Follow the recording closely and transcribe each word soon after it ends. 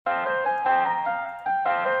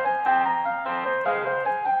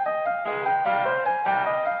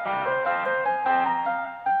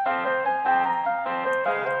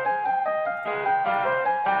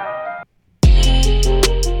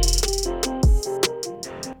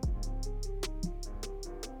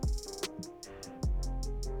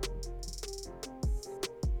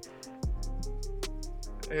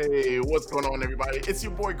Hey, what's going on, everybody? It's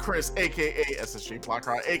your boy Chris, aka SSG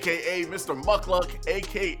Blackhawk, aka Mr. Muckluck,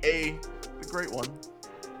 aka the Great One.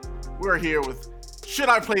 We're here with Should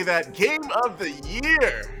I Play That Game of the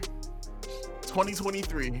Year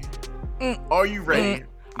 2023. Are you ready?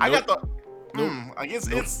 I got the. I guess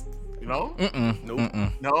it's nope.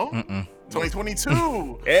 No.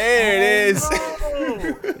 2022. There it is.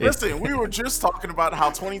 No. Listen, we were just talking about how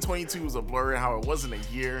 2022 was a blur and how it wasn't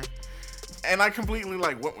a year, and I completely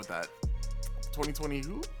went with that. 2020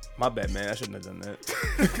 who? My bad, man. I shouldn't have done that.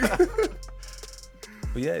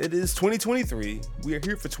 But yeah, it is 2023. We are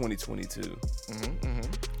here for 2022.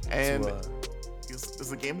 And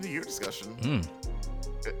it's a game of the year discussion.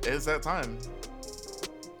 It's that time.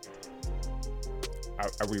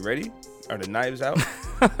 Are we ready? Are the knives out?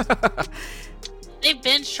 They've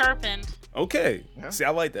been sharpened. Okay. Yeah. See, I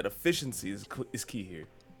like that. Efficiency is key here.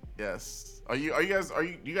 Yes. Do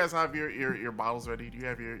you guys have your bottles ready? Do you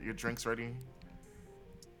have your drinks ready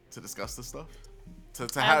to discuss this stuff? To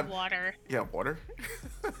I have have water. Yeah, water.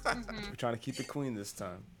 We're trying to keep it clean this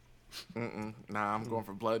time. Nah, I'm going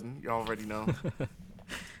for blood. You already know.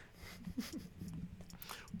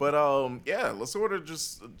 But yeah, let's sort of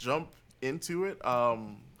just jump into it.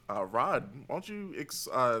 Rod, why don't you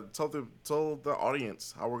tell the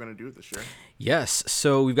audience how we're gonna do it this year? Yes,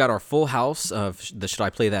 so we've got our full house of the Should I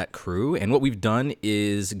Play That crew, and what we've done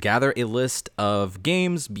is gather a list of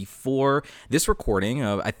games before this recording.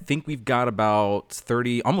 I think we've got about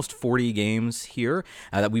 30, almost 40 games here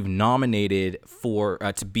that we've nominated for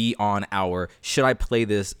to be on our Should I Play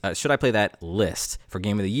That list for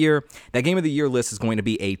Game of the Year. That Game of the Year list is going to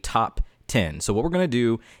be a top 10. So what we're going to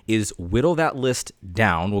do is whittle that list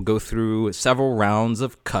down. We'll go through several rounds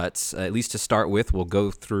of cuts, at least to start with. We'll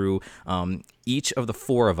go through each of the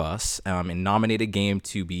four of us and nominate a game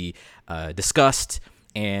to be discussed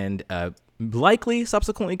and likely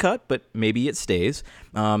subsequently cut, but maybe it stays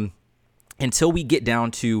until we get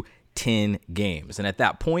down to 10 games. And at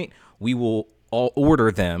that point, we will all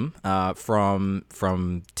order them from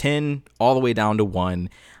 10 all the way down to 1,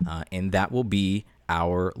 and that will be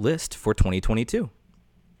our list for 2022.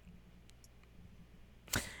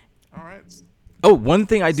 All right. Oh, one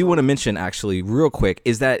thing I do want to mention, actually, real quick,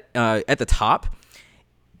 is that at the top,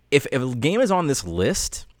 if a game is on this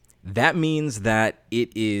list, that means that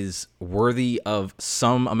it is worthy of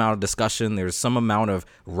some amount of discussion. There's some amount of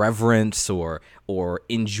reverence or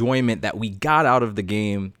enjoyment that we got out of the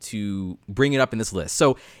game to bring it up in this list.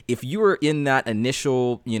 So if you were in that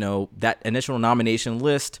initial nomination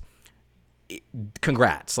list,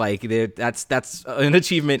 congrats, that's an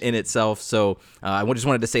achievement in itself. So I just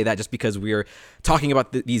wanted to say that, just because we're talking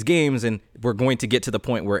about these games and we're going to get to the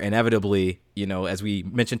point where inevitably, as we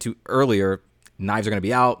mentioned to earlier, knives are going to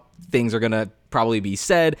be out, things are going to probably be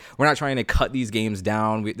said. We're not trying to cut these games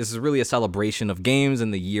down. This is really a celebration of games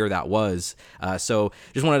in the year that was. So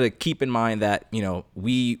just wanted to keep in mind that,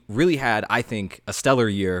 we really had, I think, a stellar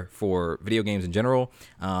year for video games in general.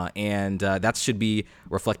 And that should be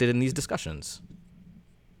reflected in these discussions.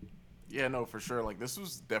 Yeah, no, for sure. This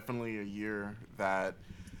was definitely a year that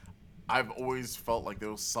I've always felt like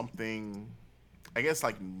there was something, I guess,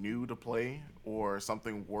 new to play, or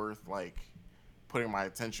something worth putting my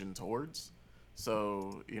attention towards.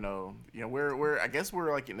 So we're I guess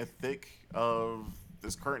we're in the thick of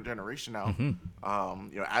this current generation now.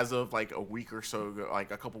 As of a week or so ago,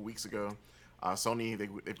 a couple weeks ago, Sony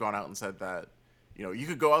they've gone out and said that you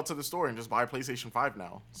could go out to the store and just buy a PlayStation 5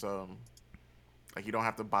 now. So you don't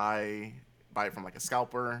have to buy it from a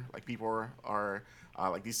scalper. People are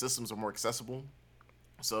these systems are more accessible.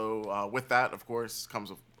 So with that, of course, comes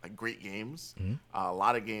with great games. A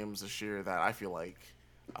lot of games this year that I feel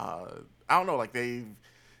I don't know, they've,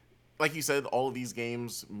 like you said, all of these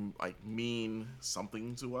games mean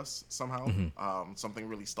something to us somehow. Something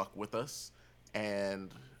really stuck with us,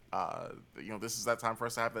 and this is that time for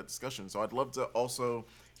us to have that discussion. So I'd love to also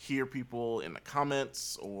hear people in the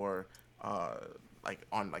comments or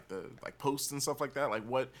on the posts and stuff like that.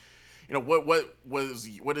 What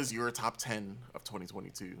is your top 10 of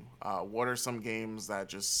 2022? What are some games that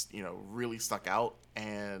just really stuck out?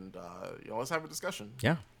 And let's have a discussion.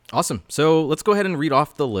 Yeah, awesome. So let's go ahead and read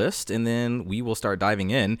off the list, and then we will start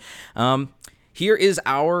diving in. Here is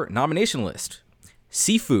our nomination list: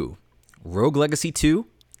 Sifu, Rogue Legacy 2,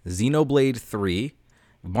 Xenoblade 3,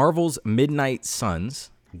 Marvel's Midnight Suns,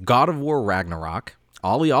 God of War Ragnarok,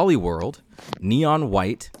 Ollie Ollie World, Neon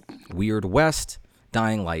White, Weird West,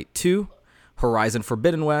 Dying Light 2, Horizon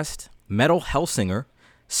Forbidden West, Metal Hellsinger,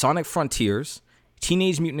 Sonic Frontiers,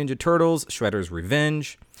 Teenage Mutant Ninja Turtles, Shredder's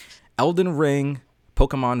Revenge, Elden Ring,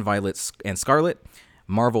 Pokemon Violet and Scarlet,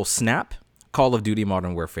 Marvel Snap, Call of Duty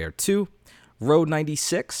Modern Warfare 2, Road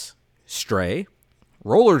 96, Stray,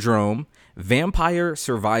 Rollerdrome, Vampire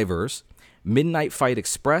Survivors, Midnight Fight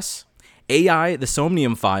Express, AI The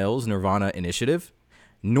Somnium Files Nirvana Initiative,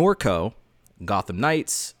 Norco, Gotham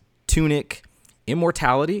Knights, Tunic,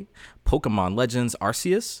 Immortality, Pokemon Legends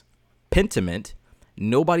Arceus, Pentiment,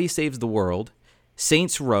 Nobody Saves the World,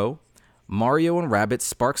 Saints Row, Mario and Rabbids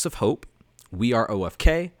Sparks of Hope, We Are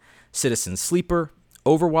OFK, Citizen Sleeper,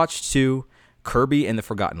 Overwatch 2, Kirby and the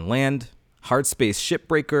Forgotten Land, Hardspace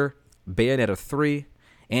Shipbreaker, Bayonetta 3,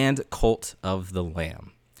 and Cult of the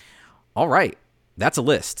Lamb. All right, that's a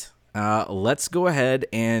list. Let's go ahead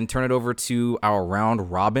and turn it over to our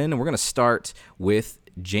round robin. And we're going to start with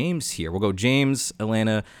James here. We'll go James,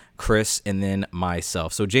 Elena, Chris, and then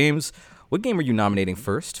myself. So, James, what game are you nominating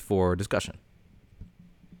first for discussion?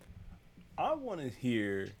 I want to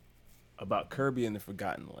hear about Kirby and the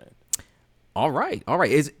Forgotten Land. All right.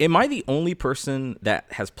 Am I the only person that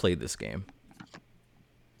has played this game?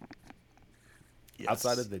 Yes.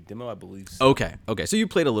 Outside of the demo, I believe so. Okay. So you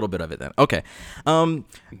played a little bit of it then. Okay.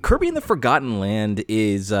 Kirby and the Forgotten Land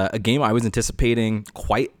is a game I was anticipating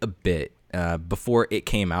quite a bit before it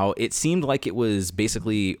came out. It seemed like it was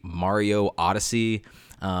basically Mario Odyssey,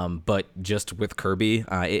 but just with Kirby.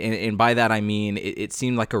 And by that, I mean it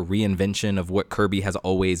seemed like a reinvention of what Kirby has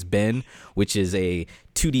always been, which is a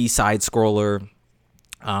 2D side-scroller.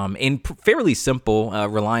 And fairly simple,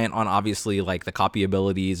 reliant on obviously like the copy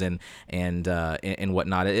abilities and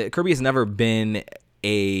whatnot. Kirby has never been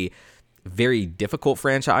a very difficult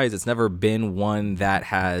franchise. It's never been one that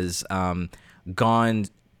has gone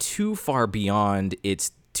too far beyond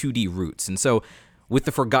its 2D roots. And so with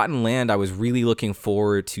the Forgotten Land, I was really looking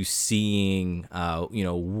forward to seeing,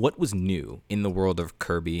 what was new in the world of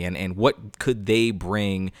Kirby and what could they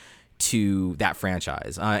bring to that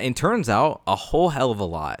franchise. And turns out a whole hell of a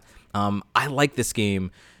lot. I like this game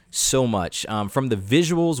so much. From the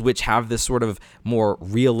visuals, which have this sort of more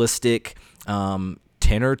realistic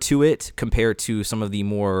tenor to it compared to some of the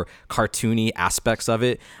more cartoony aspects of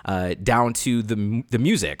it, down to the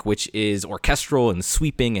music, which is orchestral and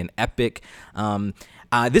sweeping and epic.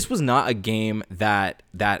 This was not a game that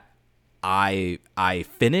I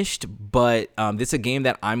finished, but this is a game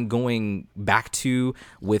that I'm going back to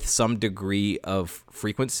with some degree of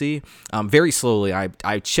frequency. Very slowly,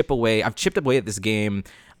 I've chipped away at this game.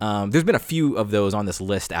 There's been a few of those on this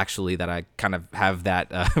list actually that I kind of have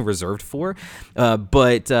that reserved for,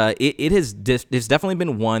 but it's definitely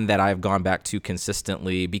been one that I've gone back to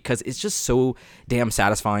consistently because it's just so damn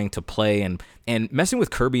satisfying to play, and messing with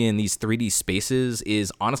Kirby in these 3D spaces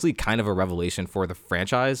is honestly kind of a revelation for the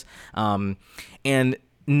franchise, and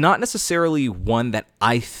not necessarily one that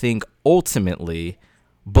I think ultimately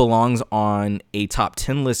belongs on a top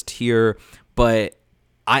 10 list here, but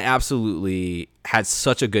I absolutely had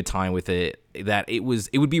such a good time with it that it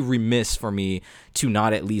would be remiss for me to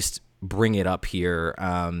not at least bring it up here,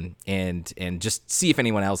 and just see if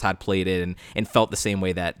anyone else had played it and felt the same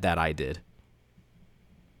way that I did.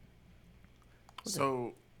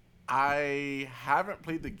 So I haven't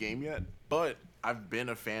played the game yet, but I've been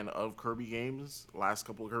a fan of Kirby games. Last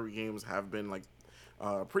couple of Kirby games have been like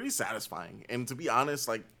pretty satisfying. And to be honest,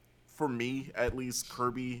 like for me at least,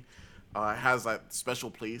 Kirby has that special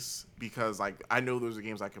place because like I know those are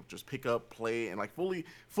games I could just pick up, play, and like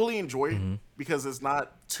fully enjoy because it's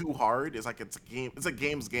not too hard. It's like it's a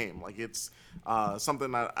game's game. Like it's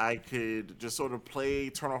something that I could just sort of play,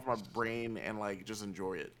 turn off my brain, and like just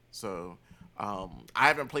enjoy it. So I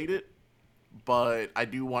haven't played it, but I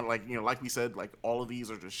do want, like, like we said, like all of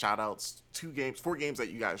these are just shout outs to four games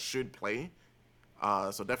that you guys should play.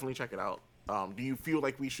 So definitely check it out. Do you feel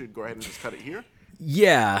like we should go ahead and just cut it here?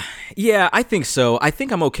 Yeah, I think so. I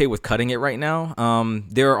think I'm okay with cutting it right now.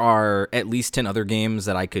 There are at least 10 other games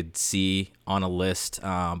that I could see on a list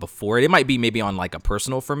before it. It might be maybe on like a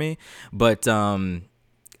personal for me, but I'm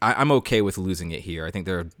okay with losing it here. I think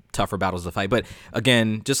there are tougher battles to fight. But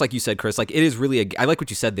again, just like you said, Chris, like it is really I like what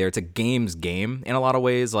you said there. It's a game's game in a lot of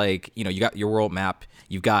ways. Like, you got your world map,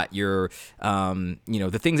 you've got your,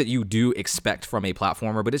 the things that you do expect from a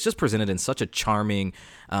platformer, but it's just presented in such a charming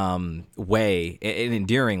way, an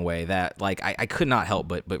endearing way that like I could not help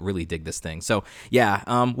but really dig this thing. So yeah,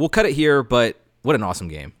 we'll cut it here, but what an awesome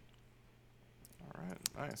game. All right,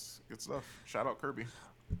 nice. Good stuff. Shout out Kirby.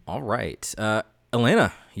 All right.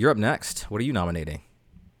 Elena, you're up next. What are you nominating?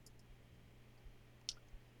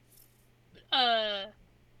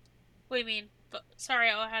 What do you mean? Sorry,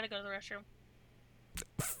 I had to go to the restroom.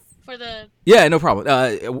 For the... Yeah, no problem.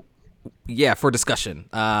 For discussion.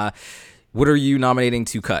 What are you nominating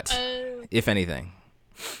to cut, if anything?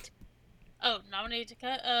 Oh, nominate to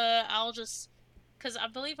cut, I'll just, because I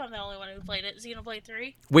believe I'm the only one who played it. Xenoblade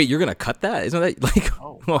 3. Wait, you're gonna cut that? Isn't that like?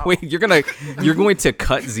 Oh, Well, wow. wait, you're going to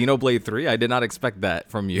cut Xenoblade 3? I did not expect that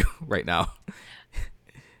from you right now.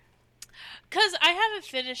 Because I haven't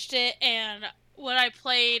finished it, and what I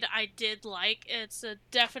played, I did like. It's a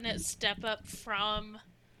definite step up from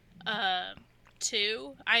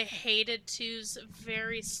 2. I hated 2's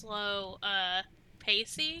very slow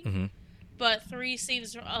pacing, Mhm. but 3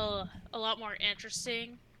 seems a lot more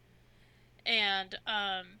interesting, and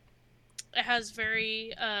it has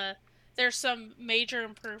very there's some major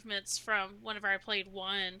improvements from whenever I played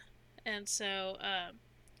 1, and so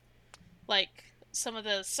like some of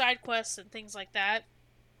the side quests and things like that.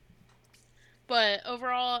 But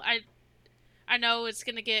overall, I know it's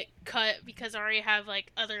gonna get cut because I already have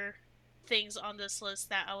like other things on this list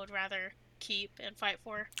that I would rather keep and fight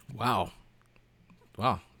for. Wow.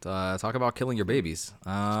 Talk about killing your babies.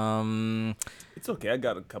 It's okay. I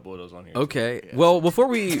got a couple of those on here. Okay. Well, before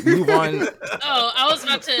we move on, Oh, I was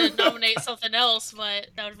about to nominate something else, but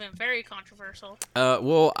that would have been very controversial.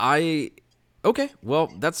 okay. Well,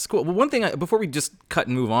 that's cool. Well, one thing before we just cut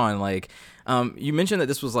and move on, like, you mentioned that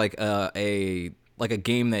this was like a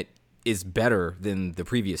game that is better than the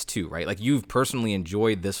previous 2, right? Like, you've personally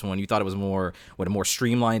enjoyed this one. You thought it was a more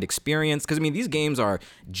streamlined experience, because I mean, these games are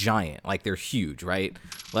giant, like they're huge, right?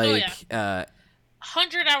 Like,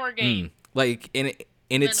 100-hour game. like, and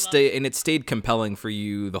it stayed compelling for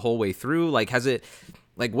you the whole way through. Like, has it?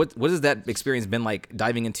 Like, what has that experience been like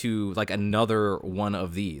diving into like another one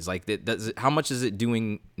of these? Like, how much is it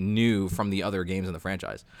doing new from the other games in the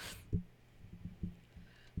franchise?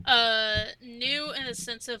 New in the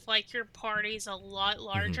sense of like your party's a lot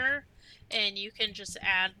larger, and you can just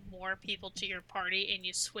add more people to your party, and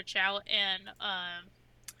you switch out, and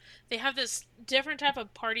they have this different type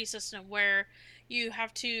of party system where you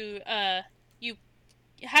have to you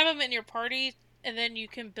have them in your party, and then you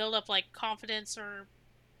can build up like confidence or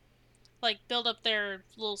like build up their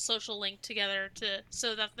little social link together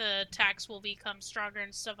so that the attacks will become stronger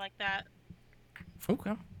and stuff like that.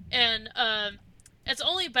 Okay. And it's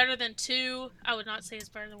only better than 2. I would not say it's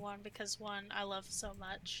better than 1 because 1 I love so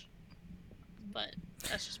much. But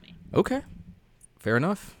that's just me. Okay. Fair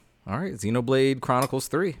enough. All right. Xenoblade Chronicles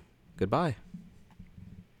 3. Goodbye.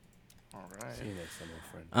 All right. See you next time,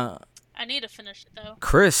 my friend. I need to finish it though.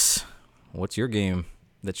 Chris, what's your game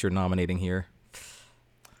that you're nominating here?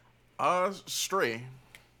 Stray.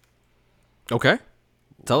 Okay.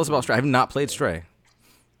 Tell us about Stray. I have not played Stray.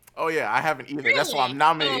 Oh yeah, I haven't either. Really? That's why I'm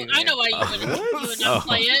nominating. Oh, I know it. why you would not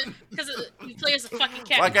play it because you play as a fucking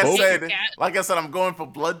cat. Like You I hate said, your cat. I'm going for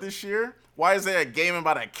blood this year. Why is there a game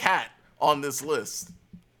about a cat on this list?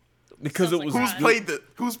 Because Sounds it was. like Who's Right. played this?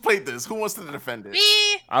 Who's played this? Who wants to defend it?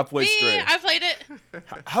 Me. I played Me. Stray. I played it.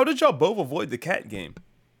 How did y'all both avoid the cat game?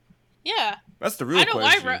 Yeah. That's the real I know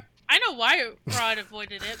question. I know why Rod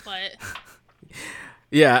avoided it, but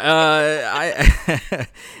Yeah,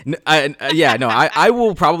 I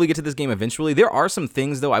will probably get to this game eventually. There are some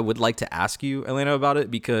things though I would like to ask you, Elena, about it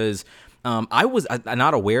because I was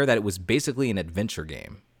not aware that it was basically an adventure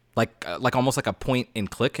game, like almost like a point and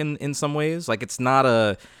click in some ways. Like it's not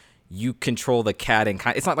a you control the cat and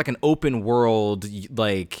it's not like an open world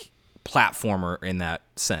like platformer in that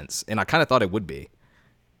sense, and I kind of thought it would be.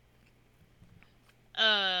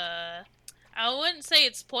 I wouldn't say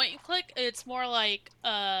it's point and click. It's more like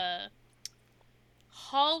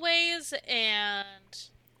hallways and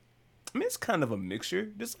I mean, it's kind of a mixture.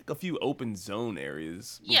 There's like a few open zone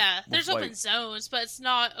areas. there's like, open zones, but it's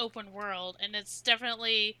not open world, and it's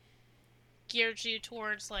definitely geared you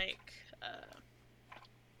towards like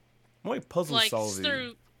puzzle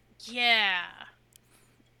solving. yeah.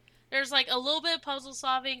 There's like a little bit of puzzle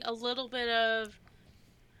solving, a little bit of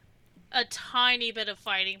a tiny bit of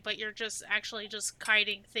fighting, but you're just actually just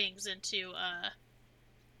kiting things into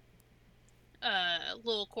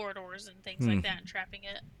little corridors and things like that and trapping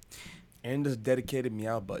it. And there's a dedicated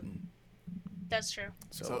meow button. That's true.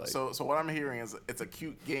 So what I'm hearing is it's a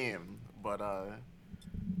cute game, but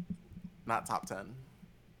not top 10.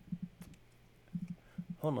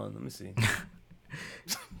 Hold on, let me see.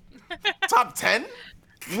 Top 10?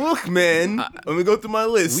 Look, man. Let me go through my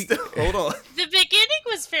list. Hold on. The beginning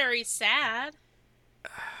was very sad.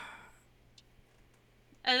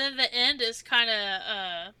 And then the end is kind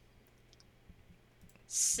of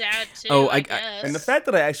sad too, Oh, I I- guess. And the fact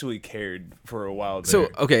that I actually cared for a while there. So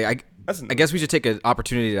okay, I That's guess we should take an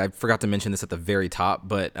opportunity. I forgot to mention this at the very top,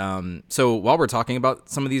 but so while we're talking about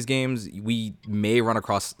some of these games, we may run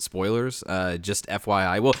across spoilers. Just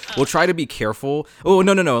FYI, we'll try to be careful. Oh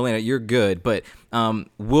no, Elena, you're good, but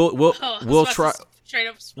we'll try. straight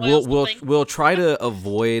up spoil something. we'll try to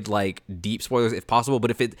avoid like deep spoilers if possible.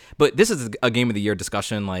 But this is a game of the year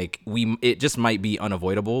discussion. Like it just might be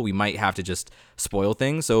unavoidable. We might have to just spoil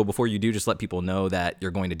things. So before you do, just let people know that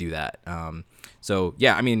you're going to do that. So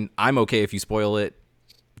yeah, I mean, I'm okay if you spoil it.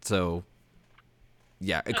 So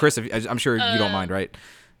yeah, Chris, I'm sure you don't mind, right?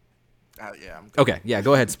 Yeah. Okay, yeah,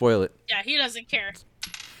 go ahead, spoil it. Yeah, he doesn't care.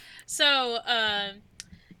 So,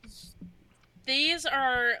 these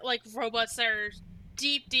are like robots that are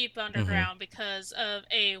deep underground because of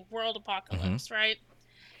a world apocalypse, right?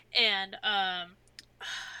 And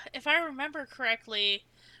if I remember correctly,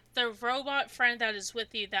 the robot friend that is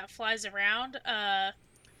with you that flies around, I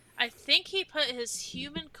think he put his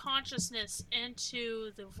human consciousness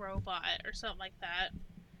into the robot or something like that.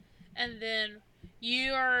 And then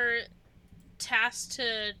you are tasked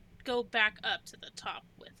to go back up to the top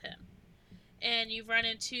with him. And you run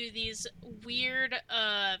into these weird,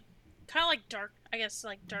 kind of like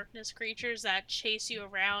darkness creatures that chase you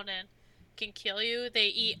around and can kill you. They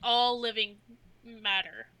eat all living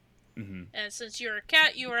matter. And since you're a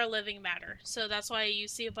cat, you are a living matter. So that's why you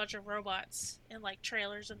see a bunch of robots in like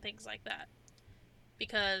trailers and things like that.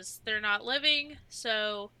 Because they're not living,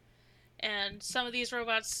 and some of these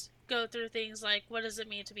robots go through things like, what does it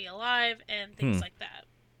mean to be alive, and things like that.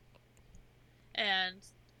 And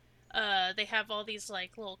they have all these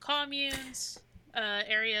like little communes,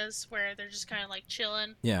 areas where they're just kind of like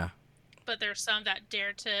chilling. Yeah. But there's some that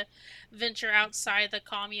dare to venture outside the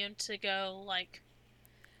commune to go like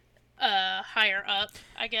higher up,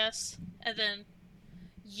 I guess. And then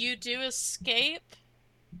you do escape,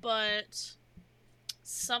 but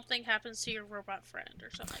something happens to your robot friend or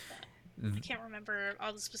something like that. I can't remember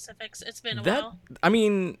all the specifics. It's been a while. I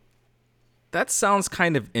mean, that sounds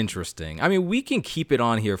kind of interesting. I mean, we can keep it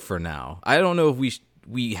on here for now. I don't know if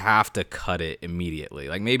we have to cut it immediately.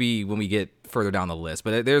 Like maybe when we get further down the list.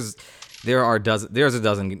 But there's a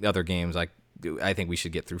dozen other games I think we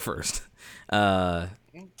should get through first.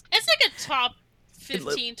 It's like a top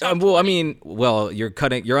 15. Top well, 20. I mean,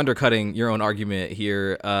 you're undercutting your own argument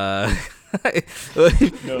here. No,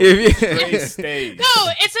 stay. No,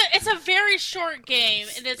 it's a very short game,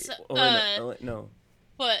 and it's No.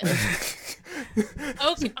 What?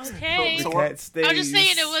 Okay. So I'm just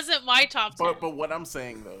saying it wasn't my top 10. But what I'm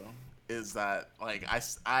saying though is that like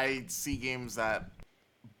I see games that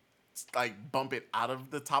like bump it out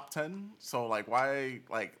of the top 10. So like why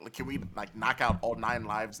can we like knock out all 9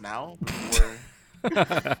 lives now before?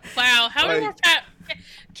 Wow, how many more cat?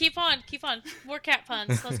 Keep on. More cat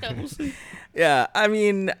puns. Let's go. Yeah, I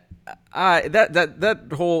mean, that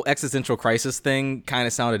whole existential crisis thing kind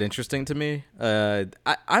of sounded interesting to me.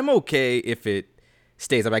 I'm okay if it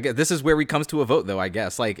stays up. I guess this is where we comes to a vote, though. I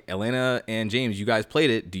guess like Elena and James, you guys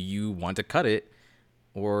played it. Do you want to cut it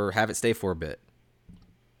or have it stay for a bit?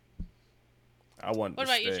 I want. What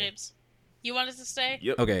about you, James? You want it to stay?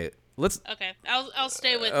 Yep. Okay, Okay, I'll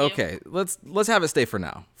stay with you. Okay, let's have it stay for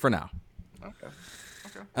now. Okay.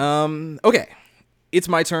 Okay. It's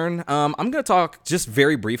my turn. I'm going to talk just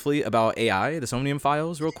very briefly about AI, the Somnium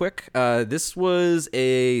Files, real quick. This was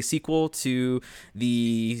a sequel to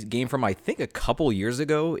the game from, I think, a couple years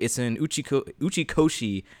ago. It's an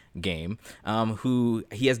Uchikoshi game, who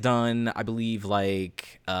he has done, I believe,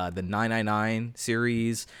 like the 999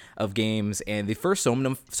 series of games. And the first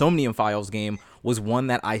Somnium Files game was one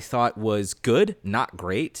that I thought was good, not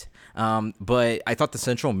great. But I thought the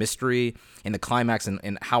central mystery and the climax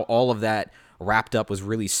and how all of that wrapped up was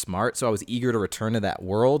really smart, so I was eager to return to that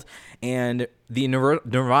world. And the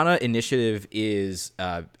Nirvana Initiative is,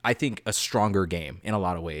 I think, a stronger game in a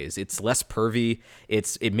lot of ways. It's less pervy.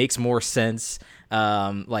 It makes more sense.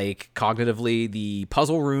 Like cognitively, the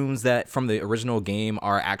puzzle rooms that from the original game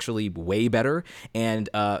are actually way better and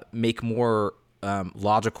make more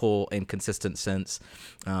logical and consistent sense.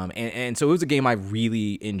 And so it was a game I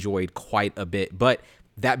really enjoyed quite a bit. But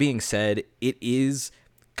that being said, it is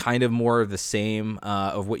kind of more of the same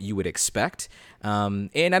of what you would expect. And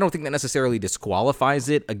I don't think that necessarily disqualifies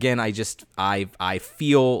it. Again, I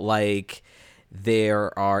feel like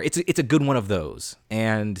it's a good one of those.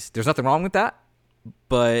 And there's nothing wrong with that.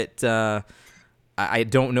 But I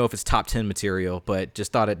don't know if it's top 10 material, but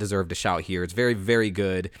just thought it deserved a shout here. It's very, very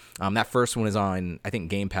good. That first one is on, I think,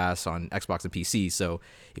 Game Pass on Xbox and PC. So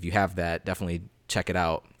if you have that, definitely check it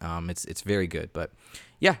out. It's very good. But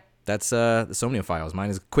yeah, that's the Somnium Files.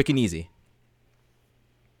 Mine is quick and easy.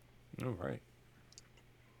 All right.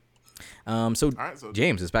 So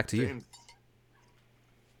James, it's back to James.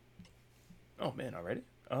 you. Oh man, already?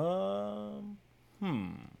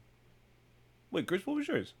 Wait, Chris, what was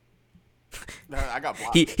yours? I got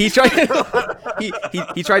blocked. He tried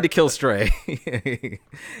he tried to kill Stray.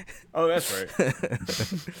 Oh, that's right.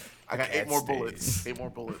 I got Cat 8 more stays. bullets. 8 more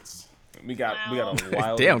bullets. We got a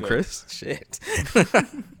while. Damn, to go. Chris. Shit.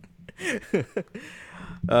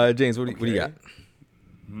 James, what do you got?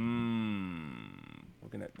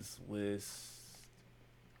 Looking at this list.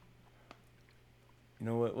 You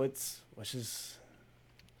know what? Let's just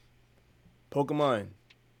Pokemon.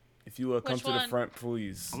 If you come Which to the one? front,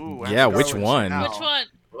 please. Ooh, Yeah, Ash which Garland one? now. Which one?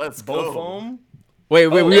 Let's Both go. of them? Wait,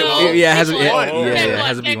 Oh, yeah, it has to, pick one. Pick it one,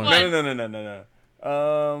 has to be pick one. one.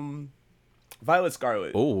 No. Violet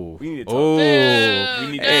Scarlet. Oh, We need to talk. oh. Boo.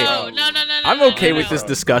 We need to Hey, talk. no. I'm okay with this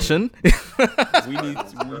discussion. We need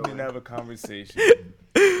to have a conversation.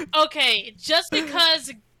 Okay, just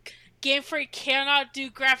because Game Freak cannot do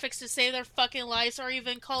graphics to save their fucking lives, or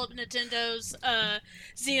even call up Nintendo's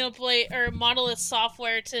Xenoblade or Monolith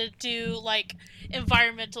Software to do like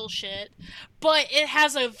environmental shit, but it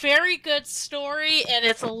has a very good story and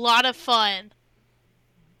it's a lot of fun.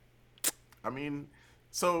 I mean,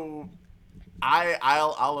 so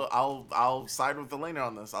I'll side with Elena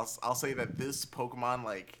on this. I'll say that this Pokemon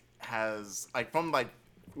like has like from like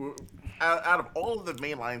out of all of the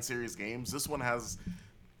mainline series games, this one has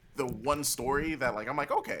the one story that like I'm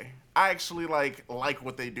like, okay, I actually like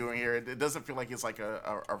what they're doing here. It doesn't feel like it's like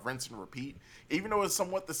a rinse and repeat. Even though it's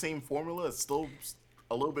somewhat the same formula, it's still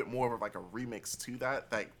a little bit more of like a remix to that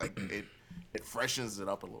like it freshens it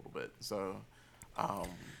up a little bit. So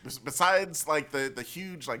besides like the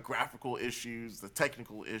huge like graphical issues, the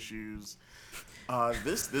technical issues,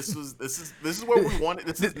 this is what we wanted.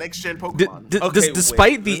 This is next gen Pokemon. Okay,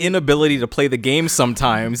 Despite wait. the inability to play the game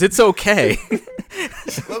sometimes, it's okay.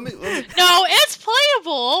 Let me. No, it's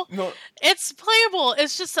playable. No. It's playable.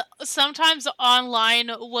 It's just sometimes online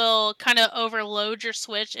will kind of overload your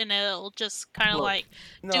Switch and it'll just kind of Look, like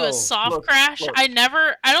do no. a soft Look, crash. look. I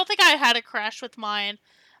don't think I had a crash with mine.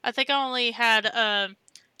 I think I only had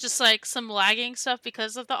just like some lagging stuff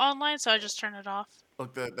because of the online, so I just turn it off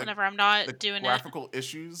Look, the whenever I'm not the doing it. graphical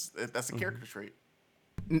issues, that's a character trait.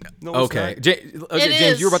 No, Okay, it's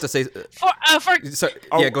James, you were about to say. For Sorry,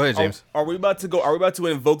 not. yeah, go ahead, James. Are we about to go? Are we about to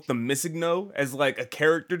invoke the Missigno as like a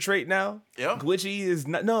character trait now? Yeah. Glitchy is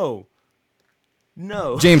not. No.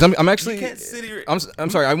 James, I'm actually. You can't sit here. I'm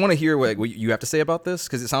sorry. I want to hear what you have to say about this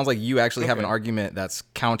because it sounds like you actually have an Okay. argument that's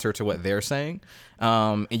counter to what they're saying,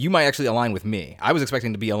 and you might actually align with me. I was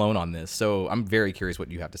expecting to be alone on this, so I'm very curious what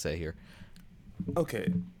you have to say here. Okay.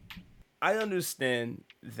 I understand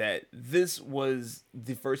that this was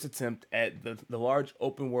the first attempt at the large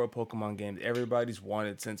open world Pokemon game that everybody's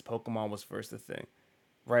wanted since Pokemon was first a thing,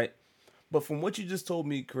 right? But from what you just told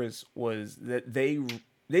me, Chris, was that they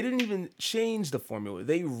didn't even change the formula.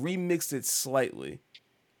 They remixed it slightly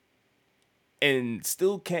and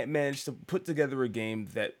still can't manage to put together a game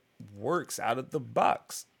that works out of the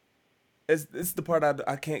box. It's the part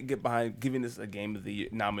I can't get behind giving this a Game of the Year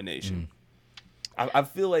nomination. I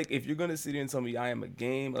feel like if you're going to sit here and tell me I am a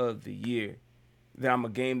Game of the Year, then I'm a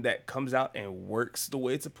game that comes out and works the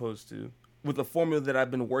way it's supposed to with a formula that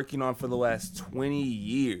I've been working on for the last 20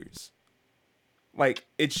 years. Like,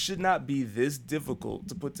 it should not be this difficult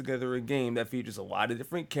to put together a game that features a lot of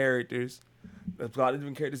different characters,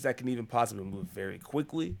 that can even possibly move very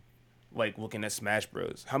quickly. Like, looking at Smash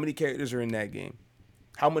Bros. How many characters are in that game?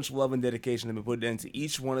 How much love and dedication have been put into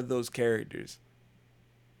each one of those characters?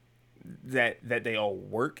 That they all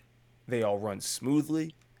work, they all run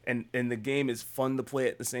smoothly, and the game is fun to play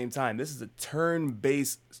at the same time. This is a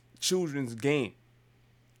turn-based children's game.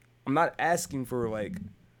 I'm not asking for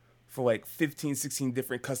 15, 16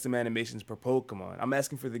 different custom animations per Pokemon. I'm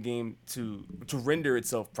asking for the game to render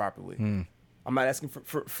itself properly. I'm not asking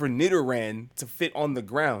for Nidoran to fit on the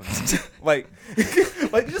ground. like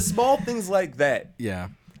just small things like that. Yeah.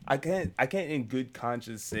 I can't in good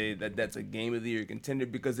conscience say that that's a Game of the Year contender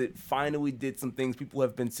because it finally did some things people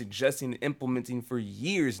have been suggesting and implementing for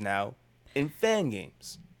years now in fan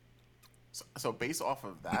games. So based off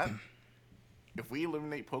of that, if we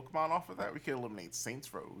eliminate Pokemon off of that, we can eliminate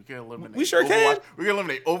Saints Row. We can eliminate. We sure Overwatch. can. We can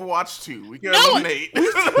eliminate Overwatch 2. We can No. eliminate.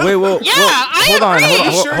 Wait, well, Yeah, well, I hold on, agree. hold on,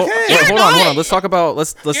 You sure hold, can. wait, hold on, hold on. not- Let's talk about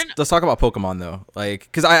let's You're not- talk about Pokemon though, like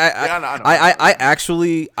because I know. I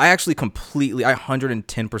actually completely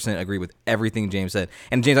 110% agree with everything James said.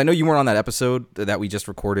 And James, I know you weren't on that episode that we just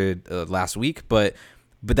recorded last week, but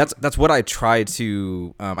that's what I tried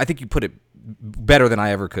to. I think you put it better than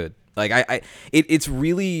I ever could. Like it's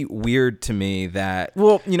really weird to me that,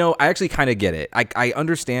 well, you know, I actually kind of get it. I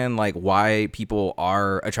understand like why people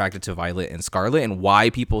are attracted to Violet and Scarlet and why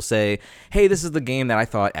people say, hey, this is the game that I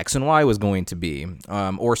thought X and Y was going to be,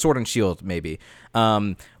 or Sword and Shield maybe.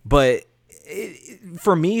 But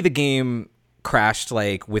for me, the game crashed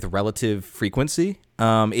like with relative frequency.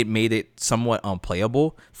 It made it somewhat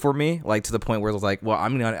unplayable for me, like to the point where it was like, well,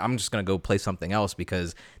 I'm just gonna go play something else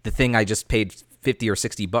because the thing I just paid $50 or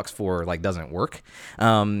 $60 for like doesn't work.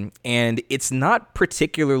 And it's not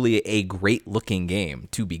particularly a great looking game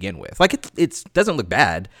to begin with. Like it doesn't look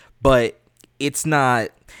bad, but it's not.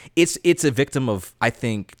 It's a victim of, I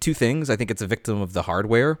think, two things. I think it's a victim of the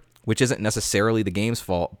hardware, which isn't necessarily the game's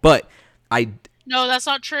fault, but No, that's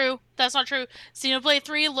not true. That's not true. Xenoblade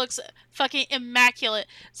 3 looks fucking immaculate.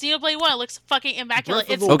 Xenoblade 1 looks fucking immaculate.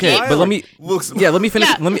 Breath of It's the Okay, Wild but let me looks let me finish.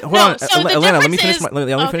 Yeah, Let me hold no, on, so the Atlanta. Let me difference finish. is-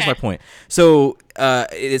 Let me finish my okay. point. So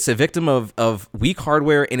it's a victim of weak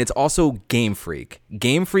hardware, and it's also Game Freak.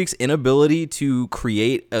 Game Freak's inability to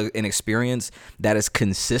create an experience that is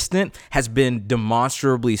consistent has been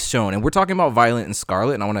demonstrably shown. And we're talking about Violet and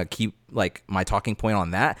Scarlet, and I want to keep like my talking point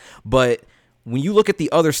on that. But when you look at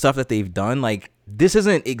the other stuff that they've done, like this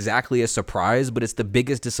isn't exactly a surprise, but it's the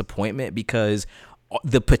biggest disappointment because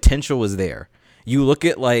the potential is there. You look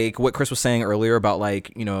at like what Chris was saying earlier about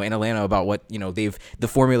like, you know, in Atlanta about what, you know, they're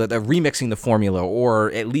remixing the formula,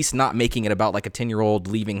 or at least not making it about like a 10-year-old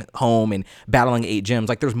leaving home and battling 8 gyms.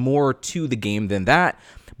 Like there's more to the game than that,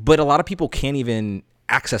 but a lot of people can't even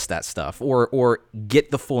access that stuff or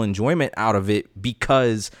get the full enjoyment out of it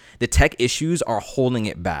because the tech issues are holding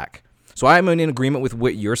it back. So I'm in agreement with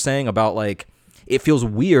what you're saying about like it feels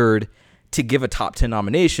weird to give a top 10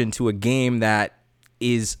 nomination to a game that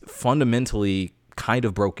is fundamentally kind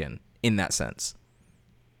of broken in that sense.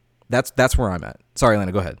 That's where I'm at. Sorry,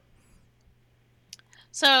 Elena, go ahead.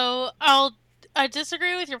 So I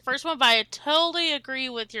disagree with your first one, but I totally agree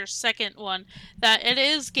with your second one that it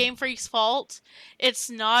is Game Freak's fault. It's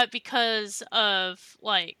not because of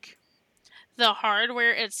like the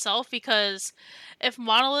hardware itself, because if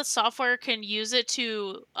Monolith Software can use it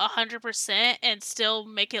to 100% and still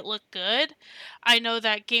make it look good, I know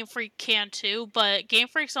that Game Freak can too, but Game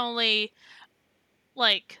Freak's only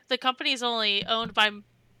like the company's only owned by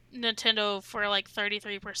Nintendo for like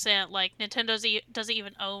 33%. Like Nintendo doesn't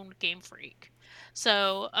even own Game Freak.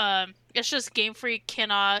 So, it's just Game Freak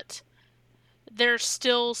cannot, they're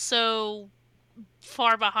still so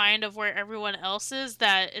far behind of where everyone else is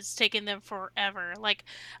that it's taken them forever. Like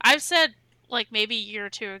I've said like maybe a year or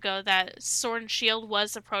two ago that Sword and Shield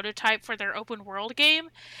was the prototype for their open world game,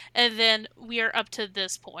 and then we are up to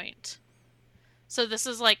this point. So this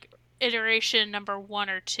is like iteration number 1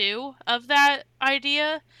 or 2 of that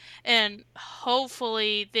idea, and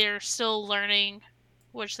hopefully they're still learning,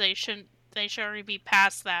 which they shouldn't. They should already be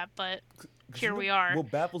past that, but here we are.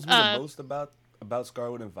 What baffles me the most about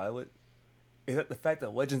Scarlet and Violet is that the fact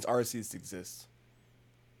that Legends Arceus exists.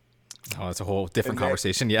 Oh, that's a whole different And that-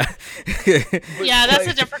 conversation. Yeah. Yeah, that's a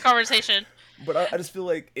like- different conversation. But I just feel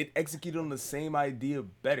like it executed on the same idea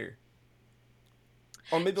better.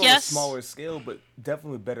 Or maybe on a Yes. smaller scale, but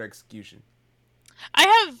definitely better execution.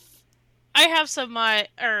 I have some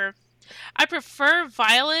I prefer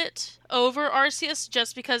Violet over Arceus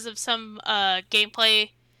just because of some gameplay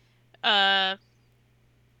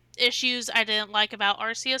issues I didn't like about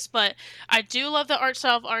Arceus, but I do love the art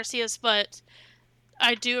style of Arceus, but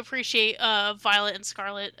I do appreciate Violet and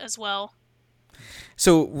Scarlet as well.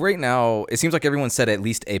 So right now, it seems like everyone said at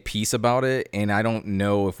least a piece about it, and I don't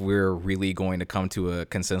know if we're really going to come to a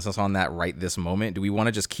consensus on that right this moment. Do we want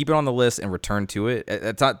to just keep it on the list and return to it?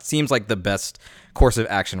 It seems like the best course of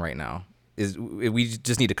action right now. We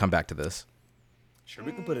just need to come back to this. Sure,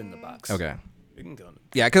 we can put it in the box. Okay. We can go.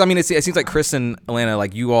 Yeah, because I mean, it seems like Chris and Atlanta,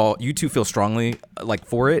 like you two feel strongly like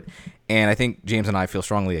for it, and I think James and I feel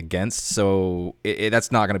strongly against. So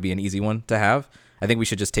that's not going to be an easy one to have. I think we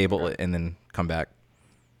should just table it and then come back.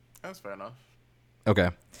 That's fair enough. Okay.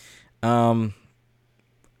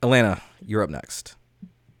 Atlanta, you're up next.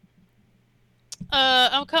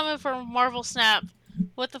 I'm coming from Marvel Snap.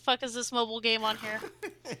 What the fuck is this mobile game on here?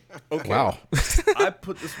 Okay. Wow. I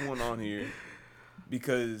put this one on here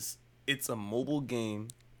because it's a mobile game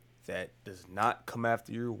that does not come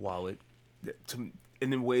after your wallet and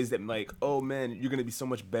in ways that like, oh man, you're gonna be so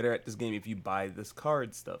much better at this game if you buy this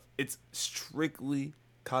card stuff. It's strictly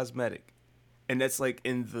cosmetic, and that's like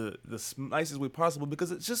in the nicest way possible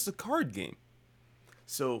because it's just a card game.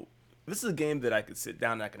 So this is a game that I could sit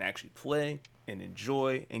down and I can actually play and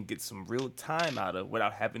enjoy and get some real time out of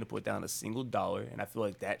without having to put down a single dollar, and I feel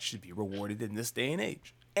like that should be rewarded in this day and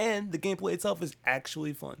age. And the gameplay itself is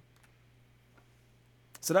actually fun.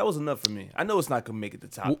 So that was enough for me. I know it's not gonna make it the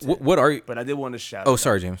top 10, What are you? but I did want to shout. Oh, it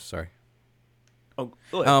sorry, out. James. Sorry. Oh,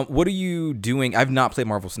 go ahead. What are you doing? I've not played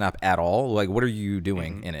Marvel Snap at all. Like, what are you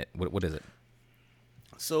doing in it? What is it?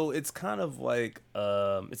 So it's kind of like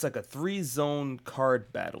it's like a 3-zone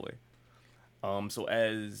card battler. So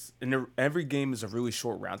every game is a really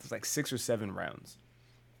short round. It's like 6 or 7 rounds.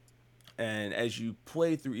 And as you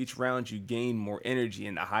play through each round, you gain more energy,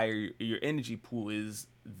 and the higher your energy pool is,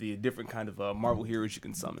 the different kind of Marvel heroes you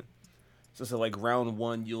can summon. So like round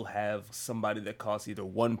 1, you'll have somebody that costs either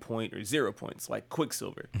 1 point or 0 points, like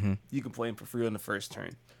Quicksilver. You can play him for free on the first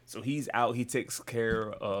turn. So he's out. He takes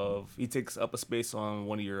up a space on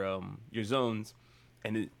one of your zones,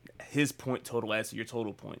 and his point total adds to your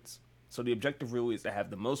total points. So the objective really is to have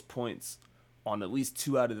the most points on at least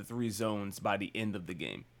 2 out of the 3 zones by the end of the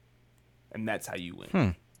game. And that's how you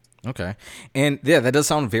win. Okay. And yeah, that does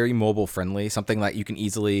sound very mobile friendly. Something that you can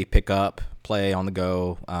easily pick up, play on the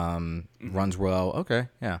go, runs well. Okay,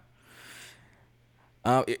 yeah.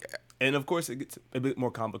 And of course, it gets a bit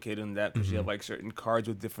more complicated than that, because you have like certain cards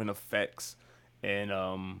with different effects and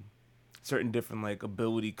certain different like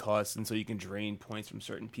ability costs, and so you can drain points from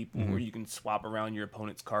certain people, or you can swap around your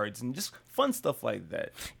opponent's cards, and just fun stuff like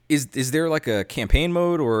that. Is there like a campaign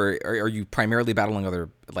mode, or are you primarily battling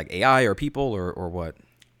other like AI or people, or what?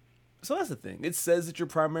 So that's the thing. It says that you're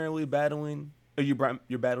primarily battling, or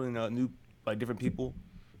you're battling new like different people,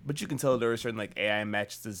 but you can tell there are certain like AI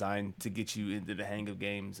matches designed to get you into the hang of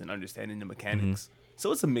games and understanding the mechanics.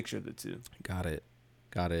 So it's a mixture of the two. Got it.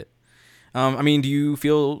 I mean, do you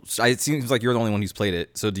feel? It seems like you're the only one who's played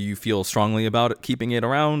it. So, do you feel strongly about it, keeping it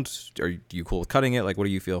around? Are you cool with cutting it? Like, what do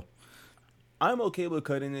you feel? I'm okay with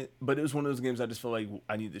cutting it, but it was one of those games I just feel like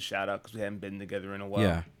I need to shout out because we haven't been together in a while.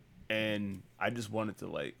 Yeah. And I just wanted to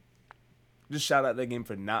like just shout out that game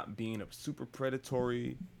for not being a super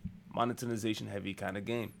predatory, monetization heavy kind of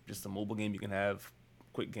game. Just a mobile game you can have,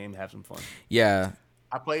 quick game, have some fun. Yeah.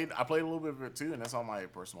 I played a little bit of it too, and that's on my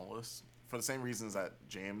personal list for the same reasons that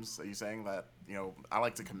James that you're saying that I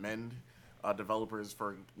like to commend developers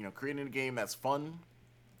for creating a game that's fun,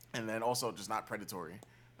 and then also just not predatory,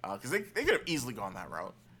 because they could have easily gone that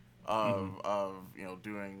route of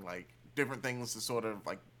doing like different things to sort of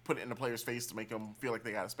like put it in the player's face to make them feel like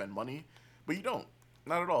they got to spend money, but you don't,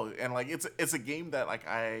 not at all. And like it's a game that like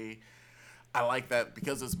I like that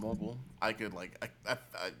because it's mobile. I could like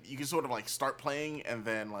you can sort of like start playing and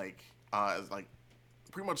then like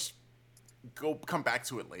pretty much come back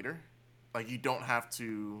to it later. Like you don't have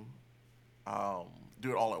to do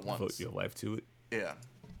it all at once. Devote your life to it. Yeah.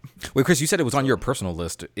 Wait, Chris, you said it was on your personal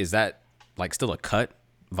list. Is that like still a cut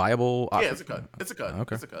viable? Yeah, it's a cut. It's a cut.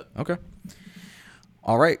 Okay. It's a cut. Okay.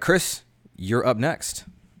 All right, Chris, you're up next.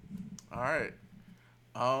 All right.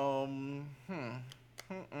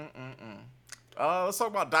 Let's talk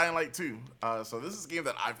about Dying Light 2. So this is a game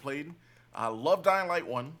that I've played. I love Dying Light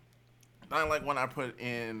 1. Dying Light 1 I put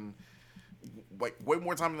in way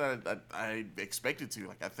more time than I expected to.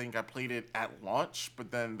 Like I think I played it at launch,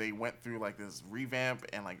 but then they went through like this revamp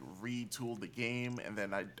and like retooled the game, and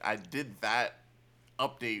then I did that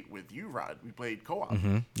update with you, Rod. We played co-op.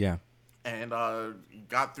 Yeah. And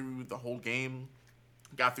got through the whole game,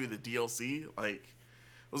 got through the DLC. Like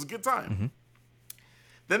it was a good time.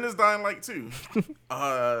 Then there's Dying Light 2.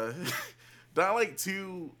 Dying Light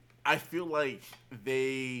 2, I feel like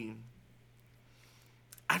they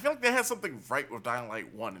had something right with Dying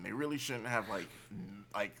Light 1, and they really shouldn't have like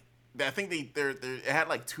I think they it had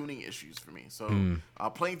like tuning issues for me. So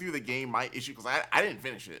playing through the game, my issue, because I didn't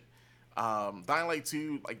finish it. Dying Light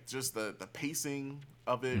 2, like just the pacing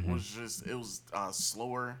of it was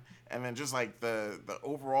slower, and then just like the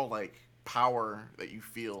overall like power that you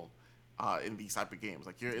feel in these type of games.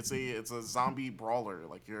 Like it's a zombie brawler.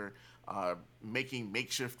 Like you're making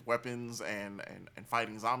makeshift weapons and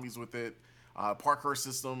fighting zombies with it. Parkour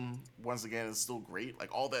system once again is still great.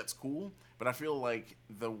 Like all that's cool, but I feel like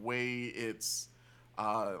the way it's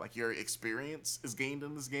like your experience is gained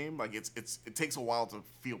in this game, like it takes a while to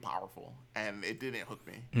feel powerful, and it didn't hook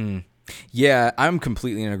me. Yeah, I'm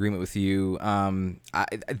completely in agreement with you.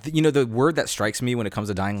 The word that strikes me when it comes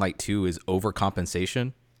to Dying Light 2 is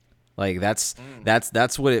overcompensation. Like that's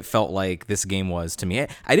what it felt like this game was to me.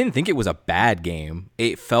 I didn't think it was a bad game.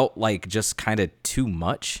 It felt like just kind of too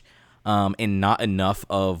much. And not enough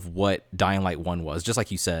of what Dying Light 1 was, just like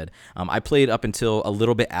you said. I played up until a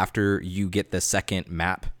little bit after you get the second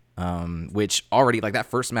map, which already, like, that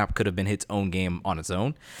first map could have been its own game on its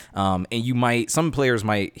own. And some players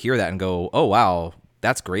might hear that and go, oh, wow,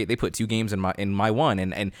 that's great. They put 2 games in my one.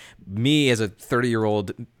 And me as a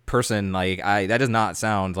 30-year-old person, like that does not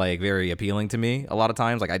sound like very appealing to me a lot of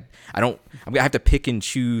times. Like I have to pick and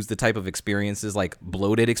choose the type of experiences, like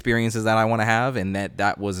bloated experiences that I want to have, and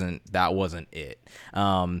that wasn't it.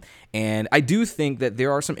 And I do think that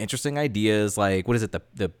there are some interesting ideas, like what is it,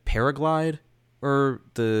 the paraglide or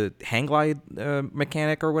the hang glide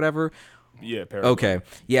mechanic or whatever. Yeah, paraglide. Okay.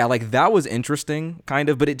 Yeah, like that was interesting, kind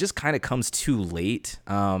of, but it just kind of comes too late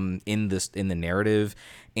in the narrative,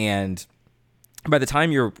 and by the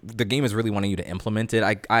time the game is really wanting you to implement it,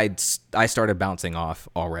 I started bouncing off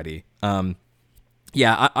already.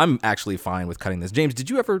 Yeah, I'm actually fine with cutting this. James, did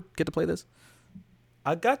you ever get to play this?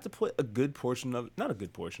 I got to play a good portion of, not a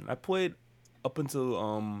good portion. I played up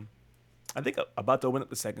until I think about to open up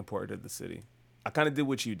the second part of the city. I kind of did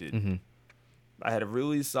what you did. Mm-hmm. I had a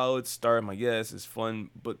really solid start. I'm like, yes, it's fun,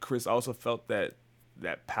 but Chris also felt that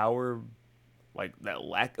power, like that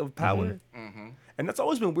lack of power, and that's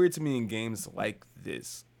always been weird to me in games like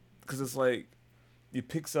this, because it's like it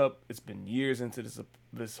picks up. It's been years into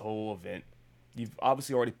this whole event. You've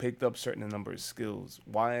obviously already picked up certain number of skills.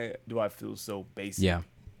 Why do I feel so basic? Yeah.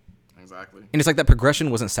 Exactly. And it's like that progression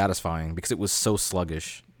wasn't satisfying because it was so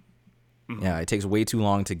sluggish. Mm-hmm. Yeah, it takes way too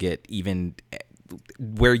long to get even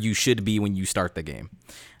where you should be when you start the game.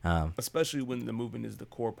 Especially when the movement is the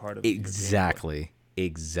core part of Exactly.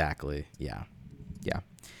 Exactly. Yeah. Yeah.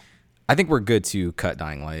 I think we're good to cut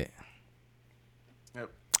Dying Light.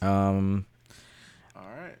 Yep. All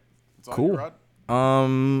right. It's all cool. you, Rod.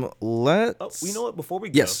 Let's. You know what? Before we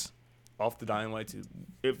go, yes, off the Dying Light 2,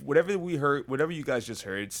 if whatever you guys just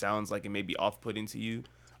heard sounds like it may be off-putting to you,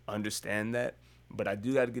 understand that. But I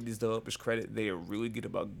do got to give these developers credit. They are really good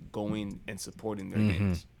about going and supporting their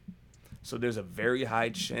games. So there's a very high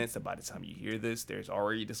chance that by the time you hear this, there's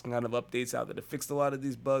already this kind of updates out that have fixed a lot of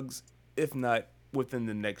these bugs, if not within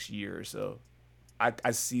the next year or so.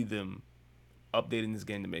 I see them updating this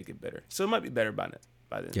game to make it better. So it might be better by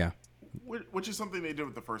then. Yeah. Which is something they did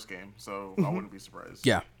with the first game, so I wouldn't be surprised.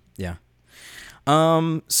 Yeah. Yeah.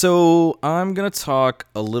 So I'm gonna talk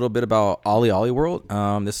a little bit about Ollie Ollie World.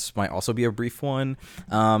 This might also be a brief one.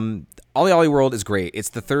 Ollie Ollie World is great. It's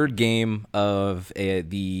the third game of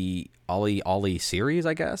the Ollie Ollie series,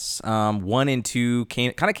 I guess. 1 and 2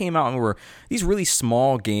 came out and were these really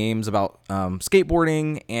small games about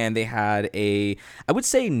skateboarding, and they had I would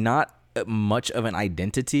say not much of an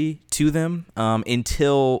identity to them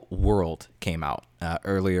until World came out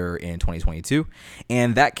earlier in 2022,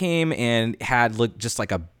 and that came and had just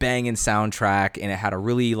like a banging soundtrack, and it had a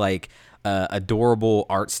really like adorable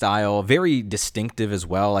art style, very distinctive as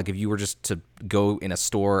well. Like if you were just to go in a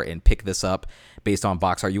store and pick this up based on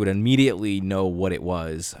box art, you would immediately know what it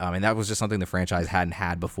was, and that was just something the franchise hadn't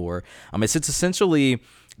had before. It's essentially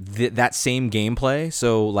that same gameplay.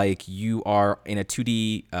 So like you are in a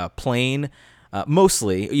 2D plane,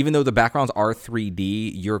 mostly, even though the backgrounds are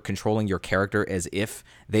 3D, you're controlling your character as if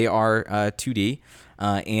they are 2D,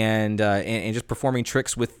 and just performing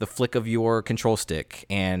tricks with the flick of your control stick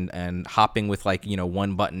and hopping with like,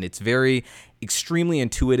 one button. It's very extremely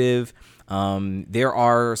intuitive. There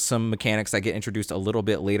are some mechanics that get introduced a little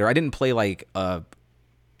bit later. I didn't play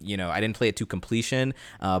I didn't play it to completion,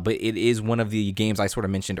 but it is one of the games I sort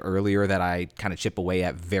of mentioned earlier that I kind of chip away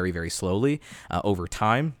at very, very slowly over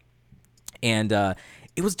time. And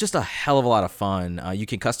it was just a hell of a lot of fun. You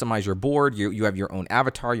can customize your board. You have your own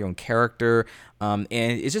avatar, your own character, and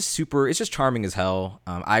it's just charming as hell.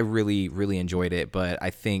 I really, really enjoyed it, but I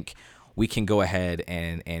think we can go ahead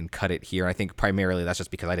and cut it here. I think primarily that's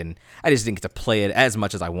just because I just didn't get to play it as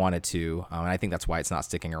much as I wanted to, and I think that's why it's not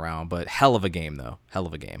sticking around. But hell of a game, though. Hell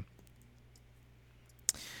of a game.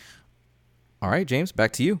 All right, James,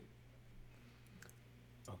 back to you.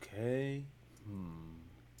 Okay.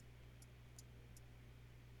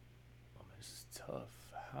 This is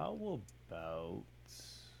tough. How about...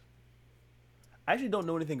 I actually don't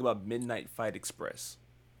know anything about Midnight Fight Express.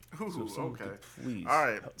 Ooh, So okay. please. All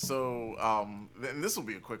right. So, and this will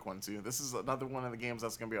be a quick one too. This is another one of the games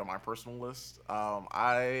that's gonna be on my personal list.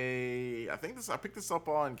 I picked this up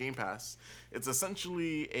on Game Pass. It's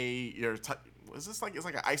essentially it's like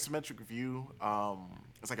an isometric view.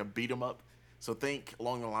 It's like a beat 'em up. So think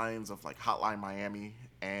along the lines of like Hotline Miami,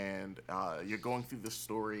 and you're going through the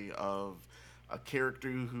story of a character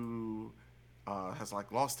who has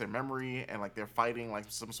like lost their memory, and like they're fighting like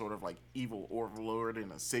some sort of like evil overlord in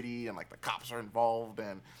a city, and like the cops are involved,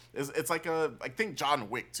 and it's like I think John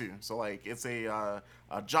Wick too. So like it's a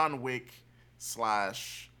John Wick /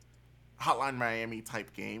 Hotline Miami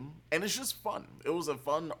type game, and it's just fun. It was a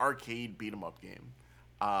fun arcade beat 'em up game.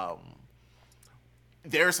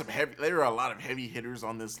 There are a lot of heavy hitters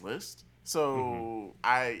on this list. So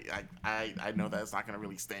I know that it's not going to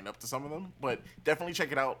really stand up to some of them, but definitely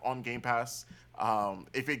check it out on Game Pass.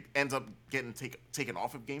 If it ends up getting taken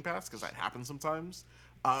off of Game Pass, because that happens sometimes,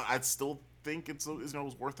 I'd still think it's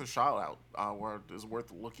worth a shout out, or is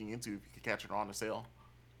worth looking into if you could catch it on a sale.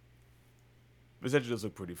 Potentially does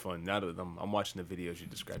look pretty fun. Now that I'm watching the videos you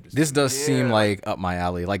described. This does seem Yeah. like up my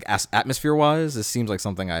alley. Like atmosphere wise, this seems like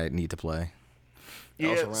something I need to play. It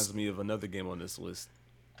also Yes. reminds me of another game on this list.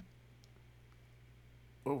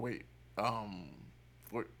 Oh wait.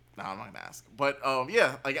 No, I'm not gonna ask. But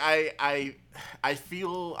yeah, like I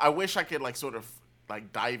feel I wish I could like sort of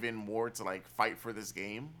like dive in more to like fight for this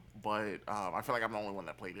game, but I feel like I'm the only one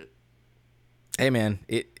that played it. Hey man,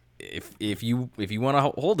 if you want to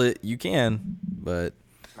hold it, you can. But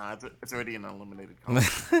Nah, it's already an eliminated copy.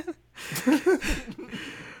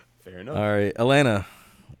 Fair enough. all right, Elena,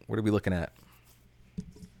 what are we looking at?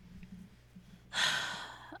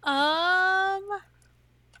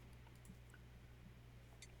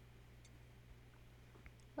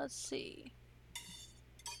 Let's see.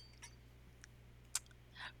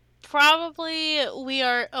 Probably We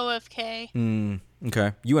Are OFK.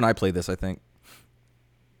 Okay, you and I played this, I think.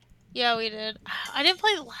 Yeah, we did. I didn't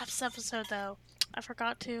play the last episode though. I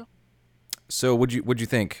forgot to. So what'd you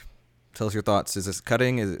think? Tell us your thoughts. Is this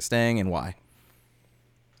cutting? Is it staying, and why?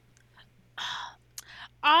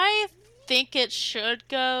 I think it should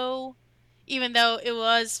go, even though it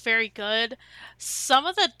was very good. Some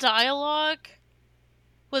of the dialogue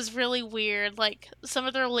was really weird. Like, some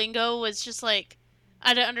of their lingo was just like,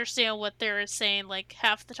 I don't understand what they were saying, like,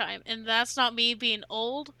 half the time. And that's not me being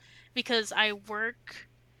old, because I work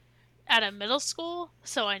at a middle school,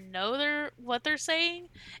 so I know what they're saying,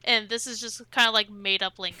 and this is just kind of like made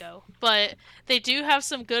up lingo. But they do have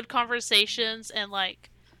some good conversations, and like,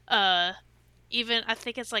 even I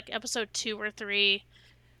think it's like episode 2 or 3,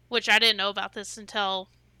 which I didn't know about this until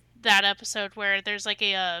that episode, where there's like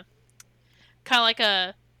a kind of like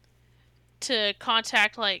a to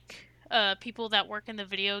contact like people that work in the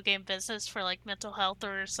video game business for like mental health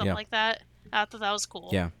or something Yeah. like that. I thought that was cool.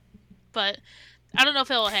 Yeah. But I don't know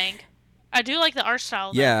if it'll hang. I do like the art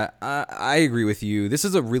style, though. Yeah, I agree with you. This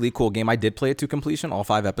is a really cool game. I did play it to completion, all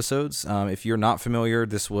 5 episodes. If you're not familiar,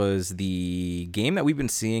 this was the game that we've been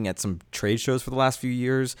seeing at some trade shows for the last few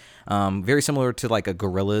years. Very similar to like a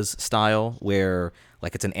Gorillaz style, where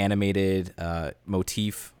like it's an animated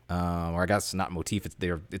motif, or I guess not motif.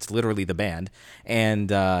 It's literally the band,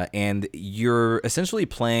 and you're essentially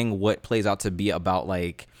playing what plays out to be about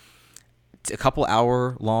like a couple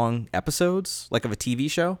hour long episodes, like of a TV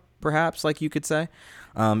show. Perhaps, like you could say.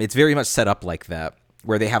 It's very much set up like that,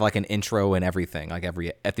 where they have like an intro and everything, like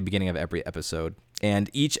at the beginning of every episode,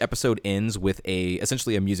 and each episode ends with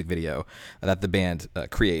essentially a music video that the band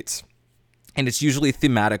creates, and it's usually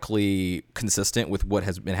thematically consistent with what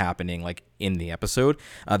has been happening like in the episode.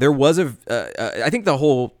 There was I think the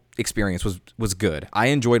whole experience was good. I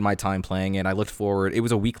enjoyed my time playing it. I looked forward. It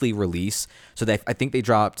was a weekly release, so I think they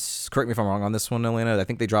dropped. Correct me if I'm wrong on this one, Elena. I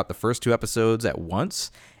think they dropped the first 2 episodes at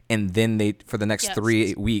once. And then for the next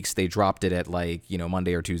 3 weeks, they dropped it at like,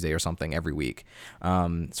 Monday or Tuesday or something every week.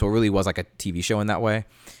 So it really was like a TV show in that way.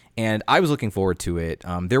 And I was looking forward to it.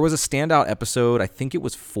 There was a standout episode, I think it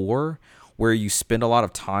was 4, where you spend a lot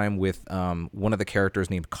of time with one of the characters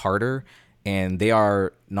named Carter. And they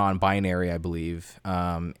are non-binary, I believe.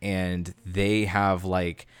 And they have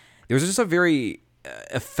like, there was just a very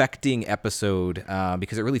affecting episode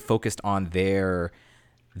because it really focused on their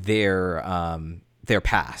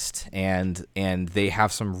past, and they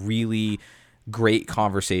have some really great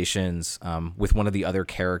conversations with one of the other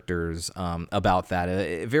characters about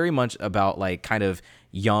that. Very much about like kind of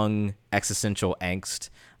young existential angst,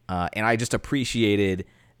 and I just appreciated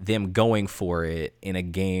them going for it in a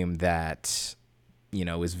game that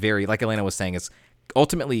is very, like Elena was saying, it's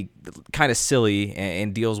ultimately kind of silly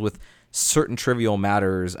and deals with certain trivial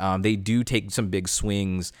matters. They do take some big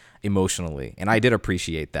swings emotionally, and I did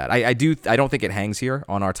appreciate that. I don't think it hangs here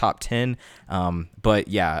on our top 10, but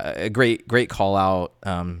yeah, a great call out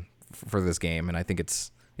for this game, and I think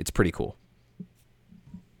it's pretty cool.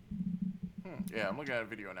 Yeah, I'm looking at a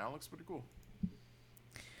video now. It looks pretty cool.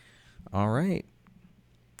 All right,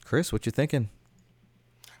 Chris, what you thinking?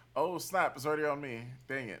 Oh snap! It's already on me.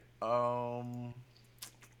 Dang it.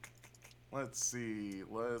 Let's see.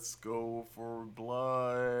 Let's go for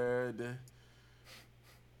blood.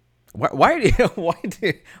 Why do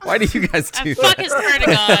you guys do I fucking swear to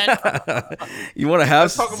God. that? You want to have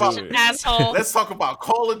Let's talk about Asshole. Let's talk about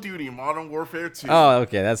Call of Duty Modern Warfare 2. Oh,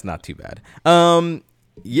 okay, that's not too bad.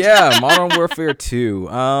 Yeah, Modern Warfare 2.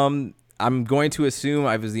 I'm going to assume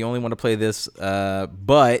I was the only one to play this,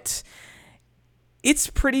 but it's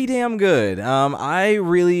pretty damn good. I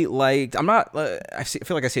really liked. I'm not. I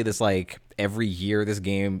feel like I say this like every year. This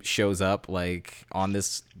game shows up like on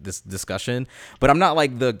this discussion, but I'm not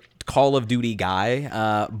like the Call of Duty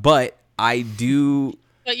guy. But I do.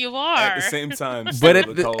 But But you are. At the same time, But still at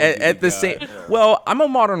the the, Call of at, Duty at the guy. same, Yeah. well, I'm a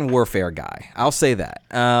Modern Warfare guy. I'll say that.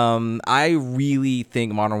 I really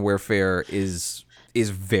think Modern Warfare is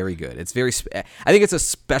very good. It's very. I think it's a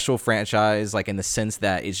special franchise, like in the sense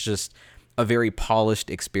that it's just a very polished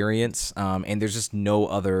experience, and there's just no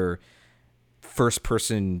other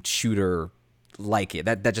first-person shooter like it.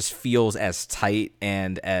 That just feels as tight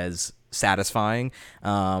and as satisfying.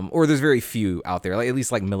 Or there's very few out there, like at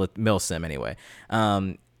least like Milsim anyway.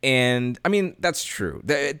 And I mean, that's true.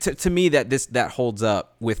 To me, that holds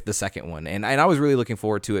up with the second one, and I was really looking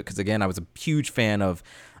forward to it because again, I was a huge fan of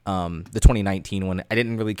the 2019 one. I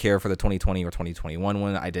didn't really care for the 2020 or 2021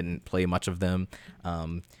 one. I didn't play much of them.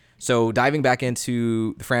 So diving back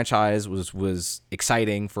into the franchise was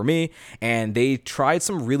exciting for me, and they tried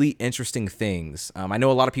some really interesting things. I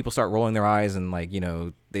know a lot of people start rolling their eyes and like, you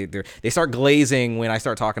know, they start glazing when I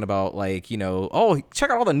start talking about like, you know, oh,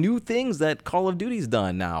 check out all the new things that Call of Duty's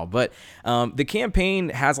done now. But the campaign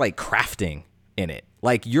has like crafting in it.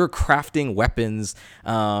 Like you're crafting weapons.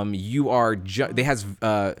 They has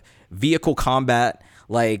vehicle combat.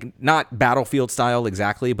 Like not Battlefield style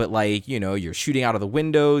exactly, but like, you know, you're shooting out of the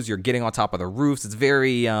windows, you're getting on top of the roofs. It's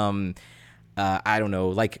very, I don't know,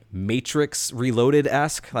 like Matrix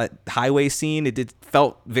Reloaded-esque, like highway scene. It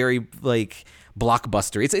felt very like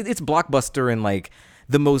Blockbuster. It's Blockbuster in like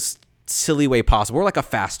the most silly way possible, or like a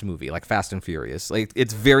fast movie, like Fast and Furious. Like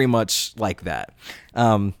it's very much like that.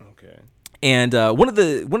 Okay. And one of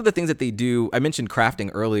the things that they do, I mentioned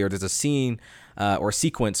crafting earlier. There's a scene or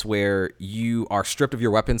sequence where you are stripped of your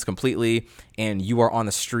weapons completely, and you are on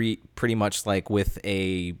the street, pretty much like with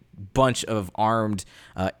a bunch of armed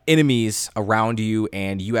enemies around you,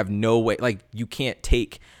 and you have no way, like you can't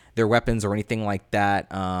take their weapons or anything like that.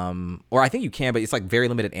 Or I think you can, but it's like very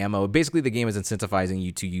limited ammo. Basically, the game is incentivizing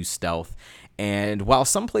you to use stealth. And while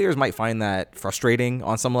some players might find that frustrating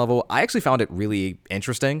on some level, I actually found it really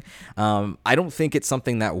interesting. I don't think it's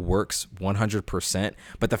something that works 100%,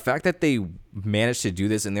 but the fact that they managed to do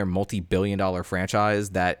this in their multi-billion-dollar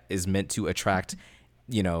franchise that is meant to attract,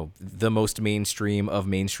 you know, the most mainstream of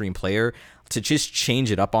mainstream player, to just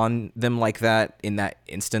change it up on them like that in that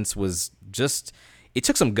instance was just, it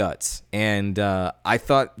took some guts. And I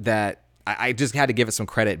thought that I just had to give it some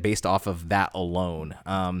credit based off of that alone,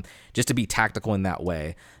 just to be tactical in that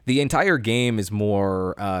way. The entire game is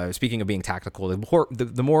more, speaking of being tactical,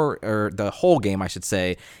 the whole game, I should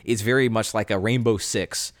say, is very much like a Rainbow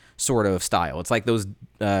Six sort of style. It's like those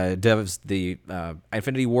devs, the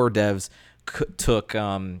Infinity War devs took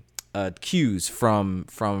cues from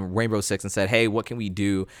Rainbow Six and said, hey, what can we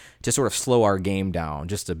do to sort of slow our game down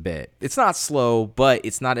just a bit? It's not slow, but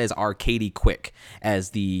it's not as arcadey quick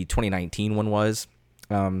as the 2019 one was.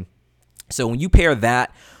 So when you pair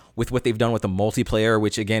that with what they've done with the multiplayer,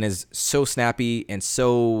 which again is so snappy and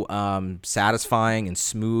so satisfying and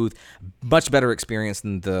smooth, much better experience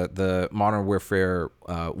than the Modern Warfare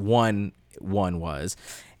 1 was.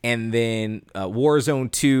 And then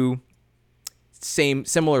Warzone 2,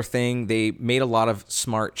 similar thing. They made a lot of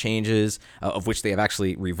smart changes, of which they have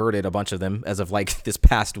actually reverted a bunch of them as of like this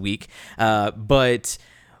past week. But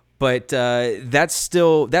that's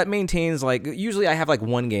still, that maintains, like, usually I have like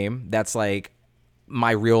one game that's like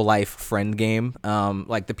my real life friend game.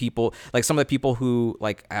 Like the people, like some of the people who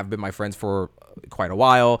like have been my friends for quite a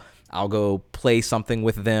while, I'll go play something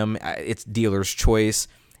with them. It's dealer's choice.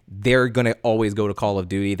 They're going to always go to Call of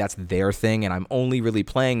Duty. That's their thing. And I'm only really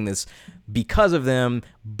playing this because of them,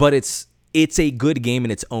 but it's a good game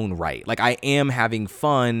in its own right. Like I am having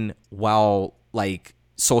fun while like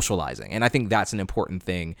socializing. And I think that's an important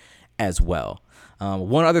thing as well.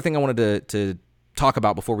 One other thing I wanted to talk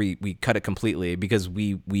about before we cut it completely, because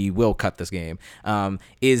we will cut this game,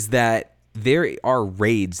 is that there are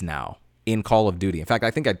raids now in Call of Duty. In fact,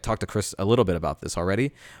 I think I talked to Chris a little bit about this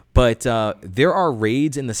already, but there are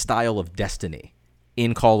raids in the style of Destiny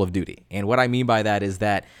in Call of Duty. And what I mean by that is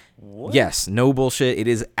that, yes, no bullshit, it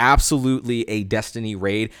is absolutely a Destiny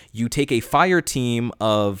raid. You take a fire team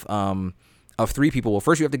of 3 people. Well,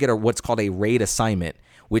 first you have to get what's called a raid assignment,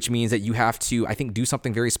 which means that you have to, I think, do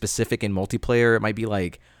something very specific in multiplayer. It might be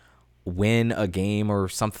like win a game or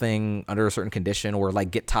something under a certain condition, or like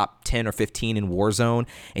get top 10 or 15 in Warzone,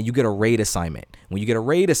 and you get a raid assignment. When you get a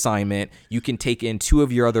raid assignment, you can take in 2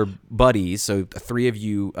 of your other buddies, so 3 of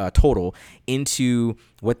you total, into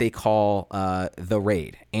what they call the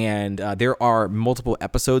raid. And there are multiple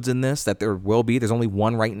episodes in this that there will be. There's only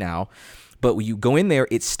one right now. But when you go in there,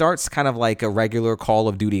 it starts kind of like a regular Call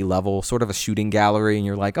of Duty level, sort of a shooting gallery, and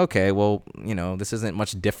you're like, okay, well, you know, this isn't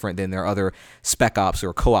much different than their other Spec Ops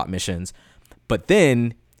or co-op missions. But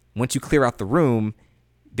then, once you clear out the room,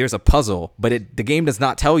 there's a puzzle, but the game does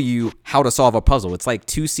not tell you how to solve a puzzle. It's like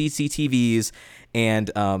two CCTVs,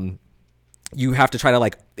 and you have to try to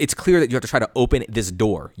like. It's clear that you have to try to open this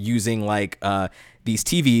door using like these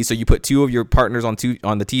TVs. So you put two of your partners on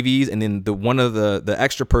the TVs, and then one of the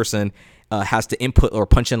extra person has to input or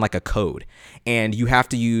punch in like a code, and you have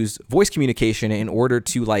to use voice communication in order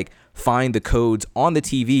to like find the codes on the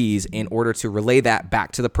TVs in order to relay that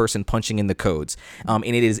back to the person punching in the codes. And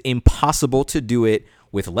it is impossible to do it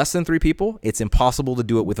with less than 3 people. It's impossible to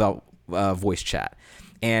do it without voice chat.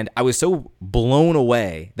 And I was so blown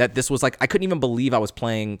away that this was like, I couldn't even believe I was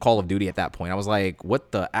playing Call of Duty at that point. I was like,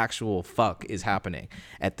 what the actual fuck is happening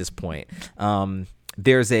at this point?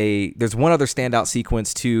 There's one other standout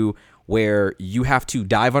sequence too, where you have to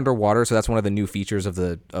dive underwater. So that's one of the new features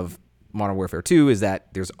of Modern Warfare 2 is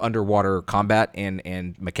that there's underwater combat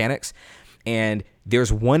and mechanics. And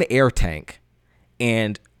there's one air tank,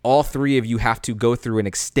 and all 3 of you have to go through an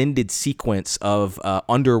extended sequence of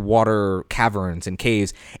underwater caverns and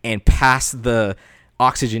caves and pass the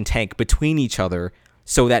oxygen tank between each other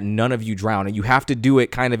so that none of you drown. And you have to do it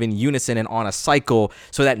kind of in unison and on a cycle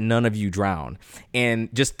so that none of you drown.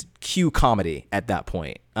 And just cue comedy at that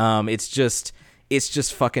point. It's just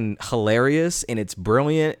fucking hilarious, and it's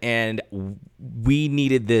brilliant, and we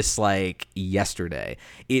needed this like yesterday.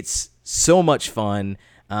 It's so much fun.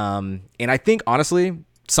 And I think honestly,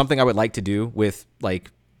 something I would like to do with like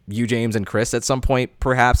you, James, and Chris at some point,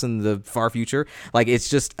 perhaps in the far future. Like, it's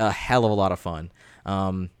just a hell of a lot of fun.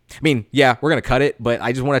 I mean, yeah, we're going to cut it, but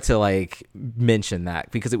I just wanted to like mention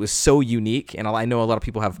that because it was so unique. And I know a lot of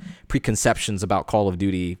people have preconceptions about Call of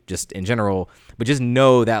Duty just in general, but just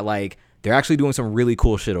know that like they're actually doing some really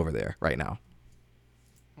cool shit over there right now.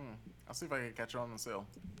 I'll see if I can catch it on the sale.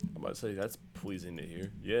 I'm about to say, that's pleasing to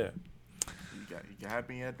hear. Yeah. You had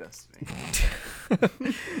me at Destiny.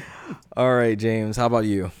 All right, James, how about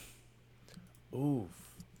you? Ooh,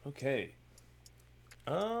 okay.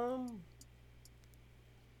 You know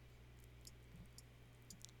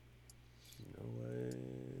what?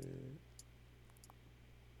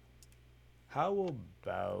 How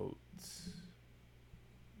about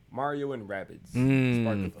Mario and Rabbids?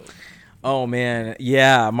 Spark the vote. Oh man,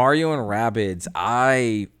 yeah, Mario and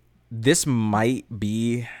Rabbids. This might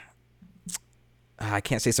be. I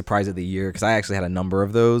can't say surprise of the year because I actually had a number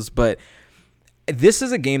of those, but this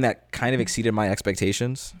is a game that kind of exceeded my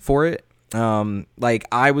expectations for it. Like,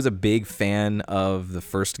 I was a big fan of the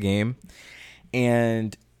first game,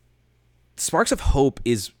 and Sparks of Hope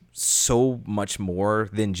is so much more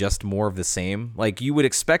than just more of the same. Like, you would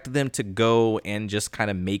expect them to go and just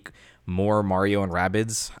kind of make more Mario and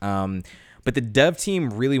Rabbids. But the dev team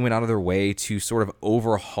really went out of their way to sort of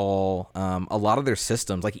overhaul a lot of their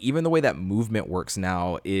systems. Like, even the way that movement works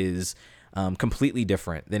now is completely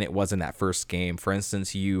different than it was in that first game. For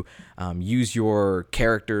instance, you use your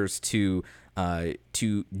characters to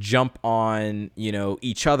jump on,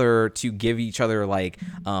 each other to give each other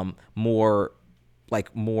more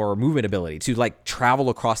movement ability, to like travel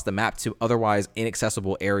across the map to otherwise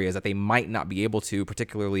inaccessible areas that they might not be able to,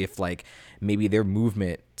 particularly if like maybe their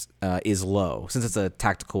movement is low, since it's a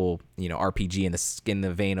tactical RPG in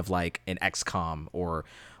the vein of like an XCOM or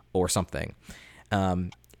something.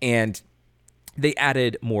 And they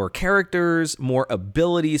added more characters, more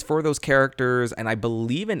abilities for those characters, and I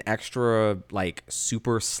believe an extra like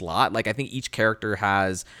super slot. Like, I think each character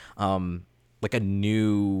has like a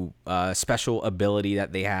new special ability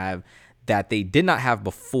that they have that they did not have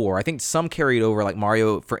before. I think some carried over, like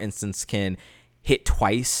Mario, for instance, can hit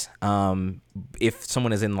twice if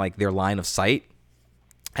someone is in like their line of sight.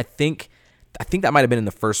 I think that might have been in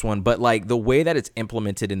the first one, but like the way that it's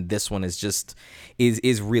implemented in this one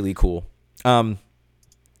is really cool. The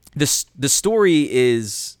story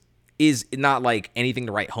is not like anything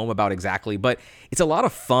to write home about exactly, but it's a lot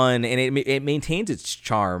of fun, and it maintains its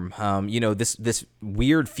charm. This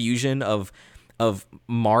weird fusion of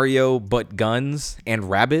Mario but guns and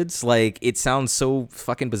Rabbids. Like, it sounds so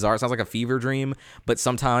fucking bizarre. It sounds like a fever dream, but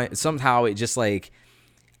somehow it just like,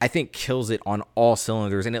 I think, kills it on all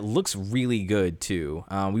cylinders, and it looks really good too.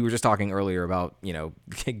 We were just talking earlier about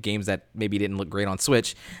games that maybe didn't look great on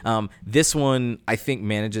Switch. This one, I think,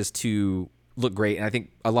 manages to look great, and I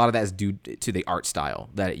think a lot of that is due to the art style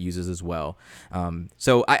that it uses as well.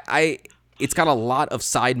 So it's got a lot of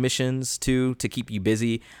side missions too to keep you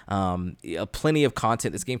busy. Plenty of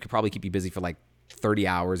content. This game could probably keep you busy for like 30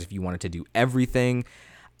 hours if you wanted to do everything.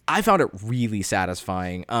 I found it really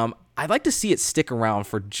satisfying. I'd like to see it stick around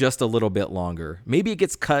for just a little bit longer. Maybe it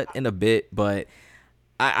gets cut in a bit, but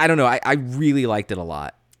I don't know. I really liked it a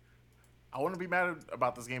lot. I wouldn't be mad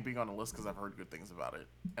about this game being on the list because I've heard good things about it,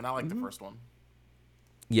 and I like the first one.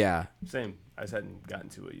 Yeah. Same. I just hadn't gotten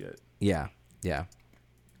to it yet. Yeah. Yeah.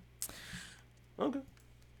 Okay.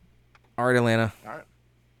 All right, Atlanta. All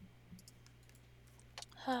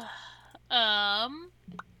right. Um,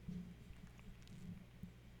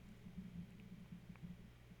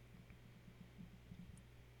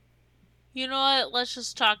 you know what? Let's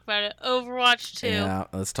just talk about it. Overwatch 2. Yeah,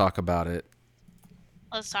 let's talk about it.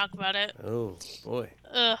 Let's talk about it. Oh boy.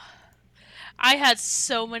 Ugh. I had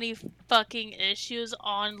so many fucking issues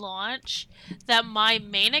on launch that my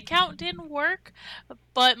main account didn't work,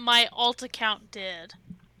 but my alt account did.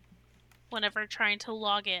 Whenever trying to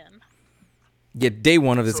log in. Yeah, day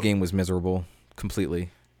one of this So- game was miserable. Completely.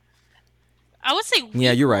 I would say week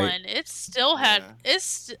Yeah, you're right. one, it still had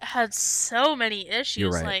had so many issues.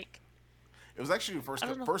 You're right. Like, It was actually the I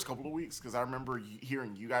don't know. first couple of weeks because I remember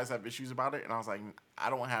hearing you guys have issues about it, and I was like, I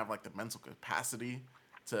don't have like the mental capacity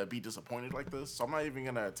to be disappointed like this, so I'm not even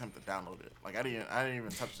gonna attempt to download it. Like I didn't even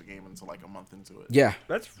touch the game until like a month into it. Yeah.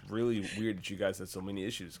 That's really weird that you guys had so many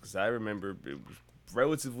issues because I remember it was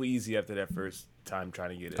relatively easy after that first time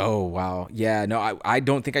trying to get it. Oh, wow. Yeah, no, I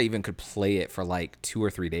don't think I even could play it for like 2 or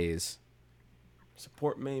 3 days.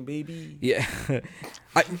 Support main, baby. Yeah.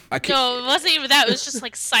 I can't. no, it wasn't even that. It was just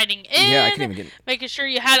like signing in, Yeah, I couldn't even get. making sure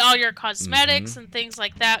you had all your cosmetics Mm-hmm. and things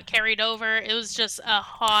like that carried over. It was just a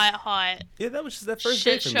hot. Yeah, that was just that first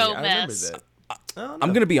Shit day for show me. I remember mess. that. I don't I'm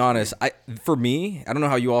know. gonna be honest. For me, I don't know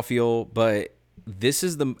how you all feel, but this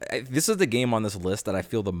is the game on this list that I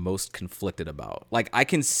feel the most conflicted about. Like I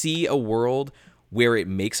can see a world where it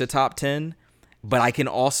makes a top 10, but I can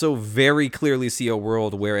also very clearly see a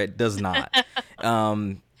world where it does not.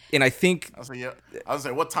 And I think, I was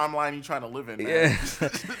like, what timeline are you trying to live in, man?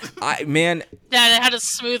 man, That it had a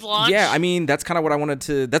smooth launch. yeah, I mean, that's kind of what I wanted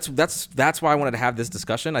to. That's why I wanted to have this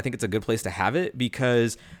discussion. I think it's a good place to have it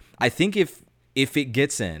because I think if it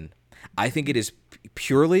gets in, I think it is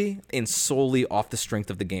purely and solely off the strength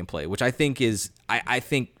of the gameplay, which I think is I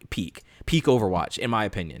think peak Overwatch in my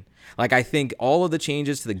opinion. Like I think all of the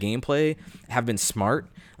changes to the gameplay have been smart.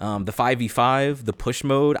 The 5v5, the push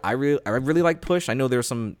mode, I really like push. I know there's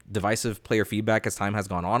some divisive player feedback as time has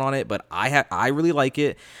gone on it, but I really like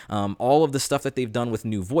it. All of the stuff that they've done with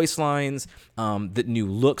new voice lines, the new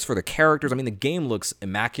looks for the characters. I mean, the game looks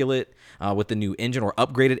immaculate with the new engine or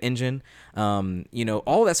upgraded engine.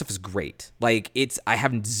 All of that stuff is great. Like I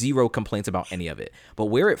have zero complaints about any of it. But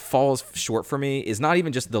where it falls short for me is not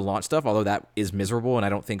even just the launch stuff, although that is miserable and I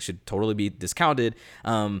don't think should totally be discounted.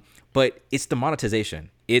 But it's the monetization.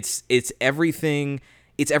 It's everything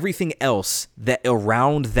else that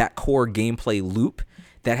around that core gameplay loop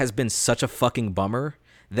that has been such a fucking bummer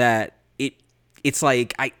that it's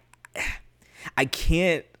like I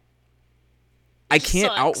can't Sucks.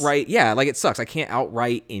 outright, yeah, like it sucks. I can't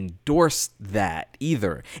outright endorse that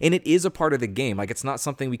either. And it is a part of the game. Like it's not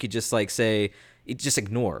something we could just like say just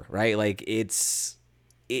ignore, right? Like it's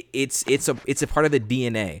a part of the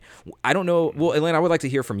DNA. I don't know. Well, Atlanta, I would like to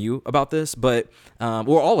hear from you about this, but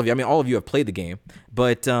all of you. I mean, all of you have played the game,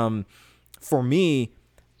 but for me,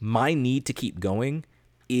 my need to keep going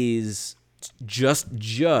is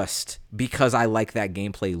just because I like that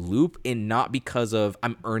gameplay loop and not because of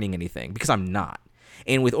I'm earning anything, because I'm not.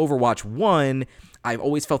 And with Overwatch 1, I've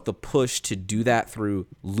always felt the push to do that through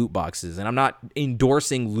loot boxes. And I'm not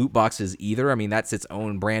endorsing loot boxes either. I mean, that's its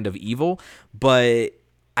own brand of evil, but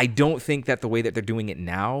I don't think that the way that they're doing it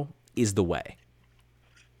now is the way.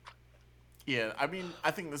 Yeah, I mean, I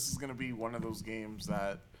think this is gonna be one of those games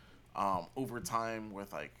that, over time,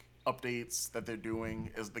 with like updates that they're doing,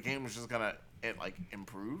 is the game is just gonna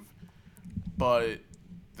improve. But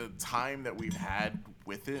the time that we've had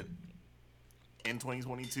with it in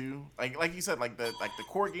 2022, like you said, like the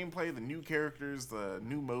core gameplay, the new characters, the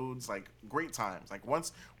new modes, like great times. Like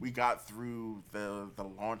once we got through the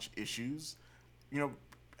launch issues,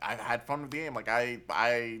 I had fun with the game. Like I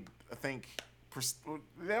think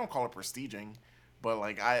they don't call it prestiging, but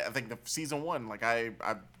like I think the season 1, like I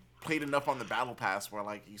played enough on the battle pass where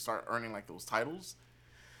like you start earning like those titles.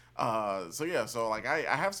 So like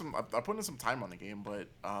I put in some time on the game, but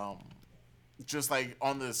just like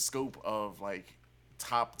on the scope of like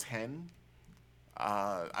top 10,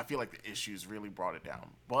 I feel like the issues really brought it down.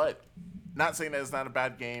 But not saying that it's not a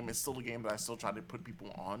bad game. It's still a game that I still try to put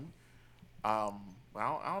people on.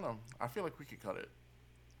 Well, I don't know. I feel like we could cut it.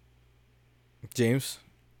 James?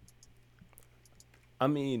 I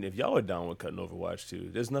mean, if y'all are down with cutting Overwatch 2,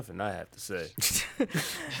 there's nothing I have to say.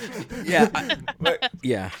 Yeah.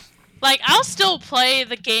 Yeah. Like, I'll still play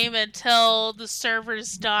the game until the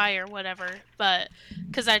servers die or whatever, but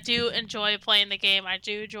because I do enjoy playing the game. I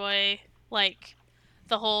do enjoy, like,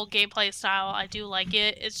 the whole gameplay style. I do like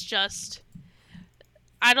it. It's just,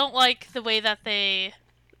 I don't like the way that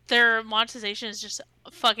their monetization is just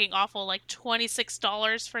fucking awful. Like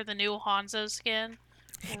 $26 for the new Hanzo skin.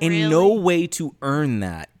 And no Really? way to earn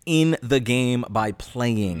that in the game by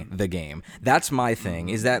playing the game. That's my thing,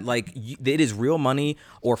 is that like it is real money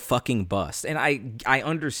or fucking bust. And I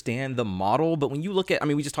understand the model, but when you look at, I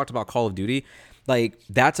mean, we just talked about Call of Duty, like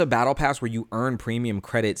that's a battle pass where you earn premium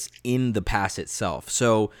credits in the pass itself.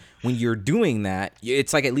 So when you're doing that,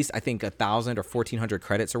 it's like at least I think 1,000 or 1,400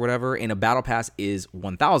 credits or whatever, and a battle pass is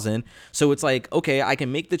 1,000. So it's like, okay, I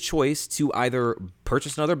can make the choice to either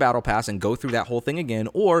purchase another battle pass and go through that whole thing again,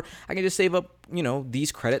 or I can just save up, you know,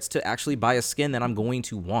 these credits to actually buy a skin that I'm going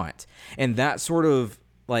to want. And that sort of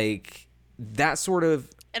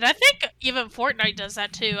And I think even Fortnite does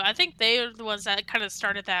that too. I think they are the ones that kind of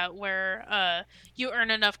started that, where you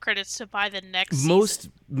earn enough credits to buy the next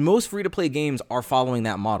season. most free to play games are following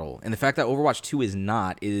that model, and the fact that Overwatch 2 is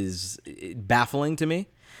not is baffling to me.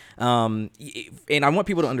 And I want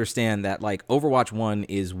people to understand that like Overwatch 1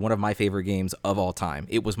 is one of my favorite games of all time.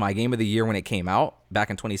 It was my game of the year when it came out back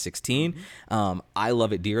in 2016. I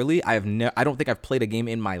love it dearly. I don't think I've played a game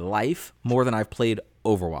in my life more than I've played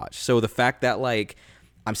Overwatch. So the fact that like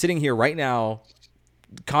I'm sitting here right now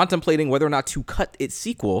contemplating whether or not to cut its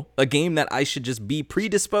sequel, a game that I should just be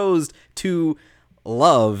predisposed to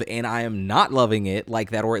love, and I am not loving it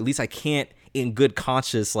like that, or at least I can't in good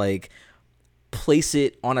conscience like place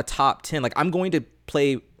it on a top 10. Like I'm going to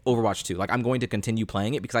play Overwatch 2. Like I'm going to continue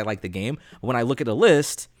playing it because I like the game. When I look at a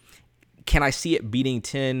list, can I see it beating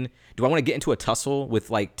 10? Do I want to get into a tussle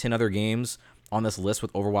with like 10 other games on this list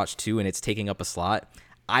with Overwatch 2 and it's taking up a slot?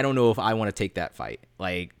 I don't know if I want to take that fight,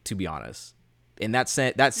 like, to be honest. And that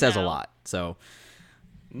says a lot. So,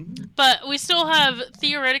 But we still have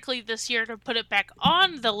theoretically this year to put it back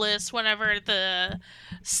on the list whenever the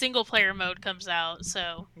single player mode comes out.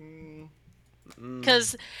 So,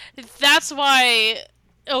 because that's why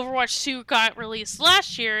Overwatch 2 got released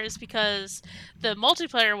last year, is because the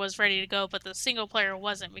multiplayer was ready to go, but the single player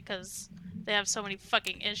wasn't because they have so many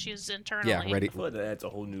fucking issues internally. yeah, ready. I feel like that adds a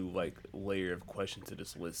whole new like layer of question to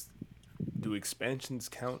this list. Do expansions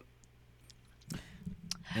count?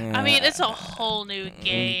 I mean, it's a whole new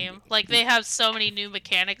game. Like they have so many new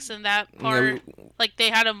mechanics in that part. Like they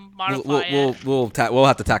had to modify it. We'll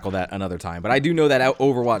have to tackle that another time. But I do know that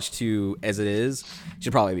Overwatch 2, as it is,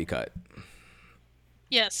 should probably be cut.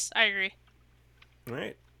 Yes, I agree. All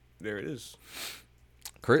right, there it is.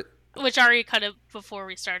 Crit. Which I already cut it before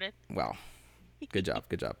we started. Wow. Good job.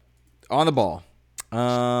 Good job. On the ball.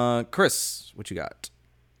 Chris, what you got?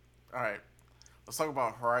 All right, let's talk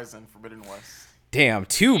about Horizon Forbidden West. Damn,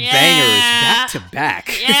 two bangers back to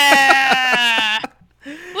back. Yeah.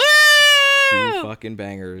 Woo! Two fucking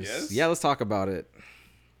bangers. Yes? Yeah, let's talk about it.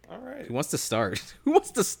 All right. Who wants to start? Who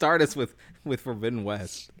wants to start us with Forbidden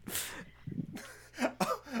West? I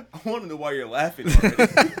want to know why you're laughing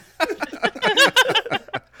already.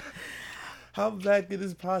 How bad could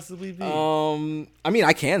this possibly be? I mean,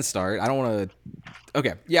 I can start. I don't want to.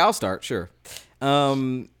 Okay, yeah, I'll start. Sure.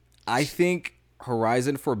 I think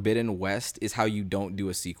Horizon Forbidden West is how you don't do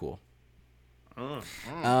a sequel. I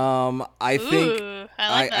think. Ooh, I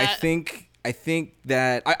like that. I think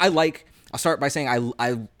that I like. I'll start by saying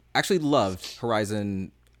I actually loved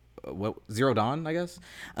Horizon. Zero Dawn, I guess.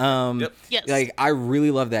 Yep. Yes. Like I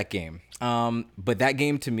really love that game. But that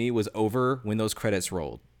game to me was over when those credits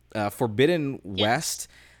rolled. Forbidden West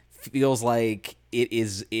feels like it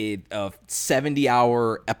is a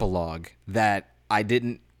 70-hour epilogue that I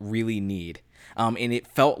didn't really need. And it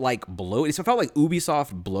felt like bloat. It felt like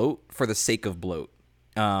Ubisoft bloat for the sake of bloat.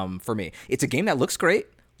 For me, it's a game that looks great,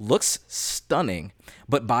 looks stunning,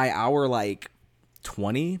 but by hour like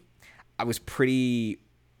 20, I was pretty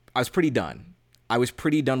done. I was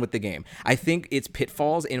pretty done with the game. I think its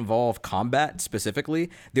pitfalls involve combat specifically.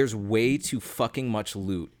 There's way too fucking much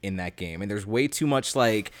loot in that game, and there's way too much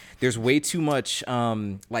like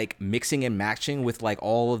mixing and matching with like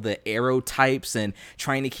all of the arrow types and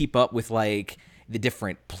trying to keep up with like the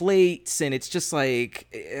different plates, and it's just like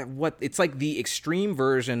it's like the extreme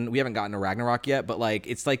version. We haven't gotten to Ragnarok yet, but like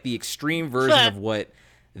it's like the extreme version of what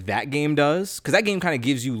that game does, because that game kind of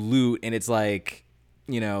gives you loot, and it's like,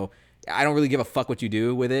 you know, I don't really give a fuck what you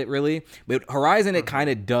do with it, really. But Horizon, it kind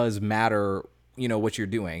of does matter, you know, what you're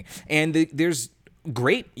doing. And there's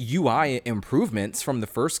great UI improvements from the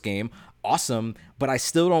first game. Awesome. But I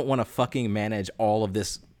still don't want to fucking manage all of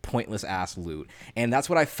this pointless ass loot. And that's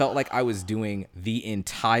what I felt like I was doing the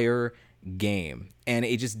entire game. And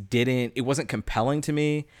it wasn't compelling to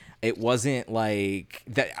me. It wasn't like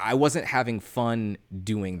that. I wasn't having fun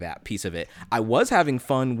doing that piece of it. I was having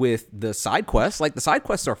fun with the side quests. Like the side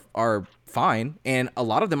quests are fine, and a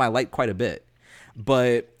lot of them I like quite a bit,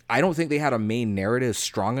 but I don't think they had a main narrative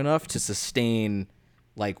strong enough to sustain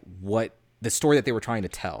like what the story that they were trying to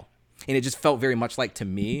tell. And it just felt very much like, to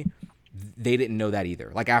me, they didn't know that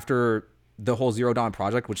either. Like after the whole Zero Dawn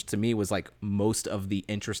project, which to me was like most of the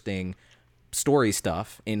interesting story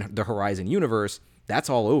stuff in the Horizon universe, that's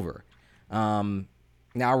all over. Now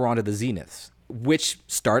we're on to the Zeniths, which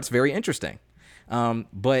starts very interesting.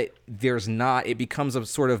 But there's not, it becomes a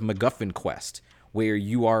sort of MacGuffin quest where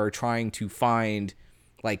you are trying to find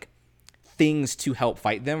like things to help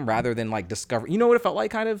fight them rather than like discover, you know what it felt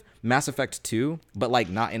like, kind of Mass Effect 2, but like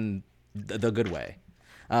not in the good way.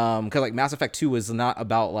 Cause like Mass Effect 2 was not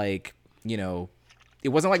about like, you know, it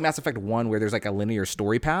wasn't like Mass Effect 1 where there's like a linear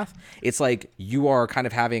story path. It's like you are kind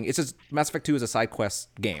of having, it's just, Mass Effect 2 is a side quest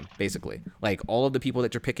game, basically. Like all of the people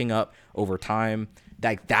that you're picking up over time,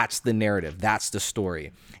 like that's the narrative, that's the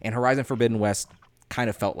story. And Horizon Forbidden West kind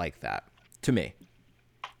of felt like that to me.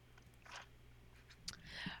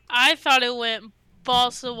 I thought it went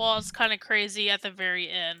balls to the walls kind of crazy at the very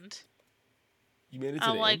end. You made it to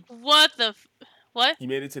I'm the like, end? what the... What? You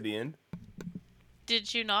made it to the end?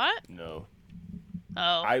 Did you not? No.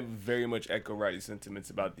 Oh. I very much echo Riley's sentiments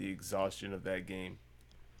about the exhaustion of that game.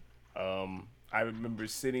 I remember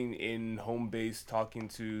sitting in home base talking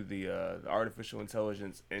to the artificial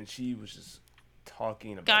intelligence, and she was just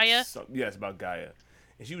talking about Gaia? Yes, about Gaia.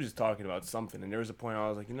 And she was just talking about something, and there was a point where I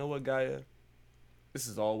was like, you know what, Gaia? This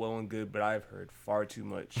is all well and good, but I've heard far too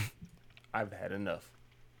much. I've had enough.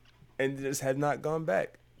 And just had not gone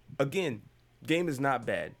back. Again, game is not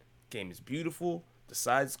bad. Game is beautiful. The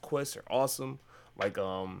side quests are awesome. Like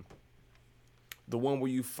the one where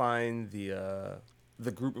you find the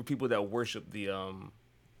group of people that worship the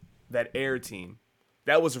that air team.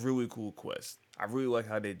 That was a really cool quest. I really like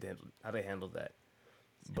how they handled that.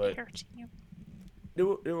 But they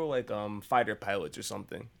were like fighter pilots or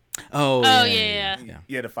something. Oh yeah.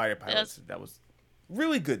 Yeah, the fighter pilots. That was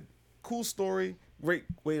really good. Cool story. Great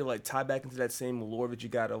way to like tie back into that same lore that you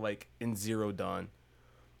gotta like in Zero Dawn.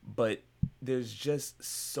 But there's just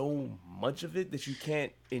so much of it that you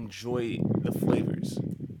can't enjoy the flavors.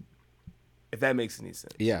 If that makes any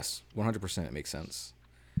sense. Yes, 100% it makes sense.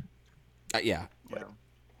 Yeah. Yeah.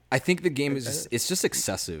 I think the game is it's just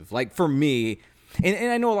excessive. Like for me,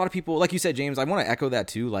 and I know a lot of people, like you said, James, I want to echo that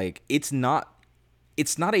too. Like it's not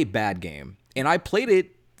a bad game. And I played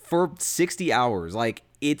it for 60 hours. Like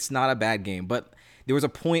it's not a bad game, but there was a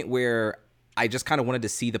point where I just kind of wanted to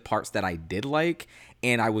see the parts that I did like,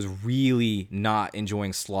 and I was really not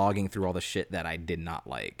enjoying slogging through all the shit that I did not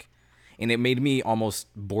like. And it made me almost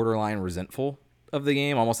borderline resentful of the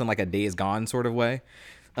game, almost in like a Days Gone sort of way.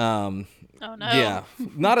 Oh no. Yeah,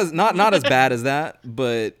 not as bad as that,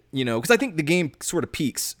 but you know, because I think the game sort of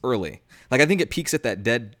peaks early. Like I think it peaks at that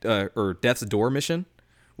Death's Door mission,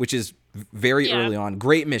 which is very early on.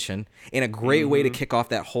 Great mission and a great way to kick off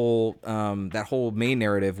that whole main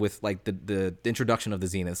narrative with like the introduction of the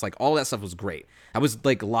Zeniths. Like all that stuff was great. I was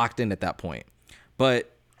like locked in at that point.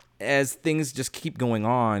 But as things just keep going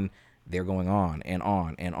on, they're going on and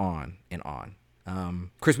on and on and on.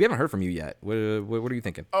 Chris, we haven't heard from you yet. What are you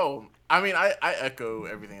thinking? Oh, I mean, I echo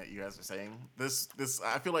everything that you guys are saying. This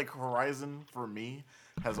I feel like Horizon for me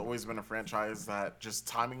has always been a franchise that just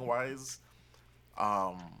timing wise,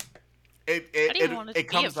 it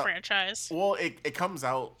comes out, franchise. Well, it comes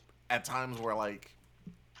out at times where like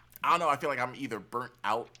I don't know. I feel like I'm either burnt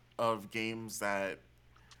out of games that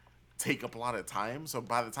take up a lot of time. So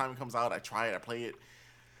by the time it comes out, I try it, I play it.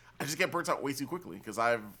 I just get burnt out way too quickly because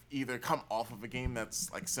I've either come off of a game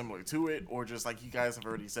that's like similar to it, or just like you guys have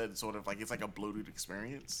already said, sort of like it's like a bloated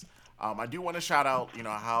experience. I do want to shout out, you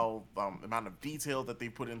know, how the amount of detail that they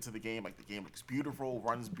put into the game. Like the game looks beautiful,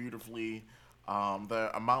 runs beautifully.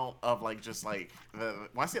 The amount of like just like when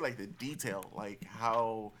I say like the detail, like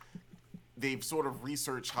how they've sort of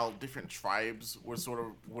researched how different tribes would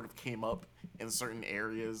have came up in certain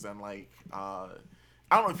areas, and like I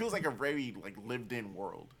don't know, it feels like a very like lived in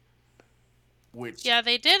world. Which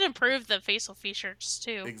they did improve the facial features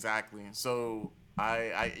too. Exactly. So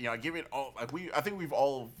I you know, I give it all, like I think we've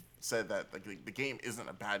all said that like the game isn't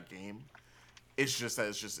a bad game. It's just that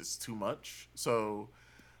it's too much. So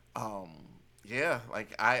yeah,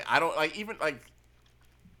 like I don't like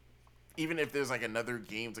even if there's like another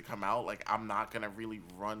game to come out, like I'm not gonna really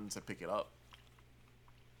run to pick it up.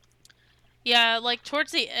 Yeah, like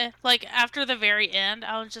towards the like after the very end,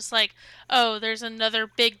 I was just like, oh, there's another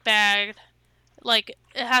big bag. Like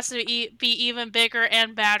it has to be even bigger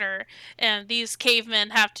and badder, and these cavemen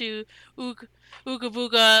have to ooga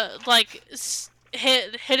booga like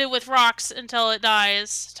hit it with rocks until it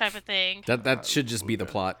dies, type of thing. That should just be the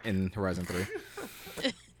plot in Horizon 3.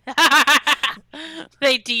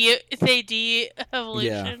 They Yeah.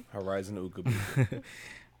 evolution. Horizon Ukubi.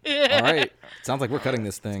 All right. Sounds like we're cutting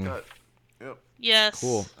this thing. Cut. Yep. Yes.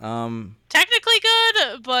 Cool. Technically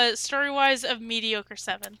good, but story wise a mediocre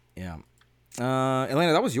 7. Yeah.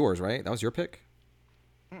 Elena, that was yours, right? That was your pick?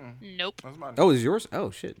 Nope. That's mine. Oh, it was yours? Oh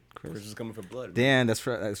shit. Chris is coming for blood. Dan, that's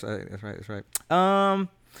right. That's right. That's right. That's right.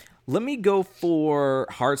 Let me go for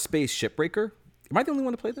Hard Space Shipbreaker. Am I the only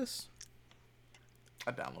one to play this?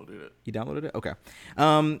 I downloaded it. You downloaded it? Okay.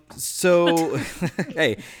 So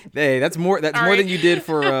hey, that's more All more right. than you did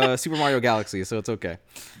for Super Mario Galaxy, so it's okay.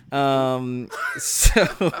 So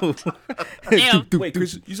Damn. Wait,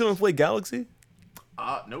 Chris, you still haven't played Galaxy?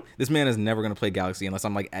 Nope. this man is never gonna play Galaxy unless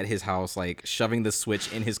I'm like at his house, like shoving the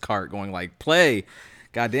Switch in his cart, going like, play.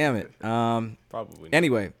 God damn it. Probably. Not.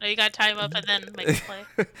 Anyway, No, you gotta time up and then make it play.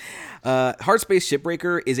 Hard Space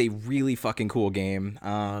Shipbreaker is a really fucking cool game.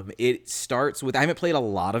 It starts with, I haven't played a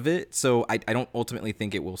lot of it, so I don't ultimately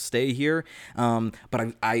think it will stay here.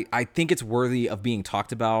 But I think it's worthy of being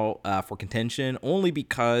talked about for contention, only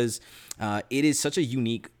because it is such a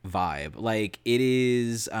unique vibe. Like it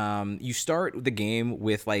is, you start the game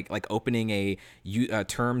with like opening a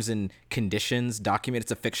terms and conditions document.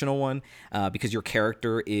 It's a fictional one because your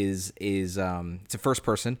character is it's a first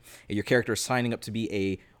person. Your character is signing up to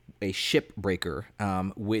be a ship breaker,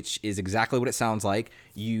 which is exactly what it sounds like.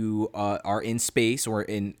 You are in space or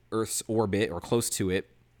in Earth's orbit or close to it,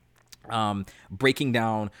 breaking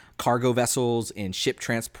down cargo vessels and ship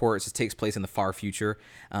transports. It takes place in the far future,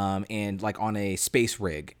 and like on a space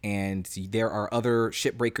rig. And there are other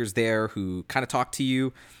ship breakers there who kind of talk to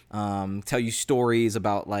you, tell you stories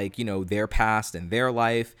about like, you know, their past and their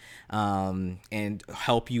life, and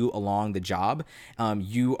help you along the job.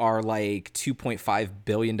 You are like $2.5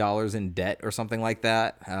 billion in debt or something like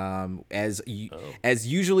that. As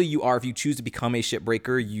usually you are, if you choose to become a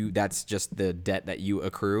shipbreaker, that's just the debt that you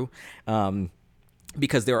accrue.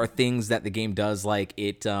 Because there are things that the game does, like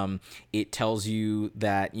it tells you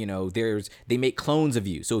that, you know, they make clones of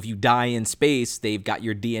you. So if you die in space, they've got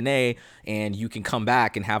your DNA and you can come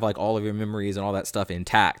back and have like all of your memories and all that stuff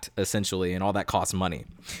intact, essentially, and all that costs money.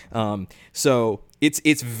 So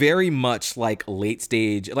it's very much like late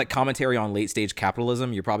stage, like commentary on late stage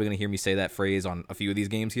capitalism. You're probably going to hear me say that phrase on a few of these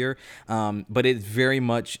games here. But it very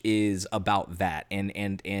much is about that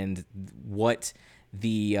and what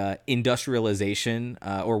the industrialization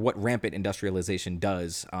or what rampant industrialization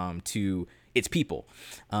does to its people.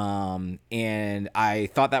 And I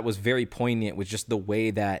thought that was very poignant with just the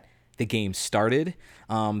way that the game started.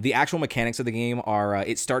 The actual mechanics of the game are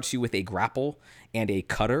it starts you with a grapple and a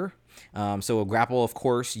cutter. So a grapple, of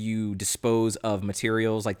course, you dispose of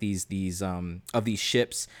materials like these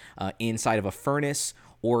ships inside of a furnace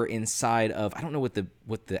or inside of, I don't know what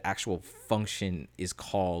the actual function is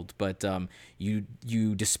called, but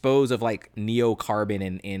you dispose of like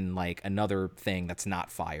neocarbon in like another thing that's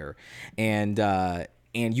not fire, and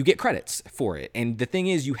you get credits for it. And the thing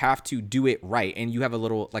is, you have to do it right, and you have a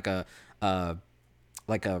little like a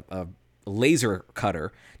laser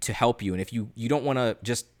cutter to help you. And if you don't want to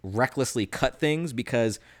just recklessly cut things,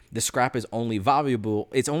 because the scrap is only valuable,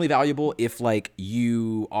 it's only valuable if like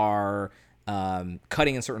you are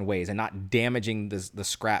cutting in certain ways and not damaging the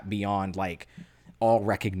scrap beyond like all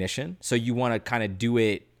recognition. So you want to kind of do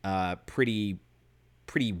it pretty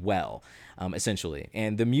well, essentially.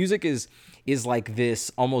 And the music is like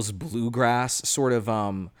this almost bluegrass sort of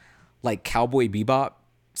like Cowboy Bebop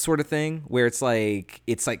sort of thing, where it's like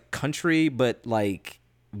country but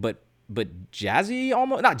jazzy,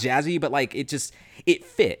 almost not jazzy, but like it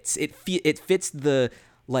fits the,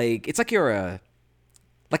 like, it's like you're a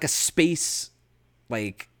space,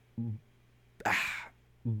 like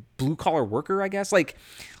blue collar worker, I guess. Like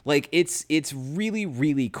it's really,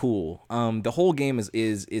 really cool. The whole game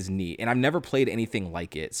is neat, and I've never played anything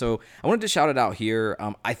like it. So I wanted to shout it out here.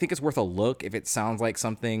 I think it's worth a look if it sounds like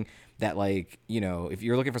something that, like, you know, if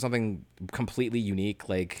you're looking for something completely unique,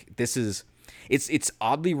 like this is. It's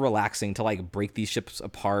oddly relaxing to like break these ships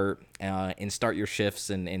apart and start your shifts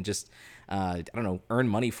and just I don't know, earn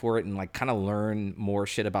money for it and like kind of learn more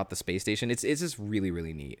shit about the space station. It's just really,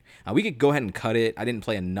 really neat. We could go ahead and cut it. I didn't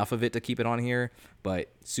play enough of it to keep it on here, but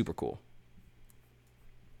super cool.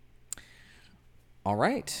 All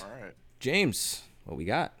right. James, what we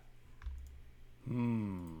got?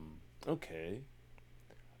 Okay.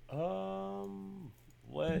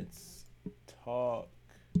 Let's talk.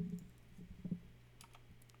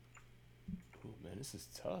 Oh man, this is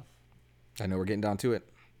tough. I know we're getting down to it.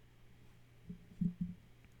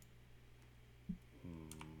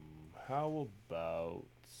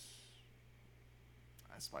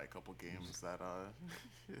 surprised by a couple games that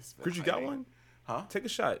it's been Chris, you got hiding. one? Huh? Take a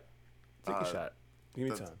shot. Take a Uh, shot. Give me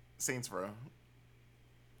The time. Saints Row.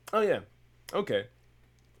 Oh yeah. Okay.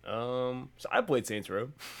 So I played Saints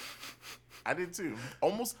Row. I did too.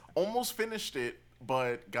 Almost finished it,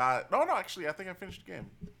 but no. Actually, I think I finished the game.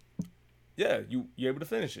 Yeah, you're able to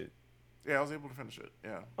finish it. Yeah, I was able to finish it.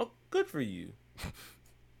 Yeah. Oh, good for you.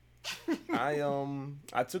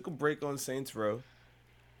 I took a break on Saints Row.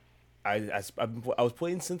 I was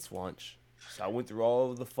playing since launch, so I went through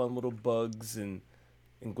all of the fun little bugs and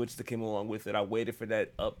glitches that came along with it. I waited for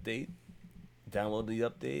that update, downloaded the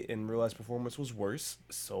update, and realized performance was worse,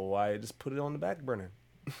 so I just put it on the back burner.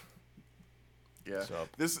 Yeah. So,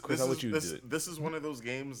 This Chris, this how is would you this, do it? this is one of those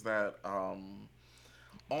games that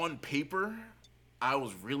on paper I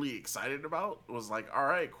was really excited about. It was like, all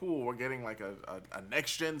right, cool, we're getting like a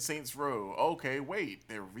next gen Saints Row. Okay, wait,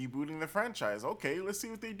 they're rebooting the franchise. Okay, let's see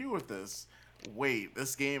what they do with this. Wait,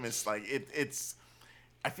 this game is like it's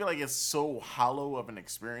I feel like it's so hollow of an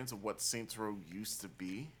experience of what Saints Row used to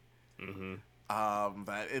be.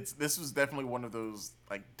 That this was definitely one of those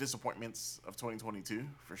like disappointments of 2022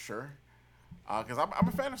 for sure. Because I'm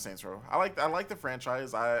a fan of Saints Row. I like the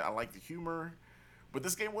franchise. I like the humor, but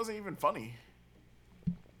this game wasn't even funny.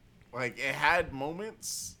 Like it had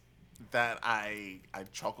moments that I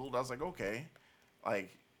chuckled. I was like, okay,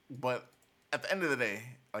 like, but at the end of the day,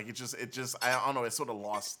 like it just I don't know. It sort of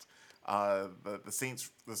lost the Saints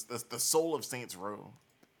the soul of Saints Row,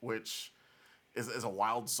 which is a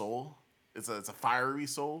wild soul. It's a fiery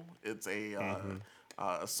soul. It's a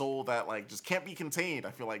soul that like just can't be contained.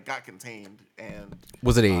 I feel like got contained and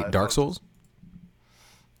Was it a it Dark felt- Souls?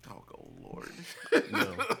 oh Lord.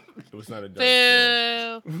 No, it was not a dark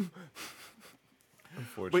show. Boo.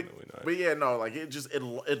 Unfortunately not. But yeah, no, like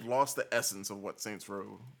it lost the essence of what Saints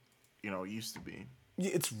Row, used to be.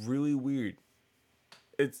 Yeah, it's really weird.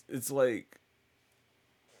 It's like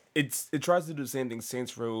it tries to do the same thing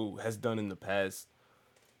Saints Row has done in the past,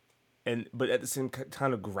 but at the same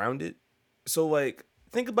kind of grounded. So like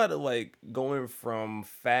think about it like going from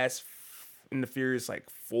Fast and the Furious like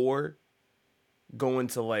 4 going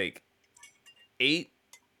to like 8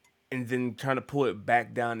 and then trying to pull it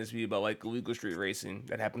back down to be about like illegal street racing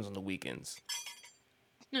that happens on the weekends.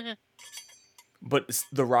 But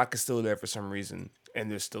the Rock is still there for some reason, and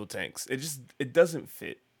there's still tanks. It doesn't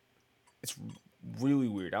fit. It's really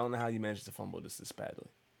weird. I don't know how you managed to fumble this badly.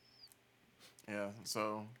 Yeah,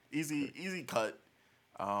 so easy cut.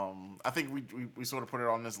 I think we sort of put it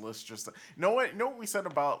on this list just to, know what we said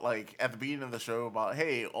about like at the beginning of the show about,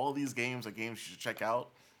 hey, all these games are games you should check out.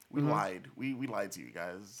 We lied. We lied to you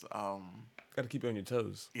guys. Got to keep you on your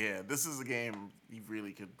toes, Yeah, this is a game you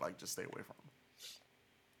really could like just stay away from.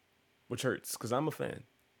 which hurts because I'm a fan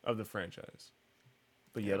of the franchise.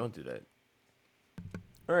 But yeah, don't do that.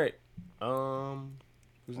 All right.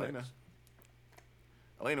 Who's Elena. next?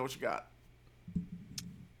 Elena, what you got?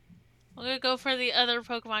 I'm gonna go for the other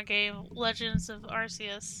Pokemon game, Legends of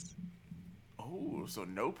Arceus. Oh, so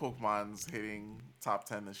no Pokemon's hitting top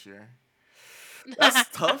 10 this year. That's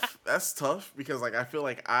tough. That's tough because like I feel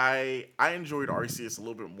like I enjoyed Arceus a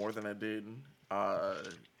little bit more than I did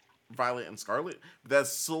Violet and Scarlet. But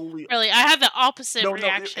that's solely Really, I had the opposite no,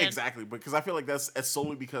 reaction. exactly, because I feel like that's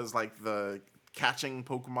solely because like the catching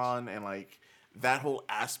Pokemon and like that whole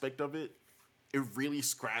aspect of it, it really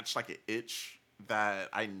scratched like an itch that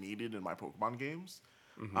I needed in my Pokemon games.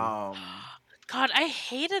 God, I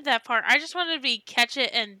hated that part. I just wanted to catch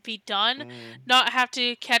it and be done, not have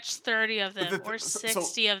to catch 30 of But them the or so-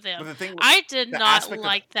 60 of but them. the thing- I did the not aspect of-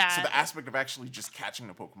 like that. So the aspect of actually just catching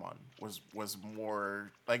the Pokemon was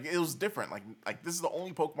more like it was different. Like this is the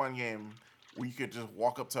only Pokemon game where you could just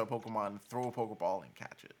walk up to a Pokemon, throw a Pokeball, and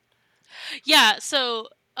catch it. Yeah, so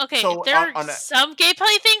okay, So, there are on that- some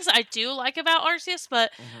gameplay things I do like about Arceus,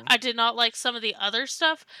 but Mm-hmm. I did not like some of the other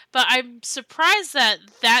stuff. But I'm surprised that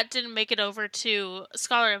didn't make it over to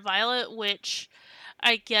Scarlet and Violet, which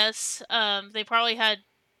I guess they probably had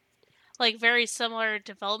like very similar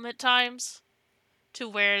development times to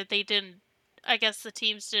where they didn't. I guess the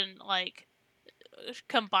teams didn't like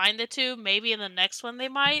combine the two. Maybe in the next one they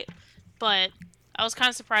might, but I was kind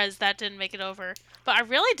of surprised that didn't make it over. But I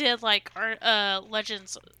really did like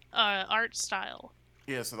Legends art style.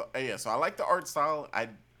 Yeah. So I like the art style. I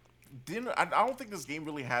don't think this game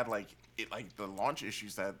really had like the launch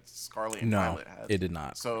issues that Scarlet and No, Violet had. it did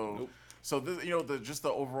not. So, Nope. so this,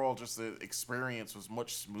 the overall the experience was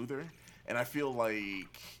much smoother, and I feel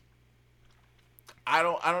like I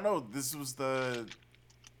don't know. This is the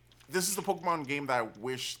Pokemon game that I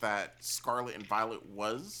wish that Scarlet and Violet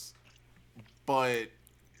was, but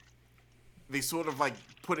they sort of like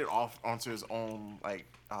put it off onto his own like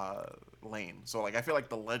lane. So like I feel like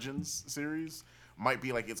the Legends series might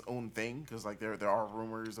be like its own thing because like there are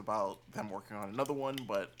rumors about them working on another one,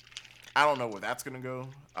 but I don't know where that's gonna go.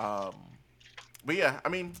 But yeah, I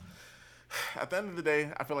mean, at the end of the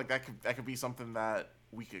day, I feel like that could be something that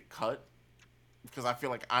we could cut because I feel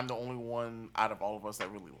like I'm the only one out of all of us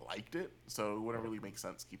that really liked it, so it wouldn't really make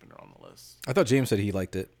sense keeping it on the list. I thought James said he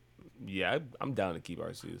liked it. Yeah, I'm down to keep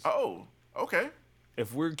Arceus. Oh, okay.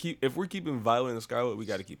 If we're keeping Violet and Scarlet, we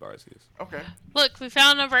got to keep Arceus. Okay. Look, we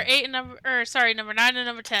found number 8 and number 9 and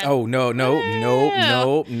number 10. Oh no! We are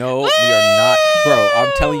not, bro.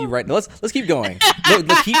 I'm telling you right now. Let's keep going. Look,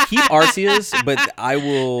 keep Arceus, but I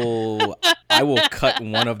will cut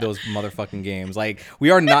one of those motherfucking games. Like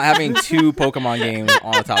we are not having 2 Pokemon games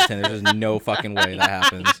on the top 10. There's just no fucking way that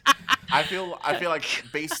happens. I feel like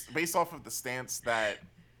based off of the stance that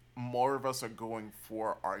more of us are going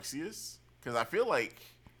for Arceus, because I feel like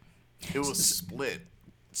it was split.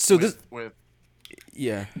 So with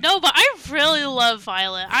yeah. No, but I really love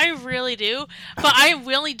Violet. I really do. But I'm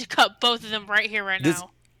willing to cut both of them right here, right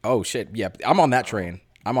now. Oh shit! Yeah, I'm on that train.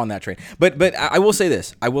 But I will say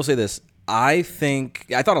this. I think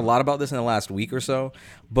I thought a lot about this in the last week or so.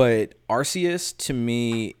 But Arceus to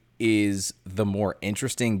me is the more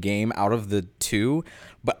interesting game out of the 2.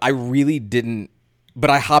 But I really didn't. But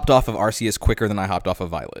I hopped off of Arceus quicker than I hopped off of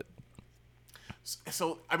Violet.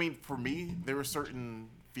 So I mean, for me, there were certain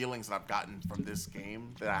feelings that I've gotten from this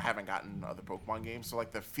game that I haven't gotten in other Pokemon games. So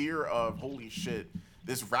like the fear of holy shit,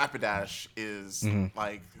 this Rapidash is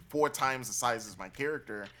like 4 times the size as my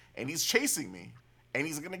character, and he's chasing me, and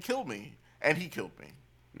he's gonna kill me, and he killed me.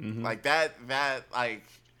 Like that like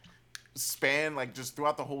span like just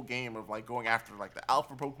throughout the whole game of like going after like the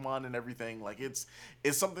alpha Pokemon and everything. Like it's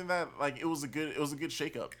something that like it was a good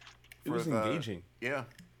shakeup. It was engaging. Yeah.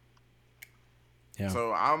 Yeah.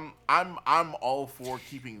 So I'm all for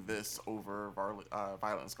keeping this over Violet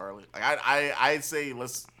and Scarlet. Like I'd say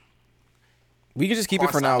let's. We could just keep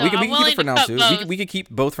it for now. No, We can I'm keep it for willing now to too. cut both. We could keep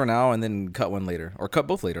both for now and then cut one later, or cut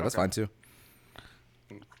both later. That's fine too.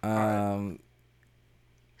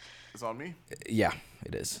 It's on me. Yeah,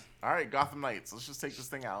 it is. All right, Gotham Knights. Let's just take this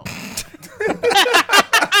thing out.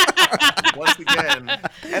 Once again,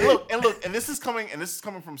 and this is coming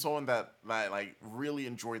from someone that like really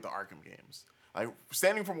enjoyed the Arkham games. Like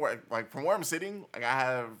standing from where I'm sitting, like I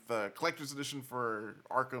have the collector's edition for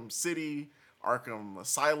Arkham City, Arkham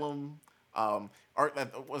Asylum.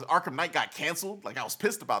 Arkham Knight got canceled. Like I was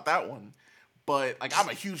pissed about that one, but like I'm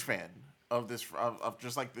a huge fan of this of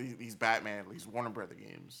just like these Batman, these Warner Brother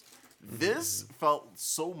games. This felt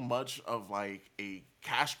so much of like a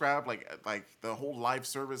cash grab, like the whole live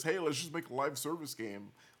service. Hey, let's just make a live service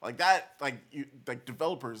game like that. Like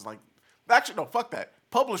developers, like actually no, fuck that.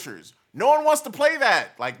 Publishers, no one wants to play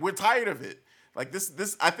that. Like we're tired of it. Like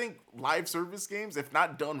this. I think live service games, if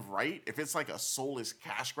not done right, if it's like a soulless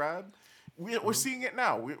cash grab, we're seeing it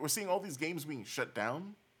now. We're seeing all these games being shut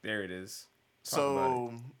down. There it is.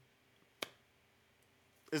 So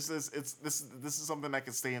this is something that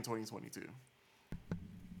can stay in 2022.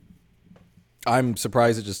 I'm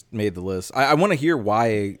surprised it just made the list. I want to hear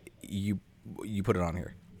why you put it on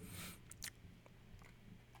here.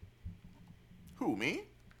 Who, me?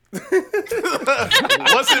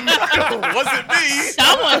 wasn't me.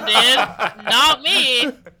 Someone did, not me.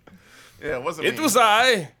 Yeah, it wasn't me. It was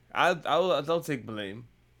I. I'll take blame.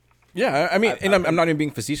 Yeah, I mean, and I'm not even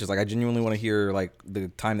being facetious. Like, I genuinely want to hear like the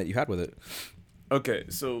time that you had with it. Okay,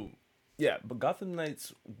 so yeah, but Gotham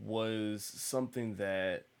Knights was something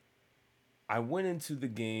that I went into the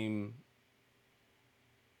game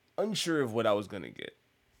unsure of what I was gonna get,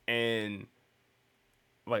 and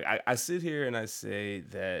like I sit here and I say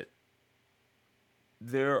that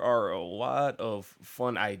there are a lot of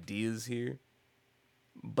fun ideas here,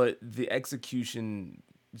 but the execution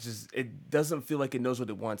it doesn't feel like it knows what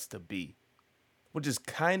it wants to be, which is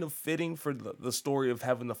kind of fitting for the story of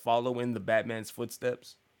having to follow in the Batman's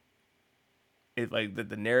footsteps. It like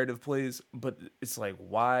the narrative plays, but it's like,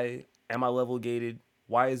 why am I level gated?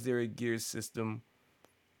 Why is there a gear system?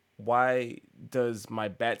 Why does my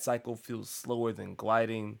bat cycle feel slower than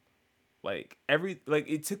gliding? Like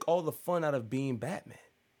it took all the fun out of being Batman.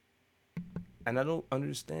 And I don't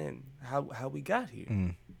understand how we got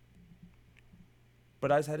here.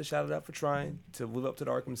 But I just had to shout it out for trying to live up to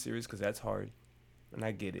the Arkham series because that's hard. And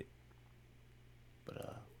I get it.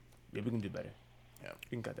 But yeah, we can do better. Yeah.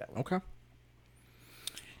 We can cut that one. Okay.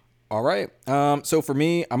 All right. So for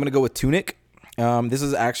me, I'm gonna go with Tunic. This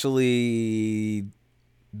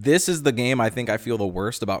is the game I think I feel the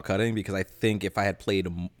worst about cutting because I think if I had played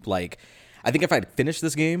like I think if I'd finished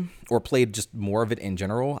this game or played just more of it in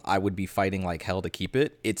general, I would be fighting like hell to keep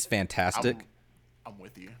it. It's fantastic. I'm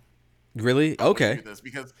with you. Really? I'm with you Okay. with this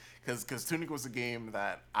because Tunic was a game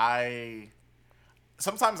that I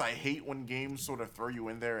sometimes I hate when games sort of throw you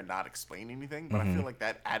in there and not explain anything, but I feel like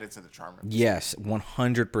that added to the charm of it. Yes,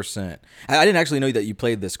 100%. I didn't actually know that you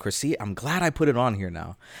played this, Chris. See, I'm glad I put it on here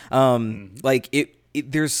now. Like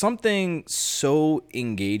there's something so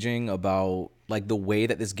engaging about like the way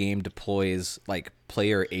that this game deploys like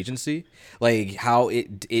player agency, like how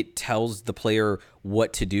it tells the player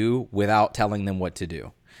what to do without telling them what to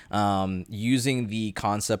do. Using the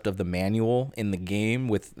concept of the manual in the game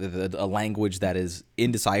with a language that is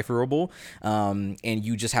indecipherable, and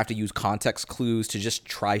you just have to use context clues to just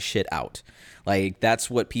try shit out. Like that's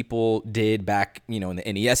what people did back, in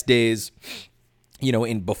the NES days.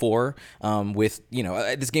 In before, with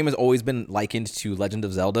this game has always been likened to Legend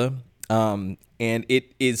of Zelda. And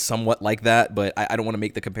it is somewhat like that, but I don't want to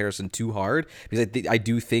make the comparison too hard because I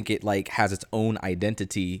do think it like has its own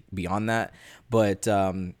identity beyond that. But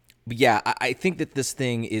yeah, I think that this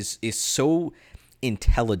thing is so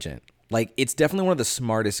intelligent. Like it's definitely one of the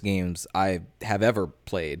smartest games I have ever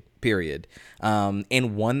played. Period.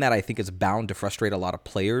 And one that I think is bound to frustrate a lot of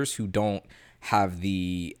players who don't have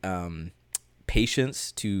the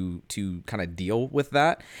patience to kind of deal with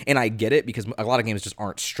that. And I get it because a lot of games just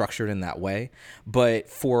aren't structured in that way. But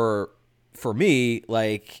for me,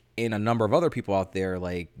 like in a number of other people out there,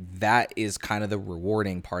 like that is kind of the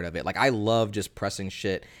rewarding part of it. Like I love just pressing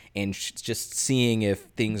shit and just seeing if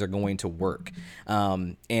things are going to work.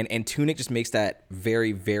 And Tunic just makes that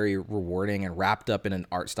very, very rewarding and wrapped up in an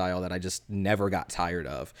art style that I just never got tired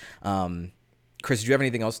of. Chris, do you have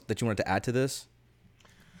anything else that you wanted to add to this?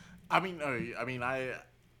 I'm in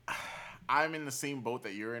the same boat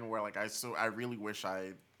that you're in, where like I really wish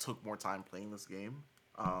I took more time playing this game,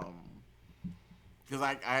 because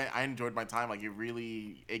I enjoyed my time. Like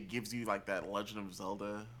it gives you like that Legend of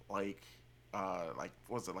Zelda like what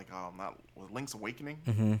was it like not was Link's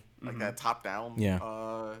Awakening, like that top down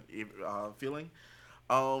feeling.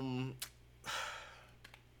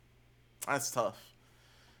 That's tough.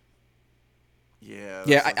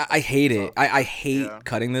 Yeah, I hate it. I hate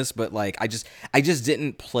cutting this, but like I just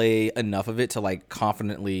didn't play enough of it to like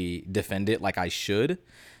confidently defend it like I should.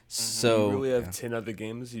 So you really have 10 other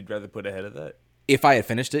games you'd rather put ahead of that? If I had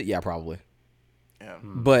finished it, yeah, probably. Yeah.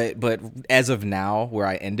 But as of now, where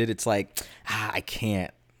I ended, it's like I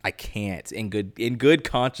can't in good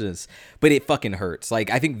conscience. But it fucking hurts. Like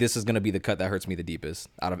I think this is gonna be the cut that hurts me the deepest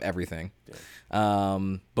out of everything.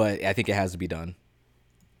 Yeah. But I think it has to be done.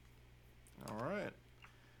 All right.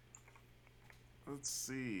 Let's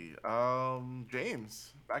see.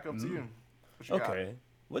 James, back up to you. What you got?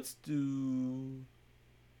 Let's do.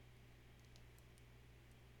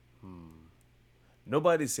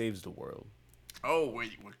 Nobody Saves the World. Oh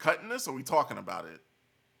wait, we're cutting this, or are we talking about it?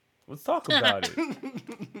 Let's talk about it.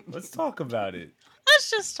 Let's talk about it. Let's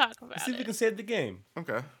just talk about Let's see if we it. can save the game.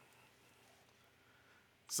 Okay.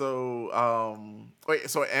 So, wait.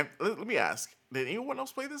 So, let me ask: did anyone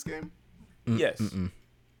else play this game? Yes.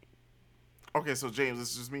 Okay, so James,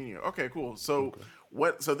 this is just me and you. Okay, cool. So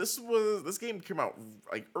what? So this game came out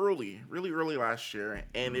like really early last year,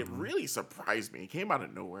 and it really surprised me. It came out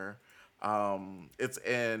of nowhere. It's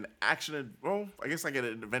an action, well, I guess like an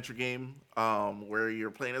adventure game, where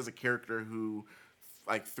you're playing as a character who,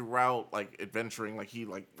 like throughout like adventuring, like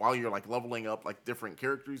while you're like leveling up like different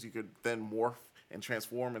characters, you could then morph and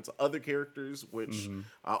transform into other characters, which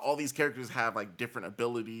all these characters have like different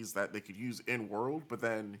abilities that they could use in world, but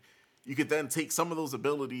then you could then take some of those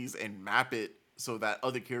abilities and map it so that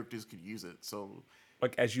other characters could use it. So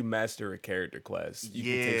like as you master a character class, you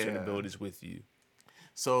can take certain abilities with you.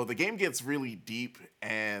 So the game gets really deep,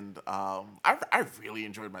 and I really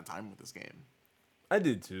enjoyed my time with this game. I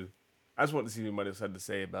did too. I just wanted to see what anybody else had to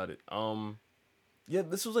say about it. Yeah,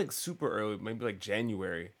 this was like super early, maybe like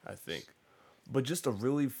January, I think. But just a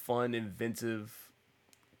really fun, inventive,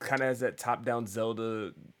 kind of has that top-down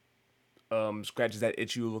Zelda, scratches that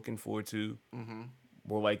itch you were looking forward to.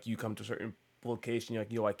 Where like you come to a certain location, you're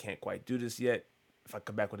like, yo, I can't quite do this yet. If I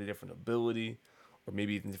come back with a different ability, or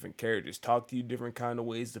maybe even different characters talk to you different kind of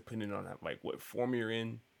ways depending on like what form you're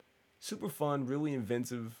in. Super fun, really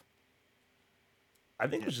inventive. I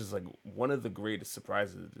think it's just like one of the greatest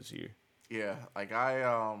surprises of this year. Yeah, like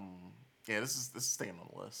this is staying on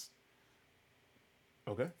the list.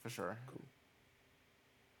 Okay, for sure. Cool.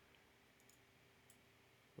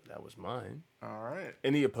 Well, that was mine. All right.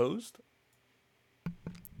 Any opposed?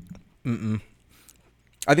 I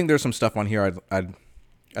think there's some stuff on here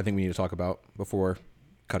I think we need to talk about before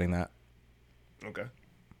cutting that. Okay.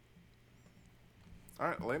 All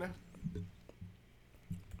right, Elena.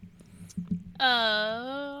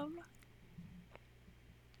 Um,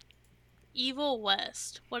 Evil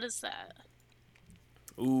West. What is that?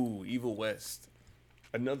 Ooh, Evil West.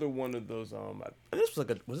 Another one of those. This was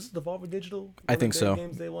was this Devolver Digital? I One think of their so.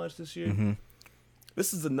 Games they launched this year. Mm-hmm.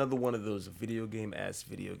 This is another one of those video games, as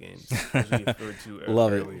we referred to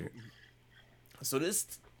Love it. earlier. So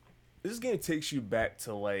this game takes you back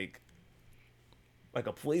to like a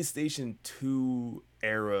PlayStation 2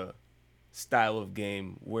 era style of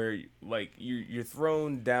game where like you're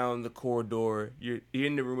thrown down the corridor, you're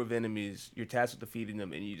in the room of enemies, you're tasked with defeating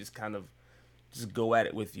them, and you just kind of just go at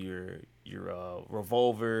it with your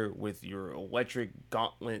revolver, with your electric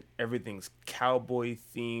gauntlet. Everything's cowboy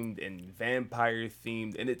themed and vampire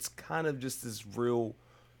themed, and it's kind of just this real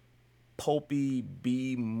pulpy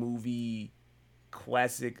B movie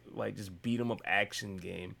classic, like just beat 'em up action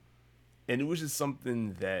game. And it was just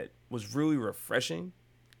something that was really refreshing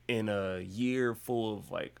in a year full of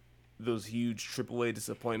like those huge AAA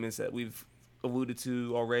disappointments that we've alluded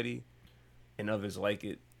to already, and others like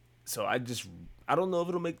it. So I don't know if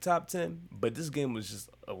it'll make top 10, but this game was just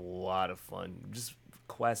a lot of fun. Just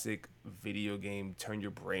classic video game, turn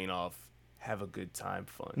your brain off, have a good time,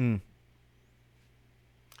 fun.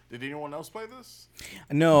 Did anyone else play this?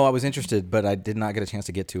 No, I was interested, but I did not get a chance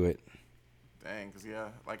to get to it. Dang, because yeah,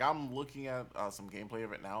 like I'm looking at some gameplay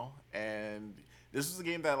of it now, and this was a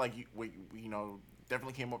game that like you know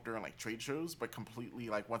definitely came up during like trade shows, but completely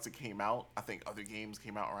like once it came out, I think other games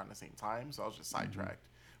came out around the same time, so I was just sidetracked.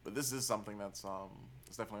 But this is something that's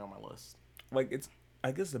it's definitely on my list. Like it's,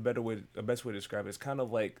 I guess the best way to describe it is kind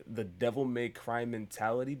of like the Devil May Cry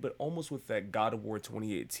mentality, but almost with that God of War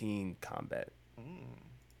 2018 combat.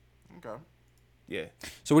 Okay. Yeah.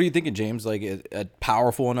 So, what are you thinking, James? Like,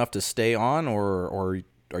 powerful enough to stay on, or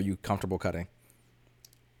are you comfortable cutting?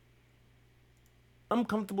 I'm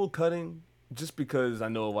comfortable cutting just because I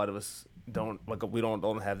know a lot of us we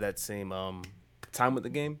don't have that same time with the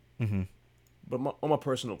game. Mm-hmm. But on my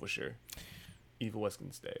personal, for sure, Evil West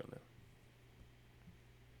can stay on there.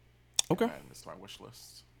 Okay. And this is my wish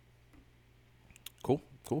list. Cool.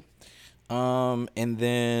 And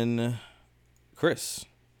then Chris.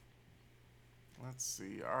 Let's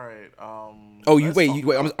see. All right. Oh, you let's wait. talk You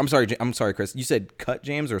wait. about- I'm sorry, Chris. You said cut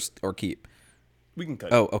James or keep. We can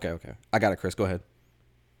cut. Oh, okay. I got it, Chris. Go ahead.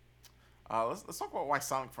 Let's talk about why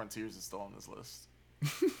Sonic Frontiers is still on this list.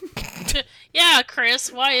 Yeah,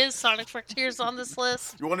 Chris, why is Sonic Frontiers on this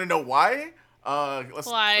list? You want to know why? Why? Let's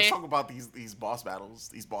talk about these boss battles,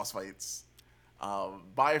 these boss fights.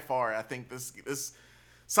 By far, I think this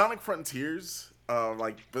Sonic Frontiers,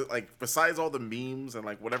 besides all the memes and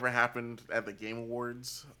like whatever happened at the Game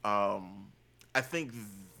Awards, I think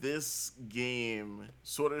this game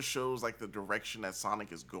sort of shows like the direction that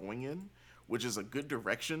Sonic is going in, which is a good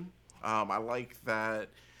direction. I like that.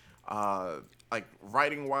 Like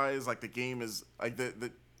writing wise, like the game is like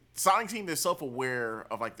the Sonic team, they're self-aware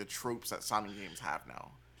of like the tropes that Sonic games have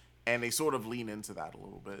now, and they sort of lean into that a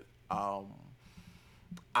little bit.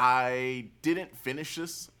 I didn't finish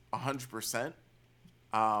this 100%.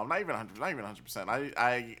 Not even 100%.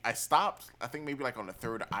 I stopped. I think maybe like on the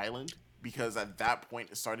third island because at that point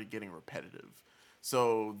it started getting repetitive.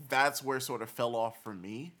 So that's where it sort of fell off for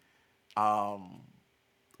me.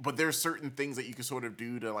 But there's certain things that you can sort of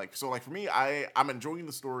do to like, so like for me, I'm enjoying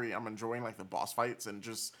the story. I'm enjoying like the boss fights and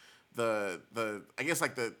just the I guess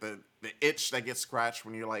like the itch that gets scratched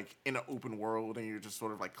when you're like in an open world and you're just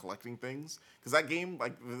sort of like collecting things. Because that game,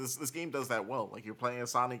 like this game does that well. Like you're playing a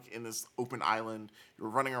Sonic in this open island, you're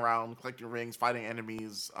running around, collecting rings, fighting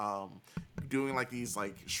enemies, doing like these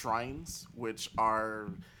like shrines, which are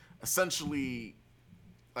essentially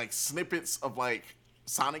like snippets of like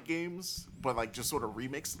Sonic games, but like just sort of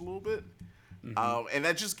remixed a little bit. And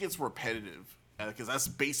that just gets repetitive because that's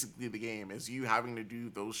basically the game, is you having to do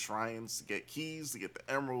those shrines to get keys, to get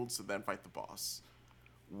the emeralds, to then fight the boss.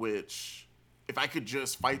 Which, if I could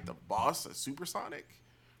just fight the boss as Super Sonic,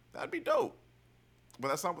 that'd be dope. But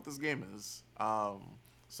that's not what this game is.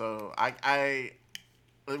 So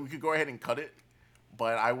we could go ahead and cut it,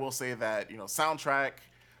 but I will say that, you know, soundtrack,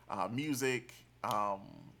 music,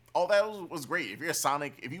 all that was great. If you're a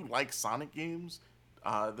Sonic, if you like Sonic games,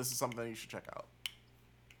 this is something you should check out.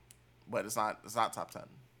 But it's not top 10.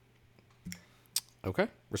 Okay,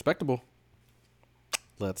 respectable.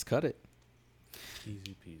 Let's cut it.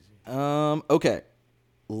 Easy peasy. Okay.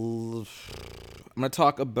 I'm gonna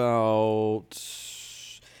talk about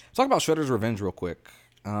Shredder's Revenge real quick.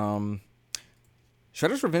 Shredder's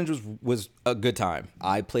Revenge was a good time.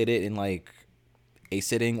 I played it in like a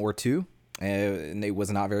sitting or two. and it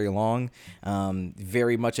was not very long.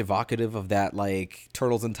 Very much evocative of that like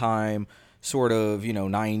Turtles in Time sort of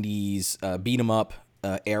 90s beat 'em up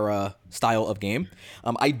era style of game.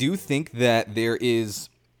 I do think that there is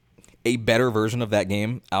a better version of that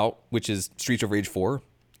game out, which is Streets of Rage 4,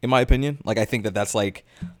 in my opinion. Like, I think that that's like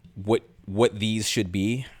what these should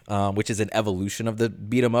be, which is an evolution of the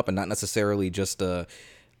beat 'em up and not necessarily just a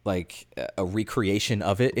recreation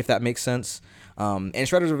of it, if that makes sense. And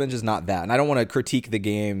Shredder's Revenge is not that. And I don't want to critique the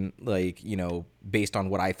game like, based on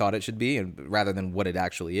what I thought it should be and rather than what it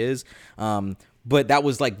actually is. But that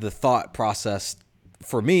was like the thought process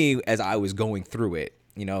for me as I was going through it.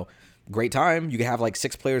 Great time. You can have like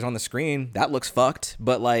 6 players on the screen. That looks fucked,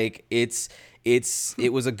 but like it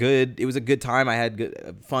was a good time. I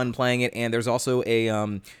had fun playing it, and there's also a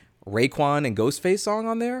Raekwon and Ghostface song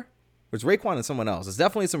on there. There's Raekwon and someone else. It's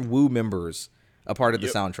definitely some Wu members a part of the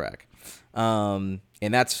soundtrack, and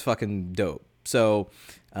that's fucking dope. So,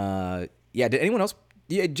 yeah. Did anyone else?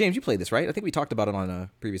 Yeah, James, you played this, right? I think we talked about it on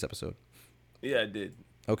a previous episode. Yeah, I did.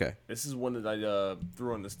 Okay. This is one that I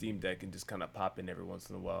threw on the Steam Deck and just kind of pop in every once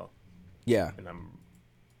in a while. Yeah. And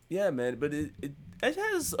yeah, man. But it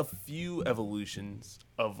has a few evolutions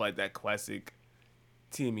of like that classic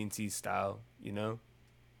TMNT style,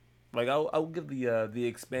 Like I'll give the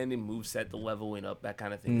expanding moveset, the leveling up, that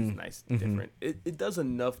kind of thing is nice, different. It does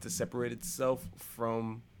enough to separate itself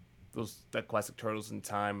from that classic Turtles in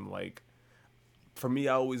Time. Like for me,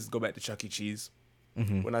 I always go back to Chuck E. Cheese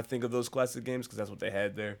when I think of those classic games because that's what they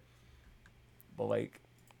had there. But like,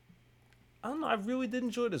 I don't know, I really did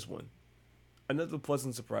enjoy this one. Another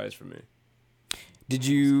pleasant surprise for me. Did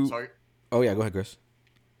you? Sorry. Oh yeah, go ahead, Chris.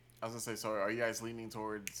 I was gonna say, sorry. Are you guys leaning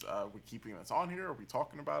towards we keeping this on here? Are we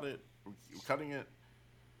talking about it? Are we cutting it?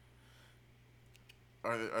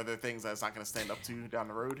 Are there things that's not gonna stand up to down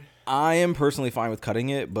the road? I am personally fine with cutting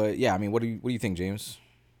it, but yeah, I mean, what do you think, James?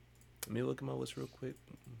 Let me look at my list real quick.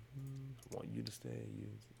 I want you to stay.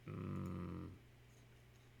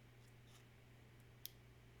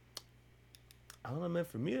 I don't know, man.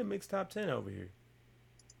 For me, it makes top 10 over here.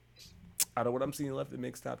 Out of what I'm seeing left, it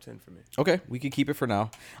makes top 10 for me. Okay, we could keep it for now.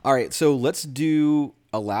 All right, so let's do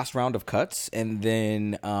a last round of cuts, and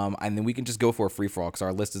then we can just go for a free for all because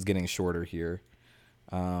our list is getting shorter here.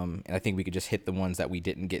 And I think we could just hit the ones that we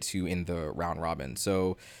didn't get to in the round robin.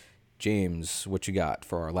 So, James, what you got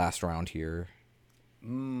for our last round here?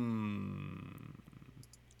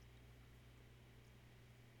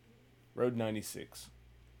 Road 96.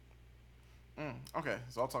 Okay,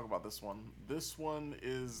 so I'll talk about this one. This one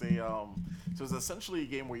is so it's essentially a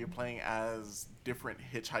game where you're playing as different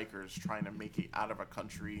hitchhikers trying to make it out of a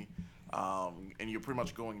country, and you're pretty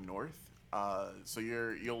much going north. So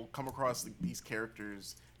you'll come across these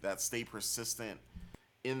characters that stay persistent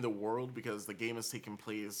in the world because the game is taking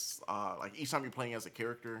place like each time you're playing as a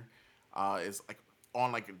character is like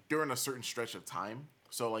on like during a certain stretch of time.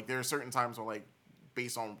 So like there are certain times where like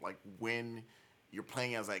based on like when you're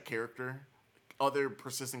playing as that character, other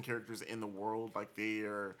persistent characters in the world, like they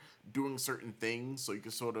are doing certain things, so you can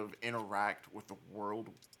sort of interact with the world,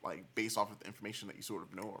 like based off of the information that you sort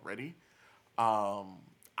of know already.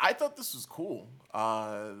 I thought this was cool.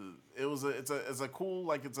 It's a cool,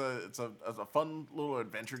 like it's a fun little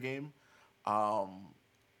adventure game. I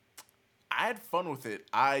had fun with it.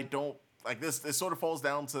 I don't like this. This sort of falls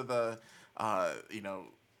down to the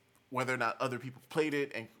whether or not other people played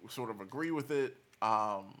it and sort of agree with it.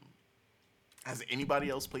 Has anybody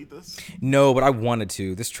else played this? No, but I wanted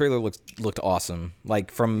to. This trailer looked awesome.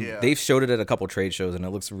 Like they've showed it at a couple trade shows, and it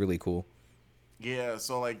looks really cool. Yeah,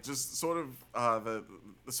 so like just sort of the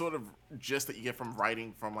sort of gist that you get from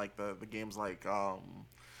writing from like the games like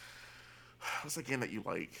what's the game that you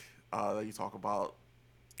like that you talk about?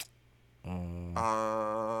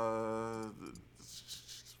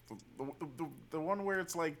 The one where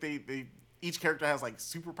it's like they each character has like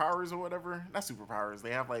superpowers or whatever. Not superpowers.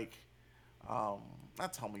 They have like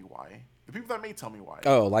not Tell Me Why. The people that made Tell Me Why.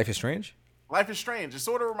 Oh, Life is Strange? Life is Strange. It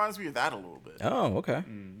sort of reminds me of that a little bit. Oh, okay.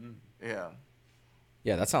 Mm-hmm. Yeah.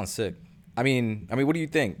 Yeah, that sounds sick. I mean, what do you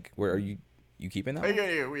think? Where are you keeping that?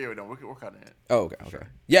 Yeah. We're cutting it. Oh, okay. Sure.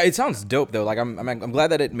 Yeah, it sounds dope though. Like I'm glad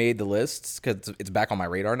that it made the lists because it's back on my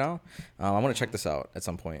radar now. I want to check this out at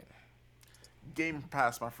some point. Game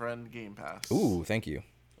Pass, my friend. Game Pass. Ooh, thank you.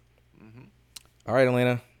 All right,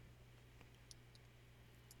 Elena.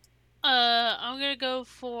 I'm gonna go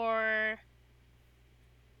for.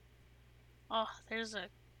 Oh, there's a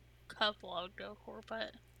couple I would go for,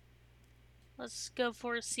 but let's go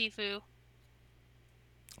for Sifu.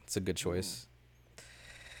 It's a good choice.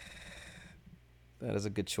 That is a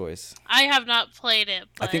good choice. I have not played it,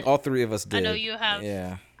 but I think all three of us did. I know you have.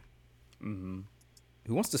 Yeah. Who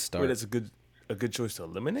wants to Wait, start? that's a good choice to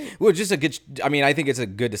eliminate. Well, just a good. I mean, I think it's a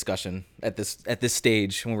good discussion at this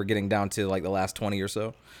stage when we're getting down to like the last 20 or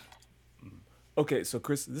so. Okay, so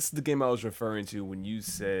Chris, this is the game I was referring to when you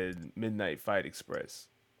said Midnight Fight Express.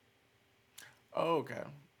 Oh, okay.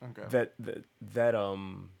 Okay. That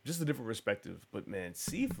just a different perspective, but man,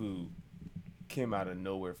 Sifu came out of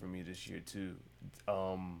nowhere for me this year too.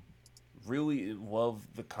 Really love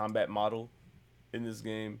the combat model in this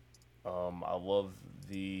game. I love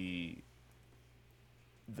the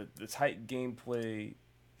tight gameplay.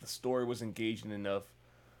 The story was engaging enough.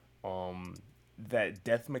 That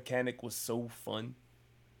death mechanic was so fun.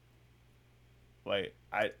 Like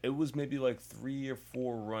it was maybe like 3 or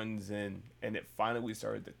 4 runs in, and it finally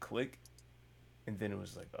started to click, and then it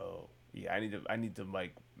was like, oh yeah, I need to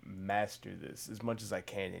like master this as much as I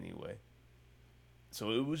can anyway. So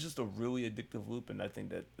it was just a really addictive loop, and I think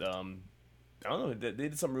that I don't know, they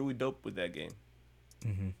did something really dope with that game.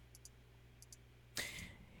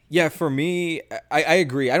 Yeah, for me, I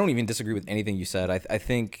agree. I don't even disagree with anything you said. I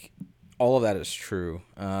think all of that is true.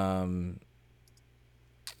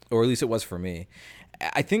 Or at least it was for me.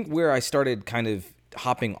 I think where I started kind of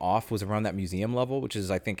hopping off was around that museum level, which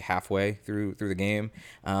is I think halfway through the game.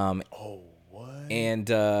 Oh, what? And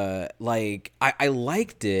like I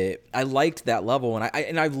liked it. I liked that level,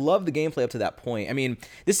 and I loved the gameplay up to that point. I mean,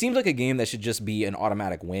 this seems like a game that should just be an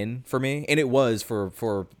automatic win for me, and it was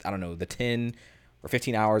for I don't know, the 10 or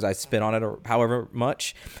 15 hours I spent on it, or however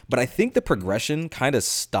much. But I think the progression kind of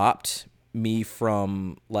stopped me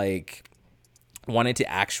from like wanted to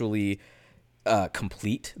actually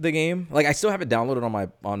complete the game. Like I still have it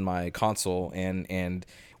downloaded on my console, and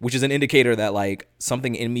which is an indicator that like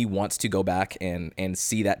something in me wants to go back and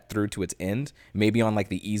see that through to its end, maybe on like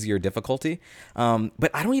the easier difficulty.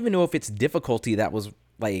 But I don't even know if it's difficulty that was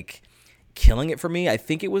like killing it for me. I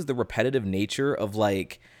think it was the repetitive nature of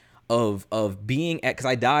like of being at, because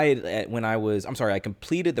I died at when I was, I'm sorry, I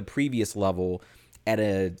completed the previous level at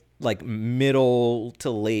a like middle to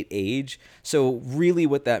late age. So really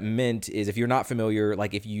what that meant is, if you're not familiar,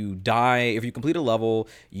 like if you complete a level,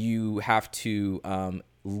 you have to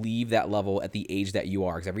leave that level at the age that you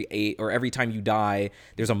are, because every time you die,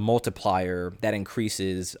 there's a multiplier that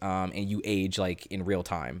increases, and you age like in real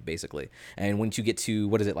time basically. And once you get to,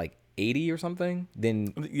 what is it, like 80 or something,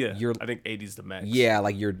 then I think 80 is the max. Yeah,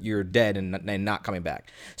 like you're dead and not coming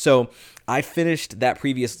back. So I finished that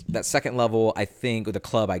second level, I think, with the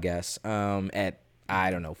club, I guess, at, I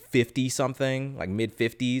don't know, 50 something, like mid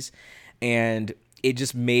 50s, and it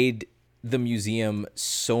just made the museum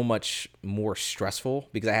so much more stressful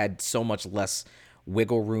because I had so much less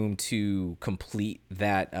wiggle room to complete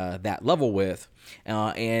that level with,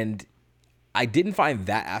 and I didn't find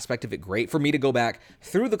that aspect of it great. For me to go back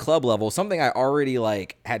through the club level, something I already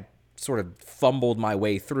like had sort of fumbled my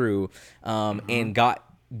way through, and got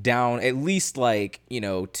down at least like, you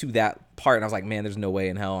know, to that part, and I was like, man, there's no way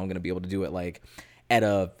in hell I'm gonna be able to do it like at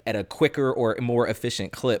a quicker or more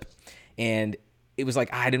efficient clip. And it was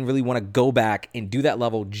like I didn't really want to go back and do that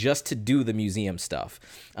level just to do the museum stuff.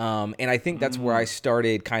 And I think that's where I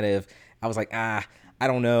started kind of, I was like, I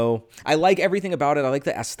don't know. I like everything about it. I like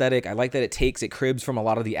the aesthetic. I like that it cribs from a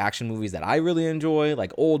lot of the action movies that I really enjoy,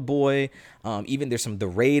 like Old Boy. Even there's some The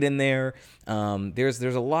Raid in there. There's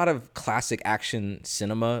a lot of classic action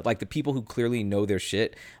cinema, like the people who clearly know their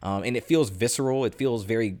shit. And it feels visceral. It feels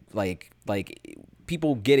very like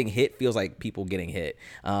people getting hit feels like people getting hit.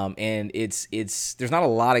 And it's there's not a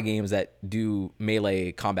lot of games that do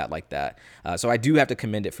melee combat like that. So I do have to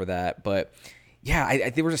commend it for that. But yeah,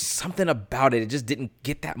 there was just something about it. It just didn't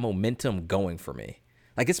get that momentum going for me.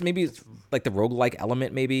 I guess maybe it's like the roguelike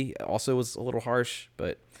element maybe also was a little harsh,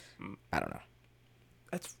 but I don't know.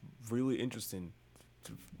 That's really interesting.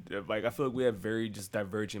 Like, I feel like we have very just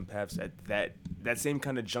divergent paths at that same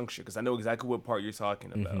kind of juncture, because I know exactly what part you're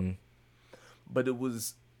talking about. But it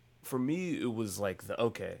was, for me, it was like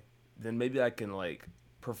okay, then maybe I can like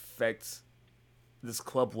perfect this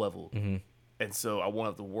club level. And so I won't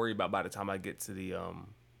have to worry about by the time I get to the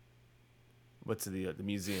the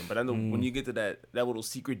museum. But I know when you get to that little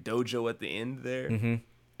secret dojo at the end there,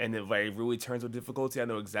 and it like really turns on difficulty, I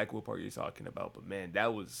know exactly what part you're talking about. But man,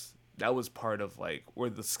 that was part of like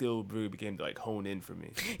where the skill really began to like hone in for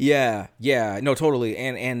me. Yeah, no, totally.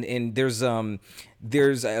 And there's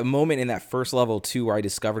a moment in that first level too where I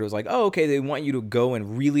discovered it was like, oh, okay, they want you to go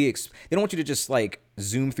and really they don't want you to just like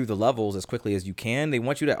zoom through the levels as quickly as you can. They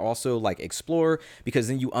want you to also like explore, because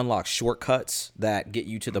then you unlock shortcuts that get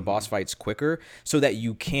you to the boss fights quicker, so that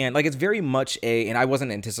you can, like, it's very much and I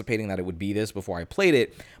wasn't anticipating that it would be this before I played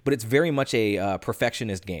it, but it's very much a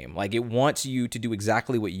perfectionist game. Like, it wants you to do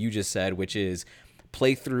exactly what you just said, which is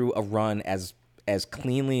play through a run as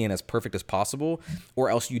cleanly and as perfect as possible, or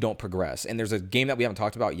else you don't progress. And there's a game that we haven't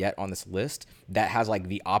talked about yet on this list that has like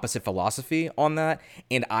the opposite philosophy on that,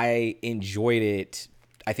 and I enjoyed it,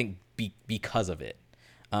 I think, because of it.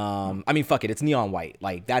 I mean, fuck it, it's Neon White.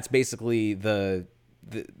 Like, that's basically the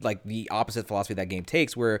opposite philosophy that game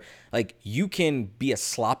takes, where like you can be as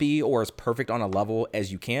sloppy or as perfect on a level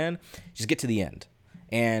as you can, just get to the end.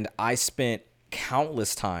 And I spent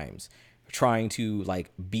countless times trying to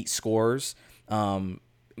like beat scores,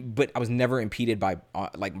 but I was never impeded by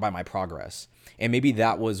my progress. And maybe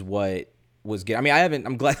that was what was good. I mean,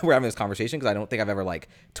 I'm glad we're having this conversation, because I don't think I've ever like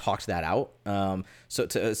talked that out. So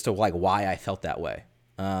as to like why I felt that way.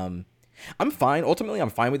 I'm fine. Ultimately, I'm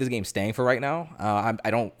fine with this game staying for right now.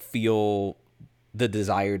 I don't feel the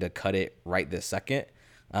desire to cut it right this second.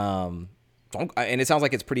 And it sounds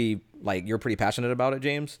like it's pretty, like, you're pretty passionate about it,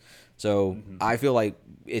 James. So I feel like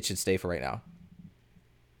it should stay for right now.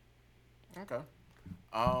 Okay.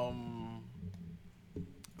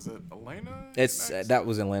 Is it Elena? It's next? that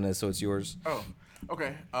was Elena, so it's yours. Oh,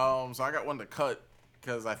 okay. So I got one to cut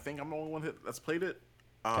because I think I'm the only one that's played it.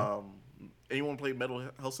 Anyone played Metal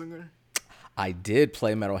Hellsinger? I did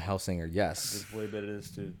play Metal Hellsinger, yes. Just play that it is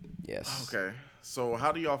too. Yes. Okay. So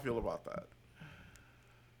how do y'all feel about that?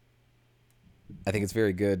 I think it's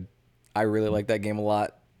very good. I really like that game a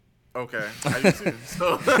lot. Okay, I do too.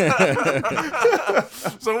 So,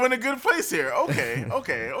 so we're in a good place here. Okay.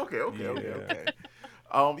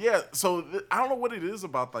 Yeah. So I don't know what it is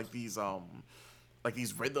about like these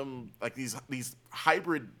rhythm, like these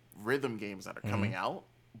hybrid rhythm games that are coming out,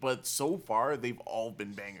 but so far they've all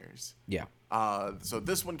been bangers. Yeah. So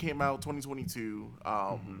this one came out 2022.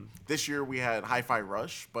 This year we had Hi-Fi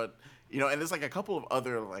Rush, but and there's like a couple of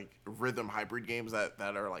other like rhythm hybrid games that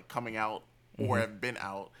are like coming out or have been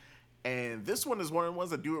out. And this one is one of the ones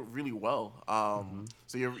that do it really well.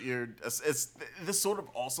 So this sort of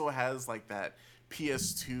also has like that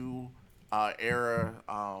PS2 era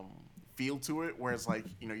feel to it, where it's like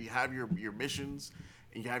you have your missions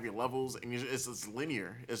and you have your levels, and it's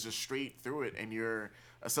linear. It's just straight through it, and you're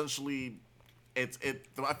essentially I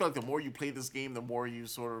feel like the more you play this game, the more you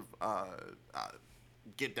sort of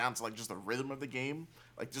get down to like just the rhythm of the game.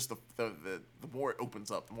 Like just the more it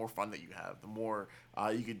opens up, the more fun that you have, the more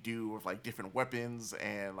you could do with like different weapons,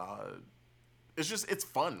 and it's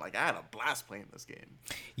fun. Like I had a blast playing this game.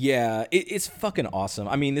 Yeah, it's fucking awesome.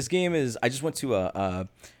 I mean, this game is. I just went to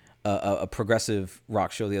a progressive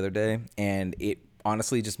rock show the other day, and it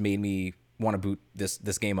honestly just made me want to boot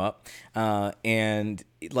this game up. And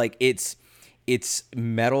like it's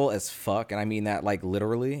metal as fuck, and I mean that like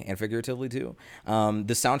literally and figuratively too.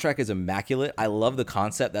 The soundtrack is immaculate. I love the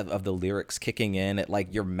concept of the lyrics kicking in at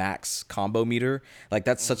like your max combo meter. Like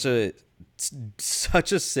that's such a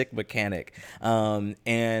sick mechanic.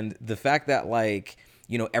 And the fact that like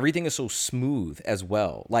everything is so smooth as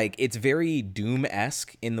well. Like it's very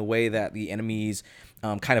Doom-esque in the way that the enemies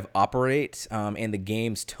kind of operate, and the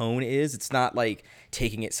game's tone is. It's not like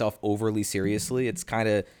taking itself overly seriously. It's kind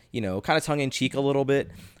of tongue in cheek a little bit,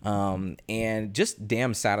 and just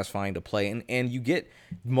damn satisfying to play. And you get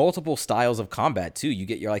multiple styles of combat too. You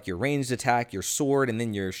get your ranged attack, your sword, and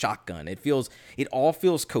then your shotgun. It all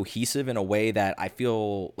feels cohesive in a way that I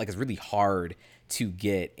feel like is really hard to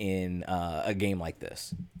get in a game like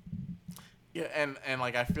this. Yeah, and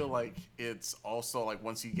like I feel like it's also like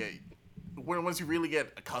once you really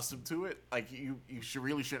get accustomed to it, like you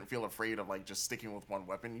shouldn't feel afraid of like just sticking with one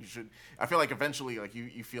weapon. I feel like eventually like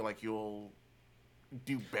you feel like you'll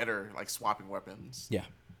do better like swapping weapons.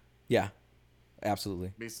 Yeah,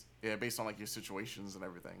 absolutely. Based on like your situations and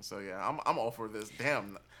everything. So yeah, I'm all for this.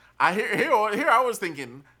 Damn, here I was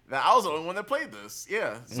thinking that I was the only one that played this.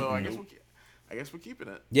 Yeah, so I guess we're keeping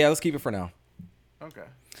it. Yeah, let's keep it for now. Okay.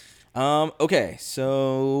 Okay,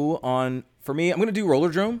 so for me, I'm gonna do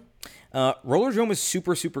Rollerdrome. Rollerdrome is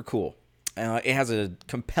super, super cool. It has a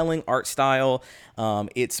compelling art style.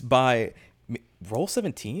 It's by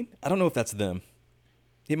Roll17. I don't know if that's them.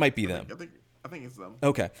 It might be them. I think it's them.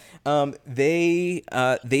 Okay. They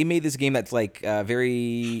made this game that's like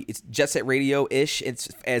it's Jet Set Radio-ish. It's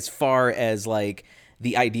as far as like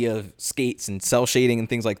the idea of skates and cell shading and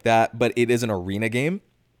things like that, but it is an arena game.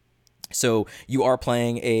 So you are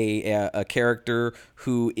playing a character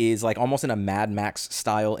who is like almost in a Mad Max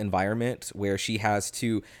style environment where she has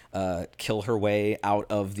to kill her way out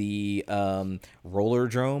of the roller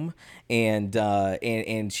drome,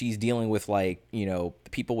 and she's dealing with like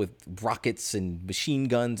people with rockets and machine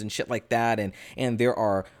guns and shit like that, and there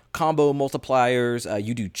are combo multipliers.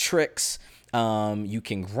 You do tricks. You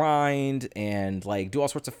can grind and like do all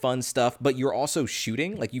sorts of fun stuff, but you're also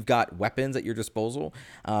shooting. Like you've got weapons at your disposal,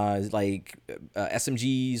 like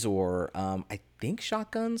SMGs or I think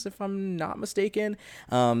shotguns, if I'm not mistaken.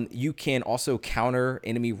 You can also counter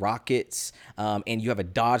enemy rockets, and you have a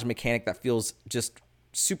dodge mechanic that feels just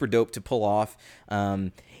super dope to pull off.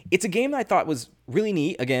 It's a game that I thought was really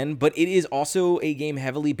neat again, but it is also a game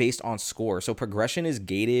heavily based on score. So progression is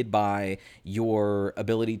gated by your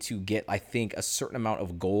ability to get, I think, a certain amount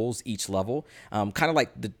of goals each level. Kind of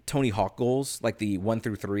like the Tony Hawk goals, like the 1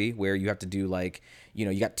 through 3, where you have to do like,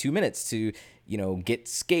 you got 2 minutes to,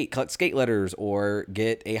 collect skate letters or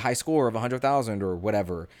get a high score of 100,000 or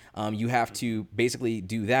whatever. You have to basically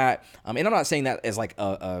do that. And I'm not saying that as like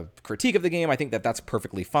a critique of the game. I think that that's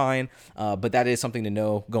perfectly fine. But that is something to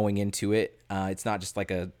know going into it. It's not just like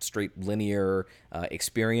a straight linear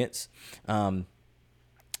experience. But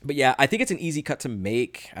yeah, I think it's an easy cut to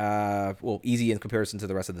make. Easy in comparison to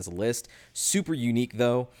the rest of this list. Super unique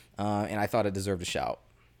though, and I thought it deserved a shout.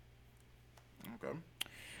 Okay.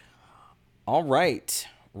 All right,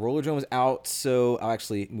 Roller Drome is out, so I'll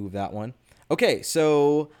actually move that one. Okay,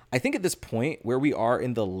 so I think at this point where we are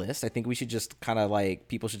in the list, I think we should just kind of like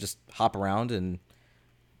people should just hop around and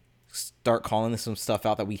start calling some stuff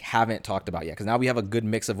out that we haven't talked about yet, because now we have a good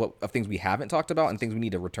mix of things we haven't talked about and things we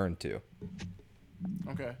need to return to.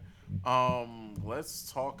 Okay.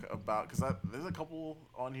 Let's talk about, because there's a couple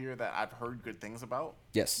on here that I've heard good things about.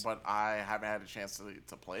 Yes. But I haven't had a chance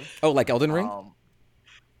to play. Oh, like Elden Ring?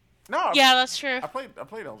 No. Yeah, that's true. I played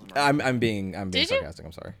Elden Ring. I'm being Did you? sarcastic.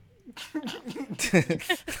 I'm sorry.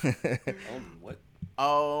 What?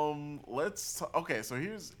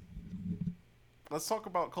 Let's talk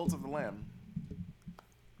about Cult of the Lamb.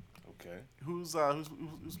 Okay, Who's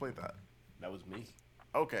played that? that was me.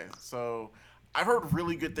 Okay, so I've heard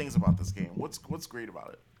really good things about this game. What's great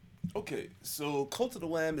about it? Okay, so Cult of the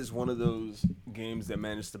Lamb is one of those games that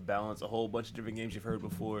managed to balance a whole bunch of different games you've heard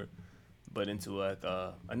before, but into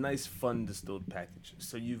a nice, fun, distilled package.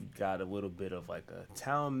 So you've got a little bit of like a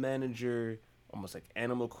town manager, almost like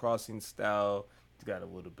Animal Crossing style. You've got a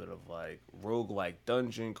little bit of like roguelike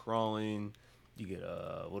dungeon crawling. You get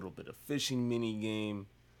a little bit of fishing mini game.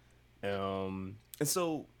 And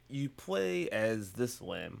so you play as this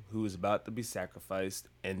lamb who is about to be sacrificed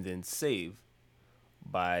and then saved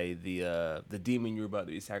by the demon you're about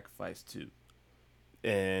to be sacrificed to.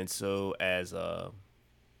 And so as a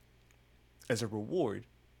reward,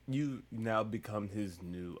 you now become his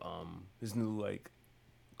new like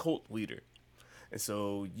cult leader. And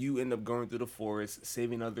so you end up going through the forest,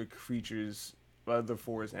 saving other creatures, other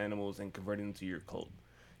forest animals, and converting them to your cult.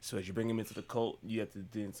 So as you bring them into the cult, you have to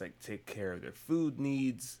then like take care of their food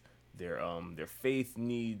needs, their faith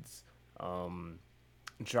needs, and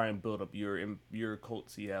try and build up your cult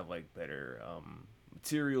so you have like better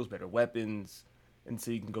materials, better weapons, and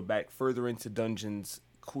so you can go back further into dungeons,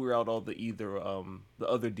 clear out all the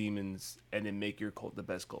other demons, and then make your cult the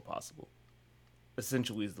best cult possible.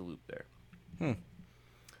 Essentially, is the loop there.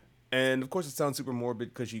 And of course, it sounds super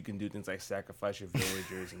morbid because you can do things like sacrifice your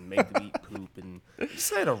villagers and make them eat poop and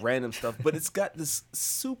just kind of random stuff. But it's got this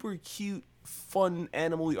super cute, fun,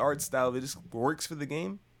 animal-y art style that just works for the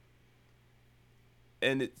game.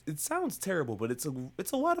 And it sounds terrible, but it's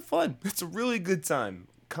a lot of fun. It's a really good time.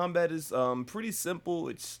 Combat is pretty simple.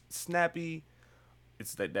 It's snappy.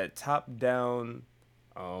 It's that top-down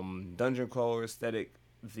dungeon crawler aesthetic.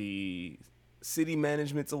 The city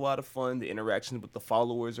management's a lot of fun. The interactions with the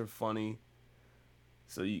followers are funny.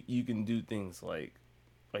 So you can do things like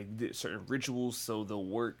certain rituals so they'll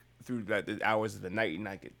work through the hours of the night and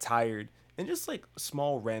not get tired. And just like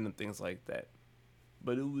small random things like that.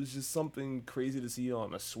 But it was just something crazy to see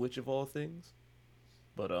on a Switch of all things.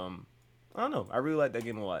 But I don't know. I really like that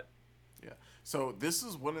game a lot. Yeah. So this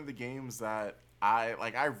is one of the games that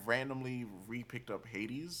I randomly re-picked up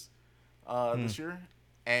Hades this year.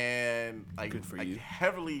 And like, Good for like you.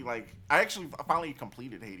 heavily I actually finally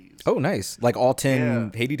completed Hades. Oh, nice. Like all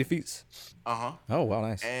 10 Hades defeats. Uh-huh. Oh, wow,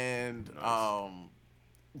 nice. And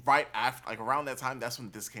right after, like around that time, that's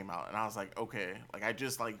when this came out, and I was like, okay, like I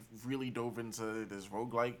just like really dove into this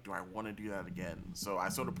roguelike. Do I want to do that again? So I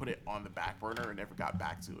sort of put it on the back burner and never got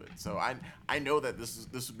back to it. So I know that this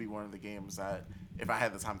would be one of the games that if I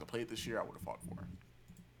had the time to play it this year, I would have fought for.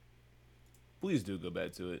 Please do go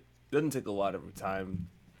back to it. doesn't take a lot of time.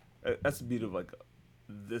 That's the beauty of like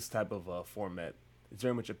this type of format. It's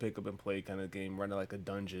very much a pick up and play kind of game. Run like a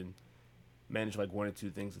dungeon, manage like one or two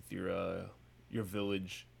things with your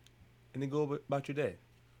village, and then go about your day.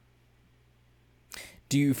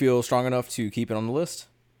 Do you feel strong enough to keep it on the list?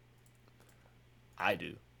 I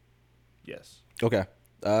do. Yes. Okay.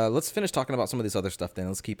 Let's finish talking about some of this other stuff then.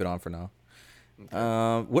 Let's keep it on for now.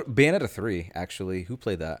 Okay. What Bayonetta 3 actually? Who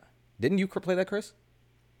played that? Didn't you play that, Chris?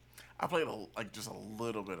 I played just a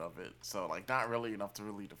little bit of it, so like not really enough to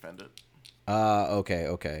really defend it.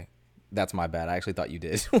 Okay. That's my bad. I actually thought you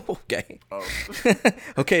did. Okay. Oh.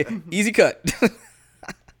 Okay, easy cut. All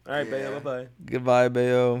right, Bayo, bye-bye. Goodbye,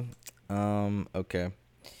 Bayo. Okay.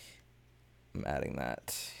 I'm adding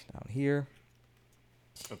that down here.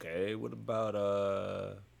 Okay, what about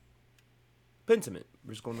Pentiment?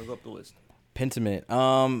 We're just going to go up the list. Pentiment.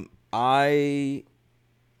 I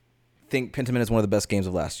think Pentiment is one of the best games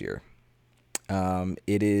of last year.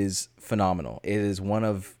 It is phenomenal. It is one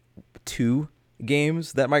of 2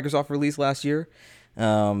 games that Microsoft released last year,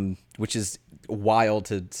 which is wild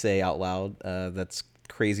to say out loud. That's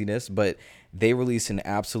craziness, but they released an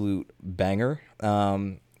absolute banger.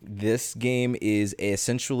 This game is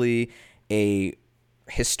essentially a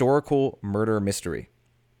historical murder mystery.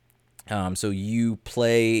 So you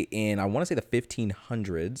play in, I want to say the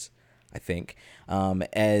 1500s, I think,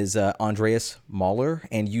 as Andreas Mahler,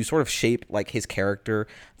 and you sort of shape like his character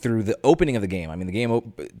through the opening of the game. I mean, the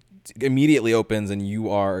game immediately opens and you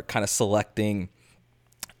are kind of selecting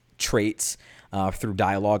traits through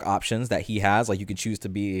dialogue options that he has. Like you could choose to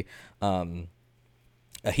be a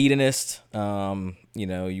hedonist, you want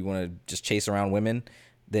to just chase around women,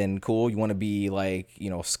 then cool. You want to be like,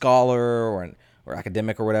 a scholar or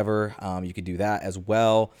academic or whatever, you could do that as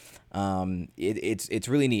well. It's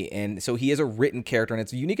really neat. And so he is a written character, and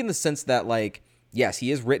it's unique in the sense that, like, yes,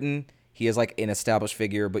 he is written, he is like an established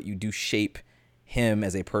figure, but you do shape him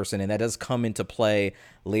as a person, and that does come into play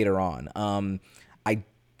later on.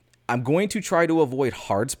 I'm going to try to avoid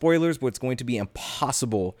hard spoilers, but it's going to be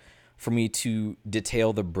impossible for me to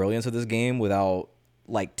detail the brilliance of this game without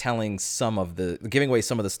like giving away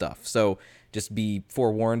some of the stuff. So just be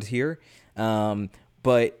forewarned here.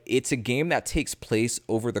 But it's a game that takes place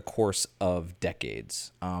over the course of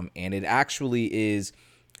decades. And it actually is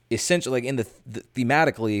essentially, like in the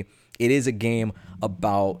thematically, it is a game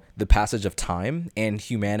about the passage of time and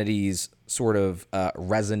humanity's sort of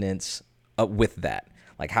resonance with that.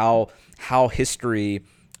 Like how history,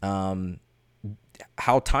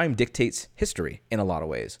 how time dictates history in a lot of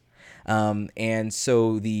ways. And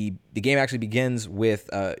so the game actually begins with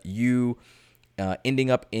you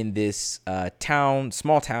ending up in this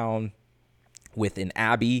small town with an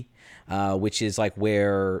abbey, which is like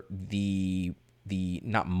where the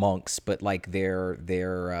not monks, but like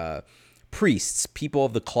their priests, people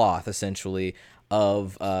of the cloth, essentially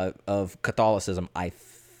of Catholicism, I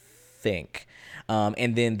think.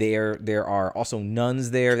 And then there are also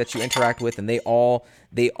nuns there that you interact with, and they all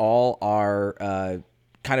are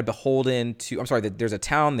kind of beholden to. I'm sorry, there's a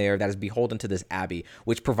town there that is beholden to this abbey,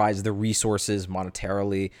 which provides the resources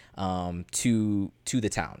monetarily to the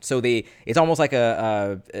town. So it's almost like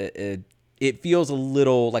it feels a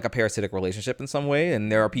little like a parasitic relationship in some way,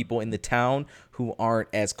 and there are people in the town who aren't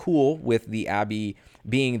as cool with the abbey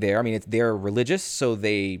being there. I mean, they're religious, so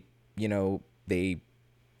they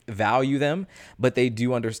value them, but they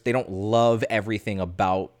don't love everything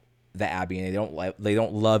about the abbey, and they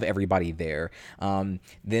don't love everybody there. Then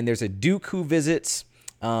there's a duke who visits,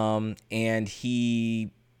 and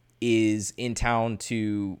he is in town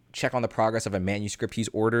to check on the progress of a manuscript he's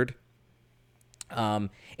ordered. And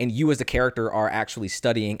you as the character are actually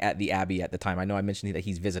studying at the abbey at the time. I know I mentioned that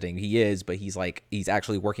he's visiting. He is, but he's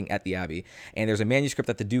actually working at the abbey. And there's a manuscript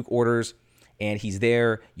that the duke orders, and he's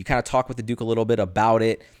there. You kind of talk with the duke a little bit about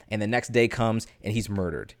it, and the next day comes and he's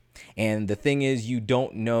murdered. And the thing is, you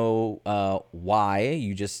don't know why,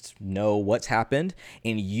 you just know what's happened,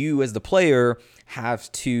 and you as the player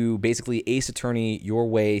have to basically Ace Attorney your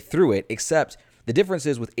way through it, except the difference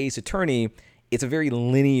is with Ace Attorney, it's a very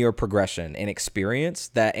linear progression and experience,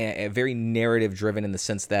 that very narrative driven in the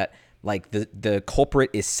sense that like the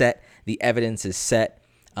culprit is set, the evidence is set,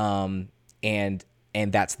 and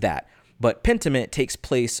that's that. But Pentiment takes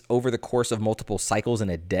place over the course of multiple cycles in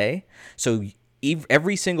a day. So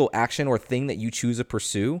every single action or thing that you choose to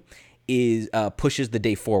pursue pushes the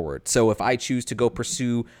day forward. So if I choose to go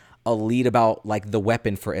pursue a lead about like the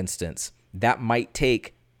weapon, for instance, that might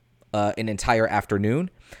take an entire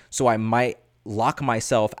afternoon. So I might lock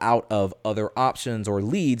myself out of other options or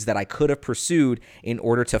leads that I could have pursued in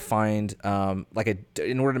order to find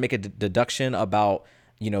in order to make a deduction about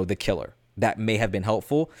the killer. That may have been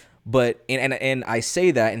helpful. But and I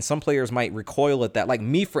say that, and some players might recoil at that. Like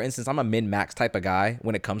me, for instance, I'm a min-max type of guy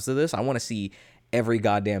when it comes to this. I want to see every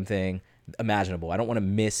goddamn thing imaginable. I don't want to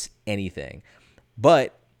miss anything.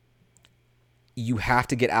 But you have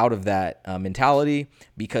to get out of that mentality,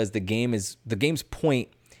 because the game's point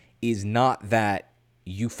is not that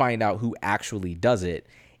you find out who actually does it.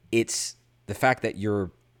 It's the fact that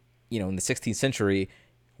you're, in the 16th century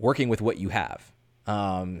working with what you have.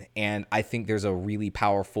 And I think there's a really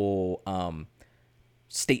powerful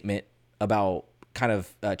statement about kind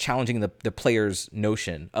of challenging the player's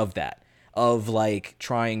notion of that, of like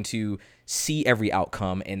trying to see every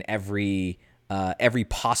outcome and every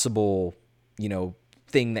possible,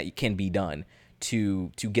 thing that can be done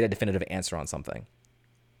to get a definitive answer on something.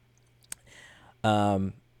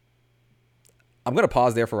 I'm going to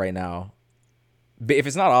pause there for right now. But if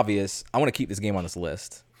it's not obvious, I want to keep this game on this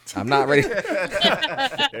list. I'm not ready.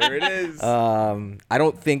 There it is. I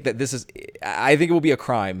don't think that this is. I think it will be a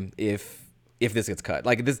crime if this gets cut.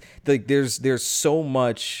 Like this, there's so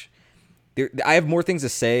much. I have more things to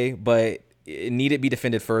say, but need it be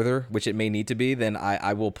defended further, which it may need to be. Then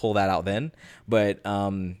I will pull that out then. But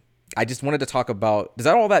I just wanted to talk about. Does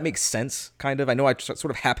all that make sense? Kind of. I know I sort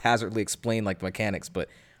of haphazardly explained like the mechanics, but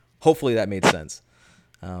hopefully that made sense.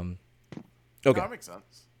 Okay. That makes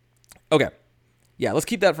sense. Okay. Yeah, let's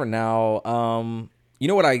keep that for now.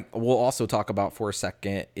 What I will also talk about for a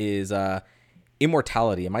second is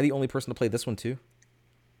Immortality. Am I the only person to play this one too?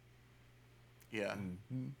 Yeah.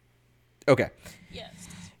 Okay. Yes.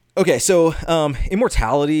 Okay, so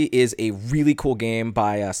Immortality is a really cool game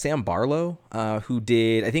by Sam Barlow, who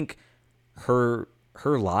did, I think, Her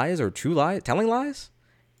Lies or True Lies? Telling Lies?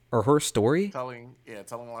 Or Her Story? Telling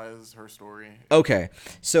Lies, Her Story. Okay,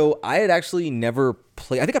 so I had actually never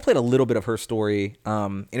played. I think I played a little bit of Her Story,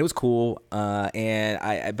 and it was cool. But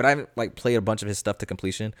I haven't like played a bunch of his stuff to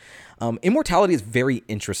completion. Immortality is very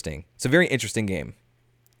interesting. It's a very interesting game.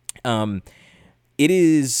 It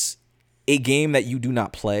is a game that you do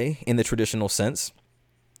not play in the traditional sense.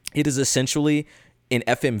 It is essentially an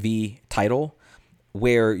FMV title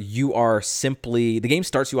where you are simply, the game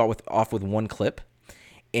starts you off with one clip,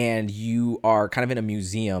 and you are kind of in a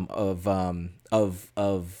museum of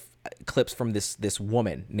clips from this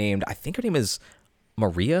woman named, I think her name is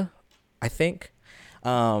Maria, I think.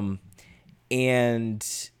 And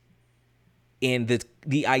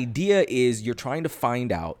the idea is you're trying to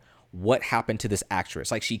find out what happened to this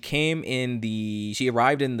actress. Like she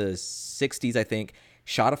arrived in the 60s, I think,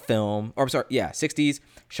 shot a film, 60s,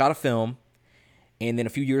 shot a film, and then a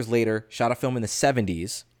few years later, shot a film in the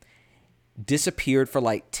 70s, disappeared for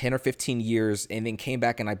like 10 or 15 years, and then came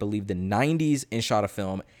back in, I believe, the 90s and shot a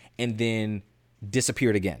film, and then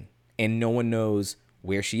disappeared again. And no one knows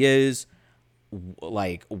where she is,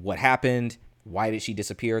 like what happened, why did she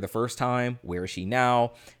disappear the first time, where is she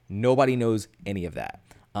now? Nobody knows any of that.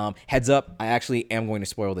 Heads up, I actually am going to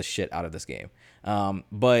spoil the shit out of this game. So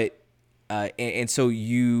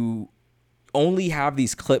you only have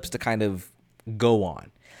these clips to kind of go on.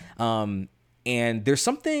 And there's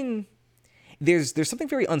something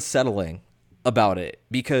very unsettling about it,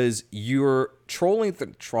 because you're trawling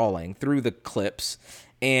through the clips,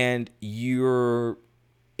 and every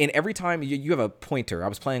time you have a pointer. I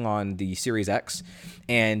was playing on the Series X,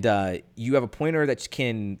 and you have a pointer that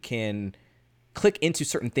can click into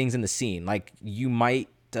certain things in the scene. Like you might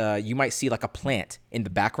see like a plant in the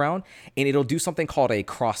background, and it'll do something called a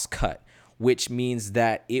cross cut, which means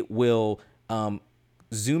that it will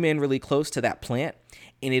zoom in really close to that plant,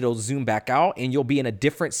 and it'll zoom back out, and you'll be in a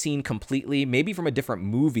different scene completely, maybe from a different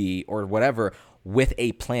movie or whatever, with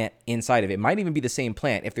a plant inside of it. It might even be the same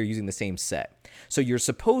plant if they're using the same set. So you're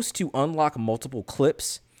supposed to unlock multiple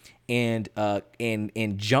clips and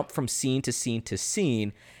jump from scene to scene to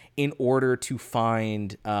scene in order to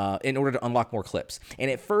unlock more clips.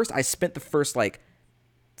 And at first, I spent the first like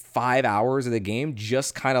 5 hours of the game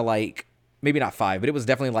just kind of like, maybe not 5, but it was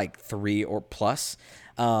definitely like 3 or plus,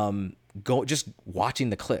 just watching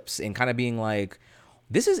the clips and kind of being like,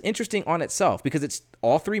 this is interesting on itself, because it's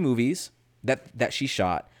all 3 movies that she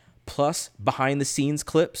shot, plus behind the scenes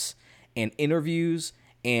clips and interviews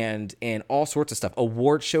and all sorts of stuff,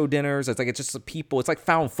 award show dinners. It's just people. It's like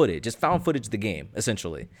found footage, just found footage of the game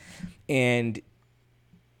essentially. And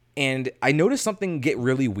I noticed something get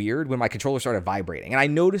really weird when my controller started vibrating, and I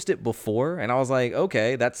noticed it before, and I was like,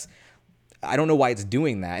 okay, I don't know why it's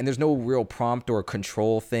doing that. And there's no real prompt or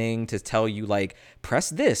control thing to tell you like, press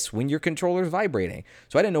this when your controller's vibrating.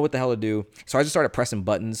 So I didn't know what the hell to do. So I just started pressing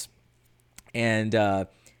buttons, and I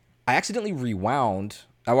accidentally rewound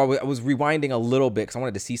I was rewinding a little bit because I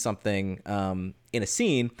wanted to see something in a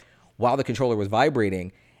scene while the controller was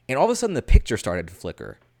vibrating, and all of a sudden the picture started to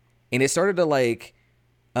flicker, and it started to like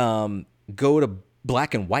go to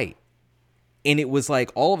black and white, and it was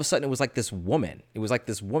like all of a sudden it was like this woman. It was like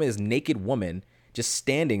this woman, this naked woman, just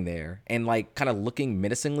standing there and like kind of looking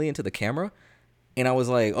menacingly into the camera. And I was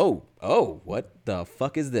like, oh, what the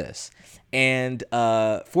fuck is this? And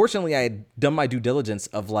fortunately, I had done my due diligence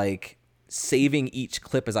of like saving each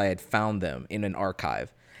clip as I had found them in an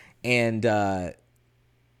archive. And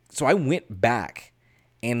so I went back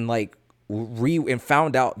and like and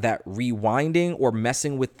found out that rewinding or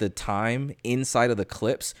messing with the time inside of the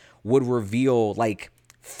clips would reveal like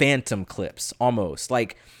phantom clips almost.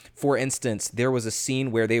 Like, for instance, there was a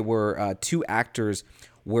scene where they were two actors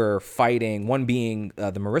were fighting, one being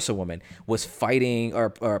the Marissa woman was fighting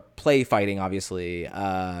or play fighting, obviously,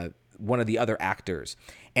 one of the other actors.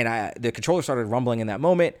 And the controller started rumbling in that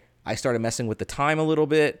moment. I started messing with the time a little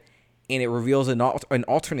bit, and it reveals an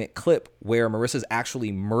alternate clip where Marissa's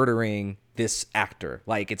actually murdering this actor.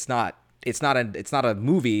 Like, it's not a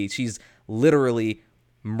movie. She's literally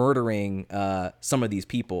murdering some of these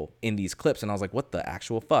people in these clips. And I was like, what the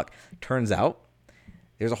actual fuck? Turns out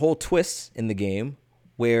there's a whole twist in the game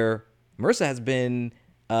where Marissa has been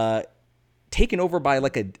taken over by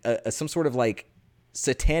like a some sort of like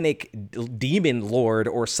satanic demon lord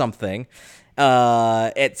or something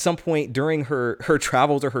at some point during her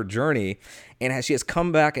travels or her journey, and she has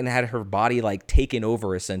come back and had her body like taken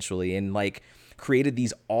over essentially, and like created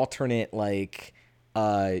these alternate like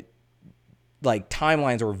timelines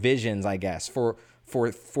or visions, I guess, for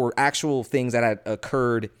actual things that had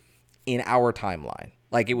occurred in our timeline.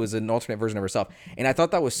 Like, it was an alternate version of herself. And I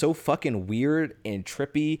thought that was so fucking weird and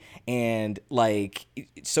trippy and, like,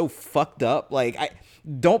 so fucked up. Like,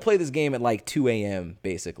 don't play this game at, like, 2 a.m.,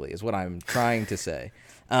 basically, is what I'm trying to say.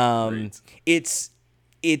 It's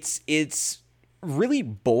really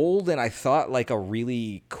bold, and I thought, like, a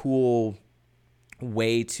really cool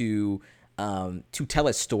way to tell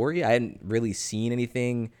a story. I hadn't really seen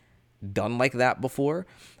anything done like that before.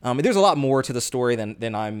 There's a lot more to the story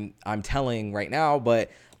than I'm telling right now, but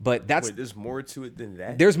that's there's more to it than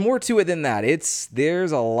that. There's more to it than that.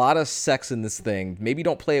 There's a lot of sex in this thing. Maybe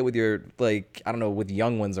don't play it with your, like, I don't know, with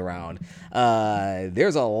young ones around.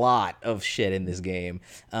 There's a lot of shit in this game.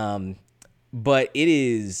 But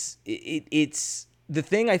it's the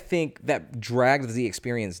thing I think that drags the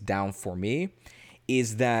experience down for me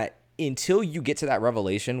is that until you get to that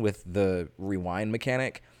revelation with the rewind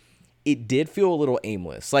mechanic, it did feel a little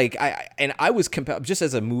aimless. Like, I was compelled, just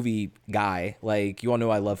as a movie guy, like, you all know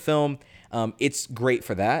I love film. It's great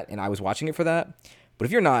for that, and I was watching it for that. But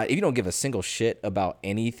if you don't give a single shit about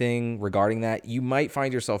anything regarding that, you might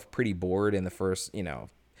find yourself pretty bored in the first,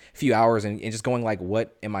 few hours and just going like,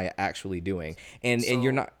 what am I actually doing? And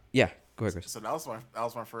you're not, yeah, go ahead, Chris. So that was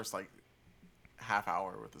my first like half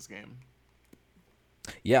hour with this game.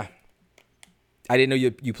 Yeah. I didn't know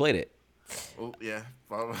you played it. Well, yeah,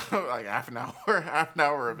 like half an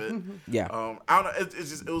hour of it. Yeah. I don't know.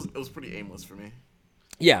 It was pretty aimless for me.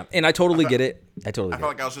 Yeah, and I totally get it. I felt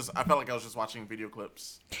like I was just watching video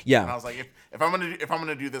clips. Yeah. And I was like, if I'm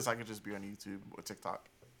gonna do this, I could just be on YouTube or TikTok.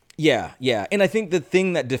 Yeah, and I think the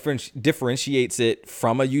thing that differentiates it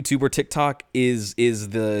from a YouTube or TikTok is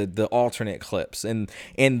the alternate clips and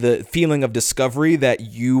the feeling of discovery that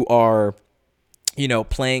you are,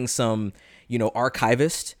 playing some,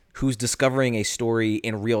 archivist who's discovering a story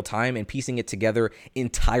in real time and piecing it together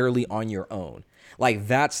entirely on your own. Like,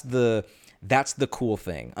 that's the cool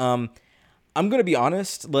thing. I'm gonna be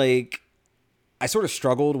honest, like, I sort of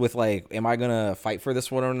struggled with, like, am I gonna fight for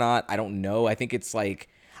this one or not? I don't know. I think it's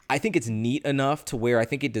neat enough to where I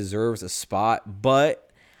think it deserves a spot,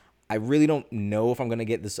 but I really don't know if I'm gonna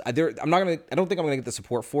get this. I don't think I'm gonna get the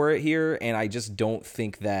support for it here, and I just don't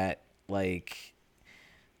think that, like,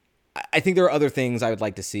 I think there are other things I would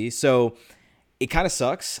like to see. So it kind of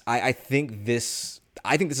sucks. I think this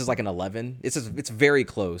is like an 11. It's very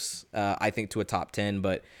close, I think, to a top 10,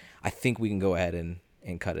 but I think we can go ahead and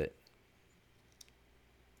cut it.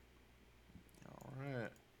 All right.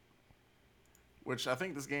 Which I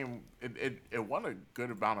think this game, it won a good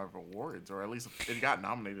amount of awards, or at least it got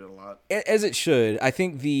nominated a lot. As it should. I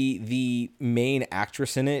think the main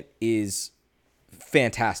actress in it is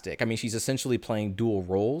fantastic. I mean, she's essentially playing dual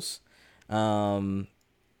roles. As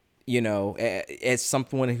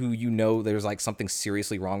someone who there's like something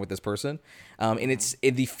seriously wrong with this person. And it's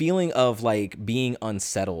the feeling of like being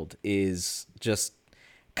unsettled is just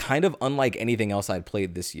kind of unlike anything else I'd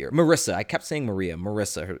played this year. Marissa, I kept saying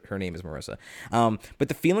Marissa, her name is Marissa. But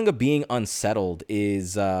the feeling of being unsettled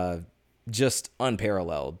is just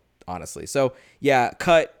unparalleled, honestly. So yeah,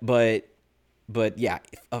 cut, but yeah,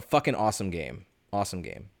 a fucking awesome game. Awesome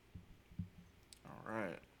game. All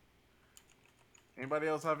right. Anybody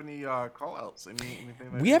else have any call outs? Anything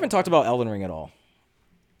that We you haven't want talked to- about Elden Ring at all.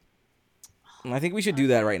 And I think we should do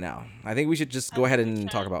that right now. I think we should just go ahead and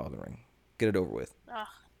talk about Elden Ring. Get it over with. Ugh.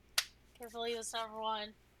 Can't believe it's number one,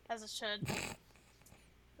 as it should.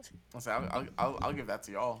 I'll say I'll give that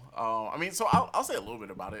to y'all. I mean, so I'll say a little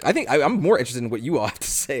bit about it. I think I'm more interested in what you all have to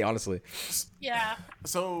say, honestly. Yeah.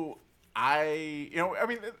 So I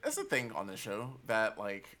mean, it's a thing on this show that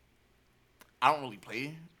like I don't really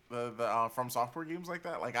play the From Software games like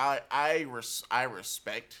that. Like I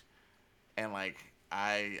respect and like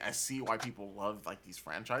I see why people love like these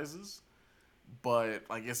franchises, but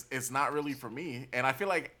like it's not really for me. And I feel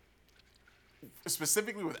like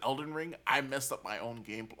specifically with Elden Ring, I messed up my own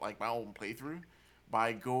game, like my own playthrough,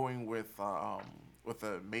 by going with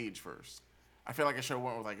the mage first. I feel like I should have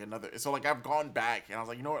went with like another. So like I've gone back and I was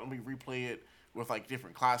like, you know what? Let me replay it with like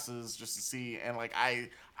different classes just to see. And like I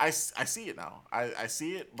see it now. I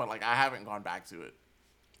see it, but like I haven't gone back to it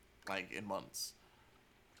like in months.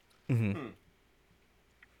 Mm-hmm.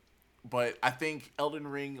 But I think Elden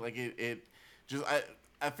Ring, like it just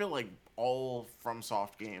I feel like all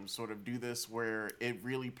FromSoft games sort of do this where it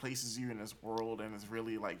really places you in this world and it's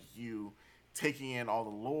really like you taking in all the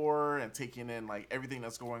lore and taking in like everything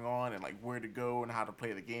that's going on and like where to go and how to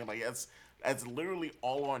play the game. Like that's literally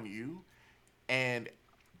all on you. And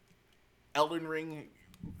Elden Ring,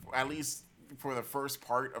 at least for the first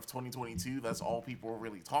part of 2022, that's all people are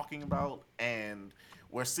really talking about. And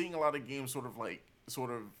we're seeing a lot of games sort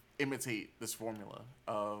of imitate this formula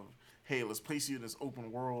of, hey, let's place you in this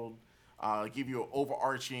open world, give you an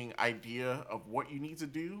overarching idea of what you need to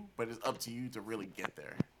do, but it's up to you to really get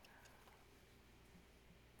there.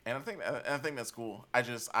 And I think that's cool. I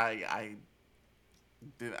didn't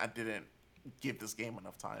give this game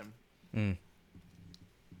enough time. Mm.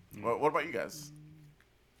 What about you guys?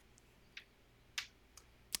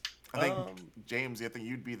 I think James. I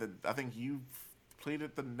think you've played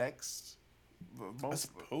it the most. I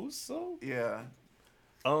suppose so. Yeah.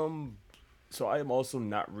 So I am also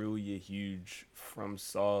not really a huge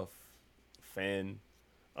FromSoft fan.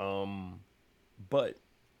 But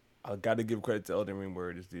I gotta give credit to Elden Ring where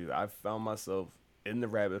it is due. I found myself in the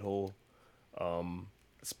rabbit hole.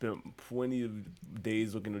 Spent plenty of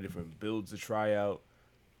days looking at different builds to try out.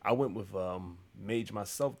 I went with Mage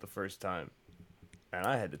myself the first time, and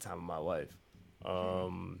I had the time of my life.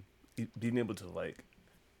 Being able to like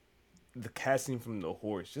the casting from the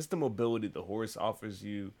horse, just the mobility the horse offers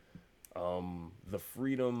you, the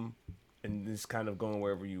freedom, and just kind of going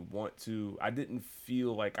wherever you want to. I didn't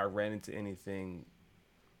feel like I ran into anything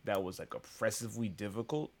that was like oppressively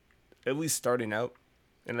difficult, at least starting out.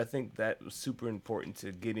 And I think that was super important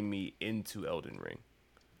to getting me into Elden Ring.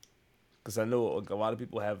 Because I know a lot of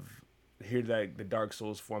people hear like the Dark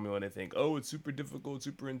Souls formula and they think, oh, it's super difficult,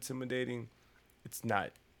 super intimidating. It's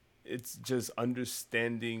not. It's just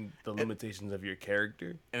understanding the limitations of your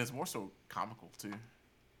character. And it's more so comical too.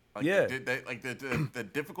 Like Yeah. The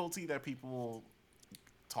difficulty that people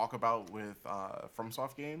talk about with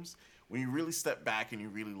FromSoft games, when you really step back and you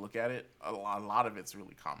really look at it, a lot of it's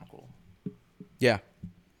really comical. Yeah.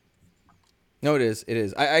 No, it is. It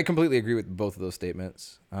is. I completely agree with both of those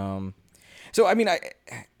statements. So I mean,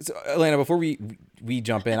 so Elena, before we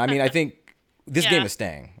jump in, I mean, I think this game is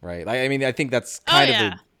staying, right? Like, I mean, I think that's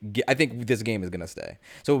kind of I think this game is gonna stay.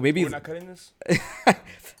 So maybe We're not cutting this.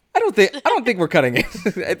 I don't think we're cutting it.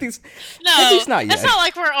 I think No, at least not yet. it's not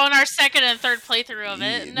like we're on our second and third playthrough of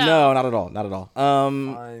it. No. No, not at all. Not at all.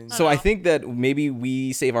 Fine. So I think that maybe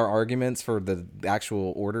we save our arguments for the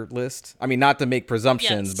actual order list. I mean, not to make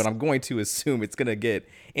presumptions, Yes. but I'm going to assume it's gonna get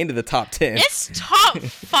into the top 10. It's top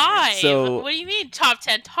 5. So- What do you mean top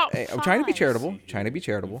 10? Top Hey, 5. I'm trying to be charitable. Trying to be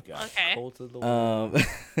charitable. Okay. Cult of the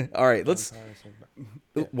All right, let's.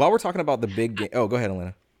 While we're talking about the big game, oh, go ahead,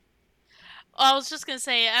 Elena. I was just gonna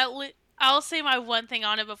say, I'll say my one thing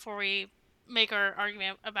on it before we make our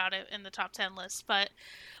argument about it in the top 10 list. But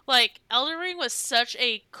like, Elden Ring was such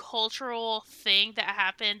a cultural thing that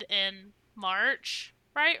happened in March,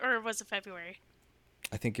 right? Or was it February?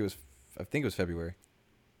 I think it was February.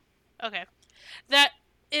 Okay, that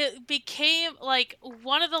it became like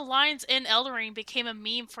one of the lines in Elden Ring became a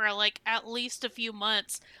meme for like at least a few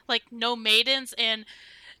months. Like, no maidens and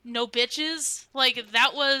no bitches. Like,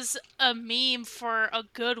 that was a meme for a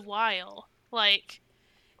good while. Like,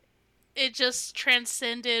 it just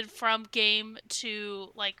transcended from game to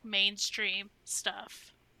like mainstream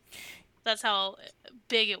stuff. That's how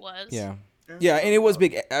big it was. Yeah, and it was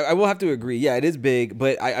big. I will have to agree. Yeah, it is big,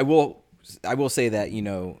 but I will I will say that,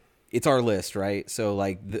 it's our list, right? So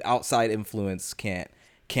like the outside influence can't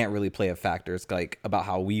really play a factor. It's like about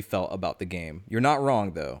how we felt about the game. You're not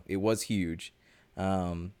wrong though. It was huge.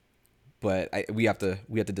 But we have to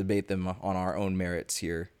debate them on our own merits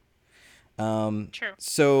here. True.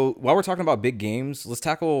 So while we're talking about big games, let's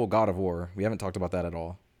tackle God of War. We haven't talked about that at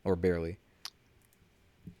all, or barely.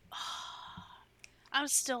 I'm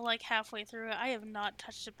still like halfway through it. I have not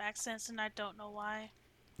touched it back since, and I don't know why.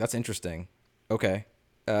 That's interesting. Okay.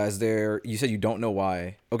 You said you don't know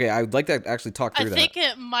why. Okay, I would like to actually talk through that. I think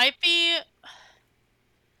it might be.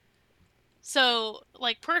 So,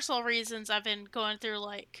 like, personal reasons, I've been going through,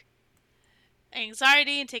 like,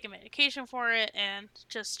 anxiety and taking medication for it and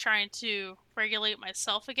just trying to regulate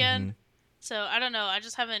myself again. Mm-hmm. So, I don't know. I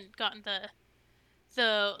just haven't gotten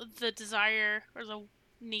the desire or the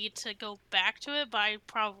need to go back to it, but I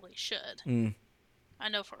probably should. I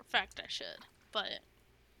know for a fact I should, but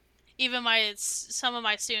even some of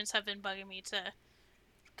my students have been bugging me to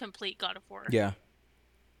complete God of War. Yeah.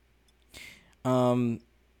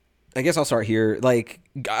 I guess I'll start here. Like,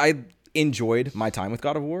 I enjoyed my time with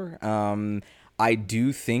God of War. I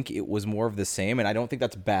do think it was more of the same, and I don't think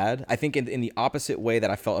that's bad. I think in the opposite way that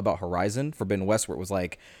I felt about Horizon Forbidden West, where it was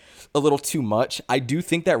like a little too much, I do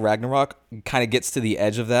think that Ragnarok kind of gets to the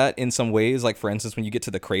edge of that in some ways. Like, for instance, when you get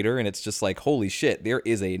to the crater and it's just like, holy shit, there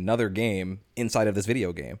is another game inside of this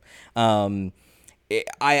video game. I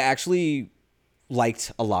actually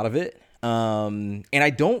liked a lot of it, and I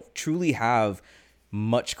don't truly have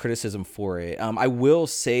much criticism for it. I will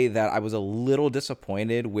say that I was a little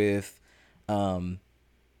disappointed with kind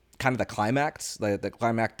of the climax, the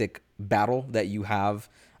climactic battle that you have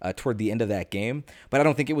toward the end of that game. But I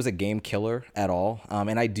don't think it was a game killer at all.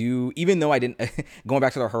 And I do, even though I didn't, going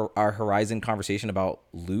back to our Horizon conversation about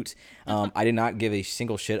loot, I did not give a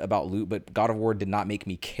single shit about loot, but God of War did not make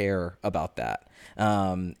me care about that.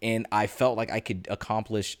 And I felt like I could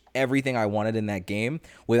accomplish everything I wanted in that game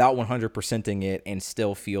without 100%ing it and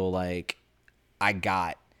still feel like I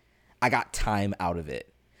got time out of it.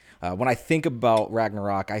 When I think about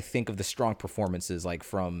Ragnarok, I think of the strong performances like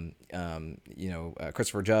from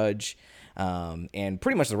Christopher Judge and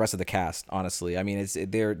pretty much the rest of the cast. Honestly, I mean,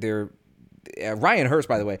 they're Ryan Hurst,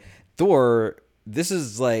 by the way. Thor. This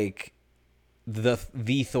is like the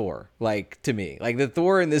Thor. Like, to me, like the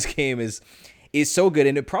Thor in this game is so good,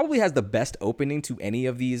 and it probably has the best opening to any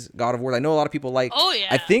of these God of War. I know a lot of people like. Oh yeah.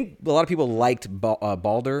 I think a lot of people liked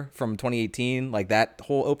Baldur from 2018, like that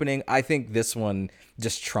whole opening. I think this one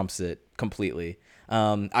just trumps it completely.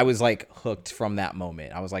 I was like hooked from that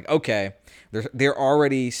moment. I was like, okay, they're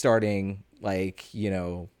already starting, like,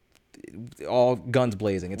 all guns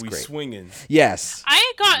blazing. It's great. Swinging. Yes.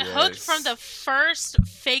 I got hooked from the first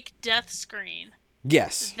fake death screen.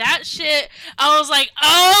 Yes. That shit, I was like,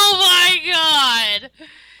 oh my god.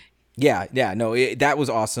 Yeah, no, that was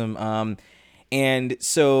awesome. And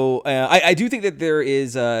so I do think that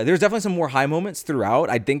there's definitely some more high moments throughout.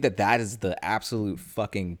 I think that is the absolute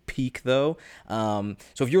fucking peak, though. So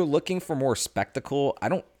if you're looking for more spectacle,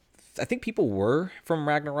 I think people were from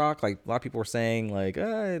Ragnarok. Like, a lot of people were saying, like,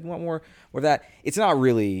 I want more of that. It's not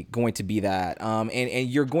really going to be that. And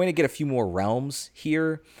you're going to get a few more realms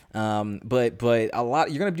here. But a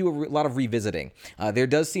lot, you're going to do a lot of revisiting. There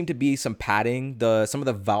does seem to be some padding. Some of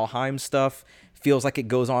the Valheim stuff feels like it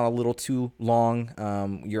goes on a little too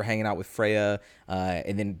long. You're hanging out with Freya,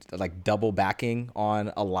 and then like double backing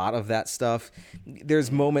on a lot of that stuff.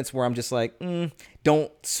 There's moments where I'm just like,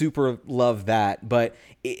 don't super love that. But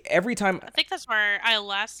every time, I think that's where I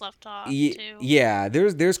last left off too. Yeah,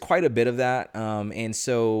 there's quite a bit of that. And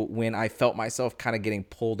so when I felt myself kind of getting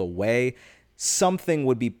pulled away, something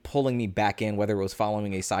would be pulling me back in, whether it was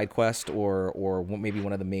following a side quest or maybe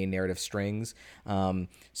one of the main narrative strings.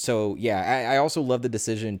 So yeah, I also love the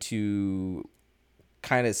decision to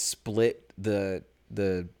kind of split the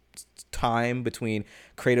time between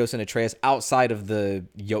Kratos and Atreus outside of the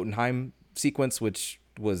Jotunheim sequence, which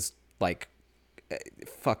was like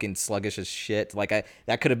fucking sluggish as shit. Like,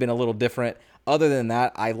 that could have been a little different. Other than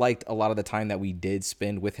that, I liked a lot of the time that we did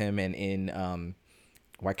spend with him and in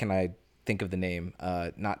why can I think of the name?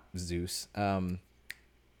 Not Zeus.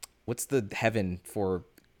 What's the heaven for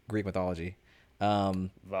Greek mythology?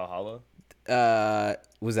 Valhalla.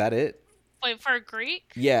 Was that it? Wait, for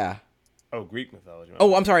Greek? Yeah. Oh, Greek mythology.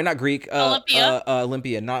 Oh, I'm sorry, not Greek. Olympia.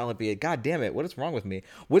 Olympia, not Olympia. God damn it! What is wrong with me?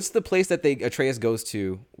 What's the place that Atreus goes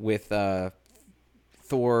to with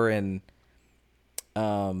Thor and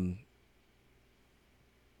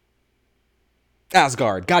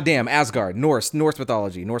Asgard. Goddamn, Asgard. Norse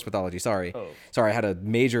mythology. Sorry. Oh. Sorry, I had a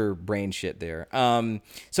major brain shit there.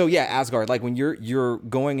 So yeah, Asgard. Like when you're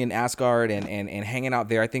going in Asgard and hanging out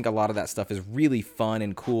there, I think a lot of that stuff is really fun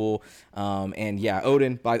and cool. And yeah,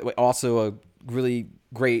 Odin, by the way, also a really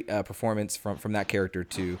great performance from that character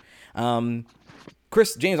too.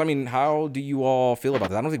 Chris, James, I mean, how do you all feel about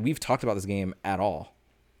this? I don't think we've talked about this game at all.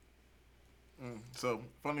 So,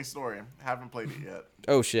 funny story. Haven't played it yet.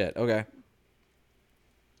 Oh shit. Okay.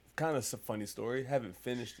 Kind of a funny story. Haven't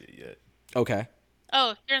finished it yet. Okay.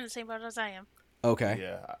 Oh, you're in the same boat as I am. Okay.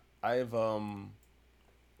 Yeah, I've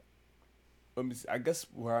Let me see. I guess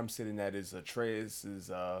where I'm sitting at is Atreus'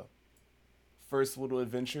 first little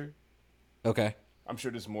adventure. Okay. I'm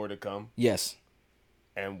sure there's more to come, Yes.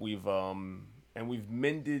 and we've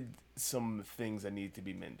mended some things that need to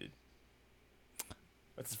be mended.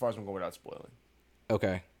 That's as far as I'm going without spoiling.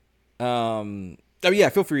 Okay. Oh yeah,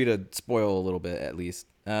 feel free to spoil a little bit at least.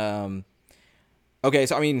 Okay,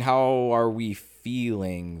 so I mean, how are we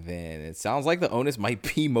feeling then? It sounds like the onus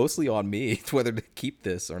might be mostly on me whether to keep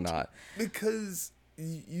this or not. Because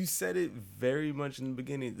you said it very much in the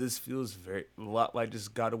beginning. This feels a lot like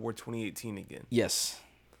just God of War 2018 again. Yes.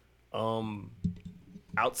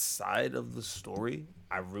 Outside of the story,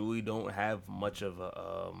 I really don't have much of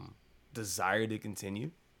a desire to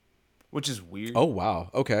continue, which is weird. Oh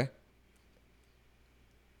wow. Okay.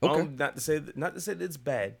 Okay. Not to say that it's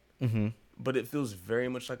bad, but it feels very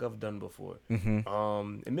much like I've done before.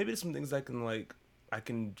 And maybe there's some things I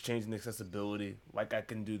can change in accessibility, like I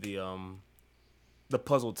can do the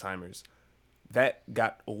puzzle timers. That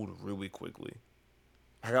got old really quickly.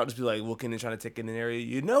 I'll just be like looking and trying to take in an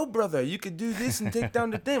area. Brother, you could do this and take down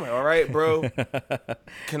the thing. Like, all right, bro.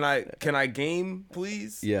 Can I game,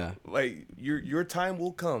 please? Yeah. Like your time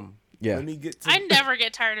will come. Yeah. Let me get to. I never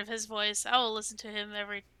get tired of his voice. I will listen to him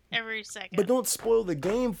every second. But don't spoil the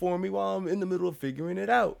game for me while I'm in the middle of figuring it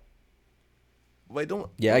out. Like, don't.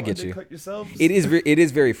 Yeah, don't I get you. undercut yourselves. It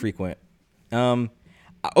is very frequent.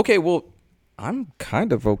 Okay, well, I'm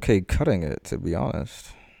kind of okay cutting it, to be honest.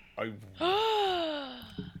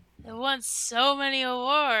 It won so many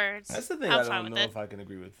awards. That's the thing. I'm I fine don't with know it. if I can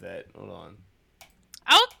agree with that. Hold on.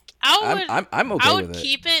 I'm okay I would with it.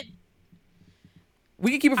 keep it.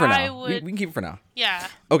 We can keep it for I now. would- We can keep it for now. Yeah.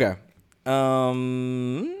 Okay.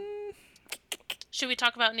 Should we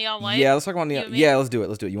talk about Neon White? Yeah, let's talk about You Neon. and me? Yeah, let's do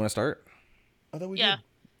it. You want to start? I thought we Yeah. did.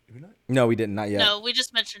 Did we not? No, we didn't. Not yet. No, we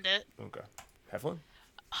just mentioned it. Okay. Have fun.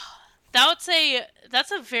 That's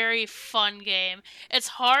a very fun game. It's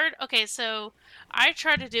hard. Okay, so I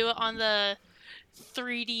tried to do it on the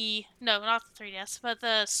 3D, no, not the 3DS, but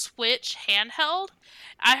the Switch handheld.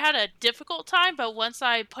 I had a difficult time, but once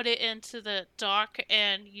I put it into the dock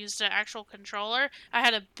and used an actual controller, I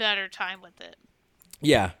had a better time with it.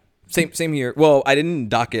 Yeah. Same here. Well, I didn't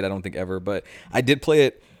dock it, I don't think ever, but I did play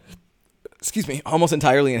it. Excuse me, almost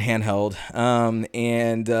entirely in handheld.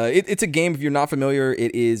 It's a game. If you're not familiar,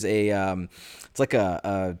 it is it's like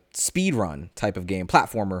a speed run type of game,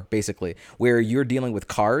 platformer basically, where you're dealing with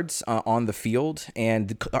cards on the field, and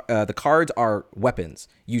the cards are weapons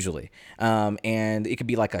usually, and it could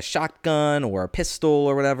be like a shotgun or a pistol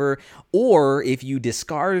or whatever. Or if you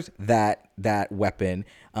discard that weapon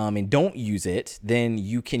and don't use it, then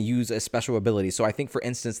you can use a special ability. So I think, for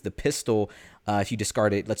instance, the pistol, if you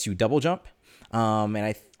discard it, lets you double jump.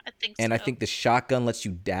 I think the shotgun lets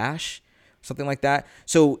you dash, something like that.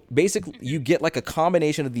 So basically, you get like a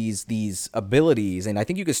combination of these abilities, and I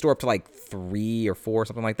think you can store up to like 3 or 4,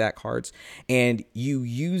 something like that, cards, and you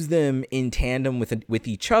use them in tandem with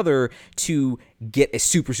each other to get a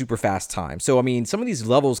super fast time. So I mean, some of these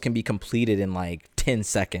levels can be completed in like 10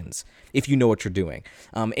 seconds if you know what you're doing,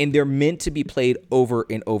 and they're meant to be played over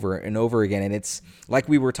and over and over again. And it's like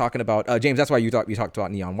we were talking about, James. That's why you talked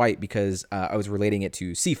about Neon White, because I was relating it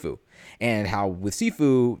to Sifu, and how with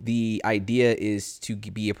Sifu the idea is to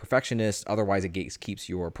be a perfectionist, otherwise it keeps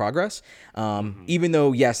your progress. Even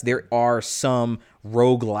though yes, there are some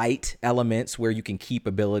roguelite elements where you can keep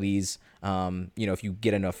abilities, if you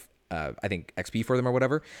get enough I think XP for them or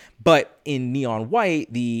whatever. But in Neon White,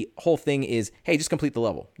 the whole thing is, hey, just complete the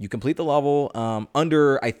level. You complete the level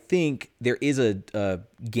under, I think there is a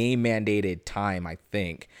game mandated time, I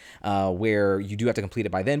think, where you do have to complete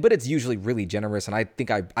it by then, but it's usually really generous, and I think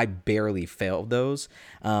I barely failed those.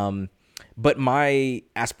 But my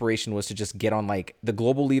aspiration was to just get on like the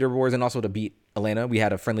global leaderboards and also to beat Elena. We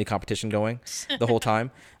had a friendly competition going the whole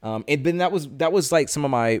time. And then that was like some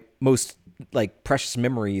of my most like precious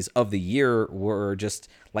memories of the year were just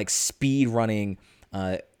like speed running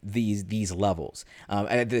these levels.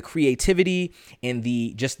 And the creativity and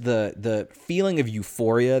the feeling of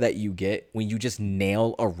euphoria that you get when you just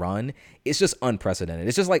nail a run, it's just unprecedented.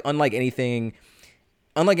 It's just like unlike anything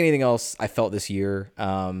else I felt this year.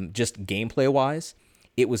 Just gameplay wise,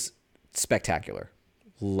 it was spectacular.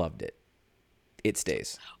 Loved it. It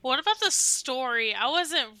stays. What about the story? I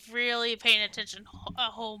wasn't really paying attention a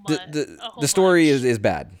whole The story much. is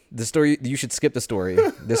bad. The story, you should skip the story.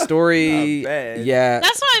 The story, Not bad. yeah.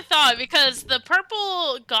 That's what I thought, because the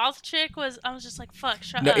purple goth chick I was just like, fuck,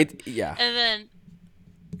 shut No, up. yeah. And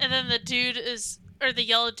then the the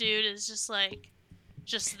yellow dude is just like,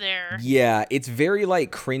 just there. Yeah, it's very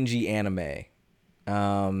like cringy anime.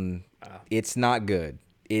 It's not good.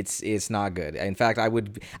 It's not good. In fact,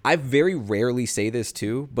 I very rarely say this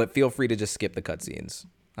too, but feel free to just skip the cutscenes.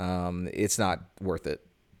 It's not worth it.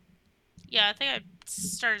 Yeah, I think I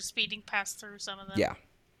started speeding past through some of them. Yeah.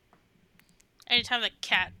 Anytime the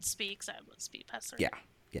cat speaks, I would speed past through. Yeah.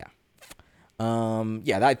 Yeah.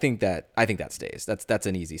 I think that stays. That's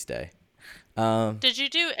an easy stay. Did you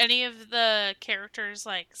do any of the characters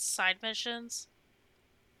like side missions?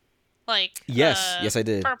 Like Yes, I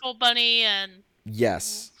did. Purple Bunny and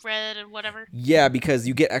Yes. Red and whatever. Yeah, because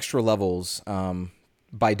you get extra levels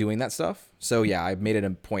by doing that stuff. So yeah, I made it a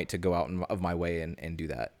point to go out of my way and do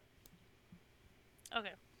that. Okay.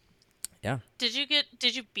 Yeah. Did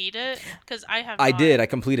you beat it? Because I have. I not. did. I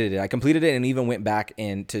completed it and even went back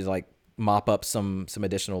and to like mop up some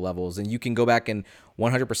additional levels. And you can go back and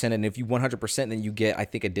 100%. And if you 100%, then you get, I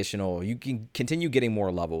think, additional. You can continue getting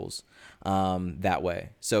more levels that way.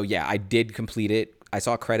 So yeah, I did complete it. I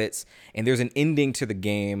saw credits, and there's an ending to the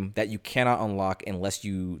game that you cannot unlock unless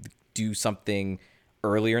you do something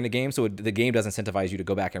earlier in the game. So the game does incentivize you to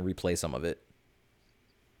go back and replay some of it.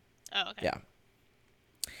 Oh, okay. Yeah.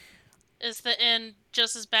 Is the end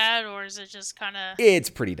just as bad, or is it just kind of? It's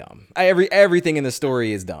pretty dumb. Everything in the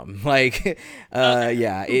story is dumb. Like, Okay.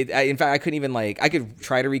 yeah. In fact, I couldn't even I could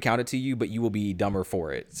try to recount it to you, but you will be dumber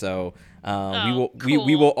for it. So, we cool.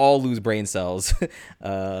 will all lose brain cells,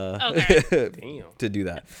 Okay. Damn. to do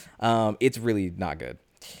that. It's really not good.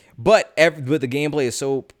 But the gameplay is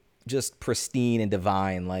so just pristine and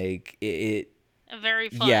divine. Like it Very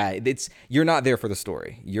fun. yeah. You're not there for the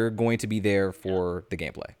story. You're going to be there for the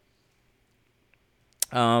gameplay.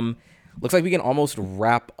 Looks like we can almost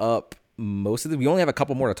wrap up most of it. We only have a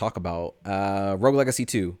couple more to talk about. Rogue Legacy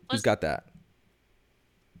 2. Who's got that?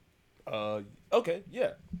 Okay,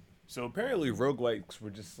 yeah. So apparently roguelikes were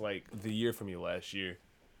just like the year for me last year.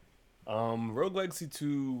 Rogue Legacy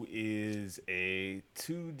 2 is a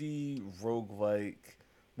 2D roguelike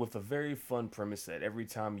with a very fun premise that every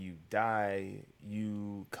time you die,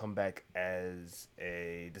 you come back as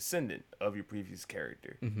a descendant of your previous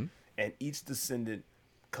character. Mm-hmm. And each descendant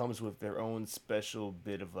comes with their own special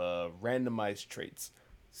bit of randomized traits.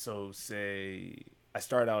 So say I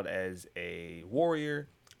start out as a warrior,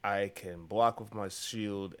 I can block with my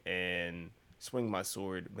shield and swing my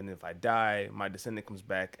sword, but if I die, my descendant comes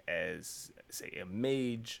back as, say, a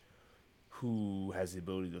mage who has the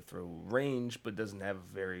ability to throw range but doesn't have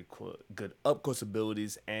very good up close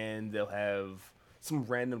abilities, and they'll have some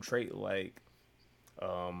random trait like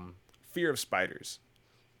fear of spiders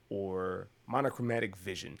or monochromatic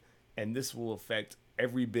vision, and this will affect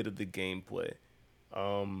every bit of the gameplay.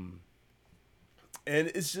 And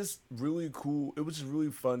it's just really cool. It was just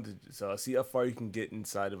really fun to see how far you can get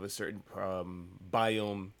inside of a certain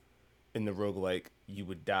biome in the roguelike. You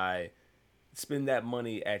would die, spend that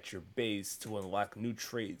money at your base to unlock new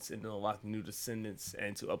traits and to unlock new descendants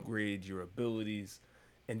and to upgrade your abilities.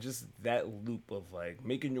 And just that loop of like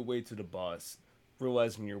making your way to the boss,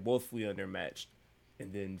 realizing you're woefully undermatched,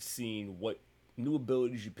 and then seeing what new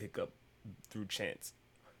abilities you pick up through chance.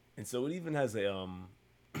 And so it even has a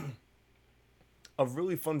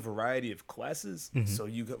really fun variety of classes. Mm-hmm. So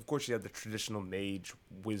you of course you have the traditional mage,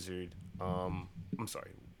 wizard,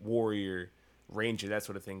 warrior, ranger, that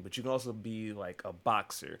sort of thing. But you can also be like a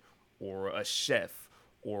boxer or a chef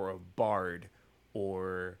or a bard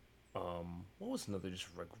or what was another just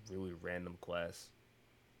like really random class?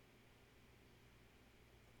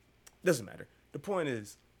 Doesn't matter. The point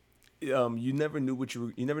is, you never know what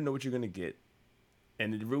you're gonna get,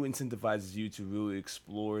 and it really incentivizes you to really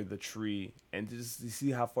explore the tree and just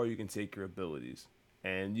see how far you can take your abilities.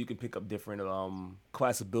 And you can pick up different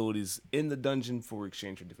class abilities in the dungeon for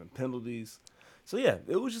exchange for different penalties. So yeah,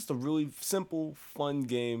 it was just a really simple, fun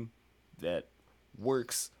game that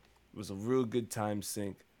works. It was a real good time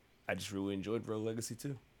sink. I just really enjoyed Rogue Legacy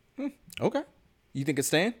 2. Okay. You think it's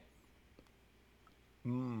staying? I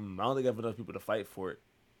don't think I have enough people to fight for it.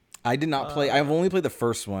 I did not play. I've only played the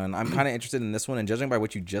first one. I'm kind of interested in this one, and judging by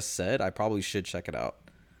what you just said, I probably should check it out.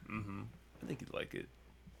 I think you'd like it.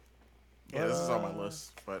 Yeah, this is on my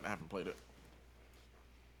list, but I haven't played it.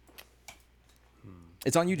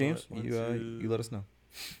 It's on you, James. One, You two. you let us know.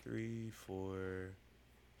 3, 4,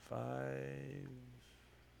 5.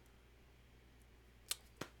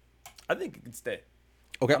 I think it can stay.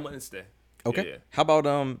 Okay. I'm letting it stay. Okay. Yeah. How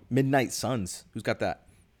about Midnight Suns? Who's got that?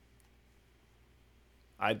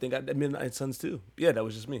 I think I did Midnight Suns too. Yeah, that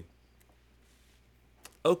was just me.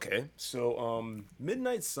 Okay, so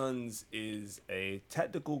Midnight Suns is a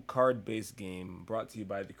tactical card-based game brought to you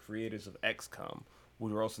by the creators of XCOM,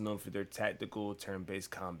 who are also known for their tactical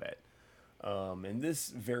turn-based combat. In this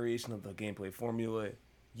variation of the gameplay formula,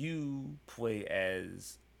 you play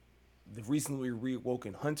as the recently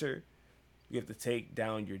reawoken hunter. You have to take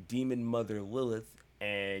down your demon mother Lilith,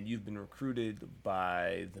 and you've been recruited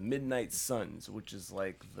by the Midnight Suns, which is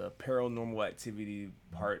like the paranormal activity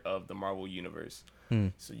part of the Marvel universe.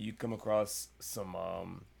 So you come across some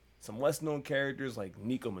less known characters like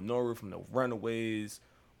Nico Minoru from the Runaways,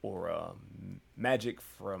 or Magic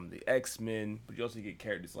from the X-Men, but you also get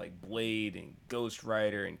characters like Blade and Ghost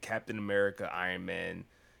Rider and Captain America, Iron Man,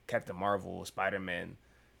 Captain Marvel, Spider-Man.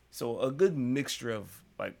 So a good mixture of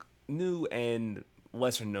like new and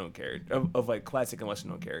lesser known characters, of like classic and lesser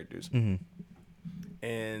known characters.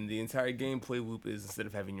 And the entire gameplay loop is, instead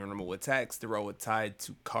of having your normal attacks, they're all tied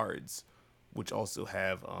to cards, which also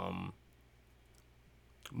have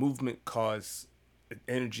movement costs,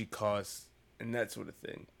 energy costs, and that sort of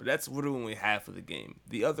thing. But that's literally only half of the game.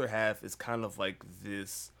 The other half is kind of like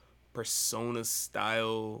this Persona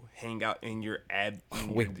style hangout in your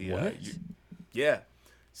Wait, what? Yeah.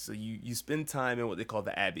 So you spend time in what they call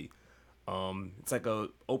the Abbey. It's like a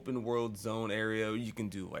open world zone area. You can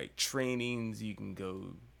do like trainings. You can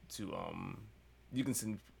go to you can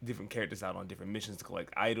send different characters out on different missions to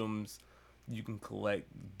collect items. You can collect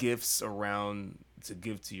gifts around to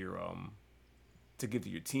give to your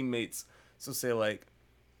teammates. So say like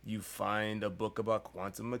you find a book about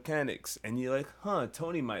quantum mechanics and you're like,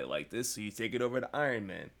 Tony might like this, so you take it over to Iron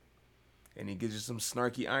Man. And he gives you some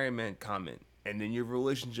snarky Iron Man comment. And then your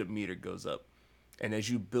relationship meter goes up. And as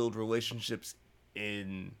you build relationships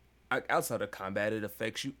in outside of combat, it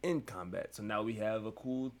affects you in combat. So now we have a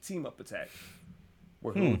cool team up attack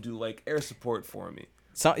where he'll do like air support for me.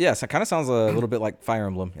 So it kind of sounds a little bit like Fire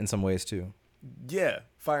Emblem in some ways too. Yeah,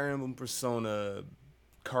 Fire Emblem Persona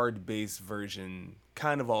card-based version,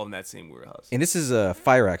 kind of all in that same warehouse. And this is a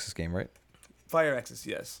Fire Access game, right? Fire Access,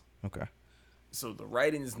 yes. Okay. So the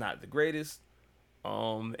writing is not the greatest.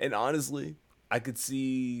 And honestly, I could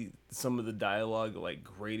see some of the dialogue like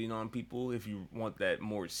grating on people if you want that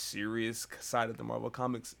more serious side of the Marvel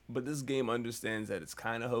comics. But this game understands that it's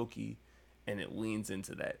kind of hokey, and it leans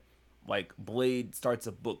into that. Like Blade starts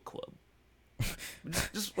a book club.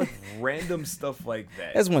 just like random stuff like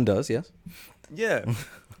that. As one does, yes. Yeah,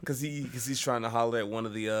 because he's trying to holler at one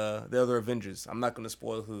of the other Avengers. I'm not gonna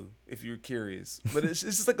spoil who if you're curious, but it's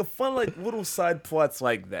just like a fun like little side plots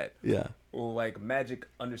like that. Yeah. Or like Magic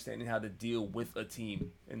understanding how to deal with a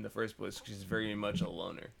team in the first place, which is very much a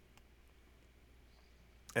loner.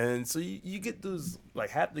 And so you get those,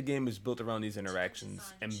 like half the game is built around these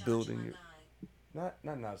interactions and building your.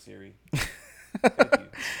 Not now, Siri. Thank you.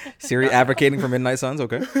 Siri advocating for Midnight Suns,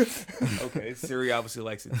 okay. Okay, Siri obviously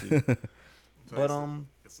likes it too. But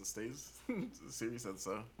It's the stays. Siri said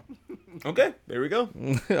so. okay, there we go.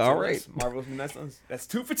 All right. Marvel's Midnight Suns. That's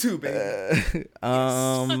 2 for 2, baby.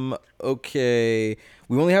 Okay.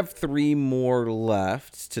 We only have 3 more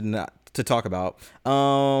left to talk about.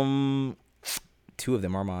 2 of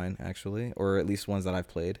them are mine, actually, or at least ones that I've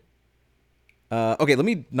played. Okay, let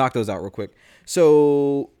me knock those out real quick.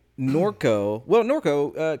 So Norco. Well,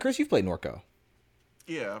 Norco. Chris, you've played Norco.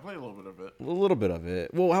 Yeah, I played a little bit of it. A little bit of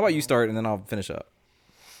it. Well, how about you start and then I'll finish up.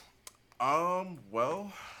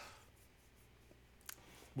 Well,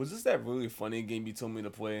 Was this that really funny game you told me to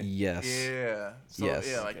play? Yes. yeah. So Yes.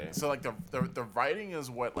 yeah, like Okay. so like the writing is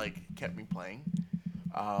what like kept me playing.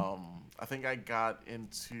 I think I got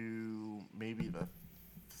into maybe the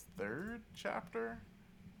 3rd chapter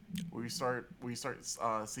where you start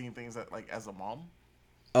seeing things that like as a mom.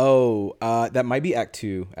 Oh, that might be Act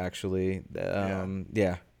 2, actually.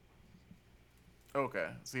 Yeah. Okay,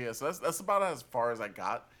 so that's about as far as I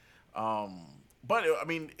got. But I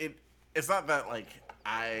mean, it's not that like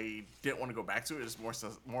I didn't want to go back to it. It's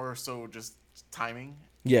more so just timing.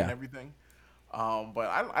 Yeah. And everything. But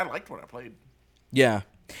I liked what I played. Yeah.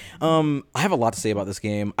 I have a lot to say about this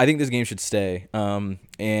game. I think this game should stay.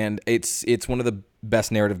 And it's one of the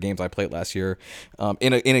best narrative games I played last year.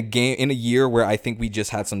 In a year where I think we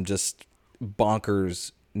just had some just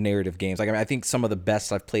bonkers narrative games. Like, I mean, I think some of the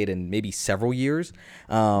best I've played in maybe several years.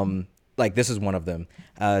 Like, this is one of them.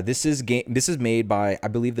 This is made by, I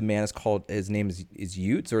believe the man his name is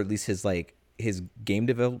Utes, or at least his game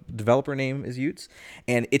developer name is Utes,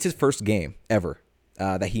 and it's his first game ever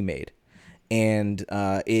that he made, and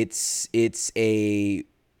it's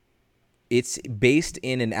based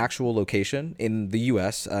in an actual location in the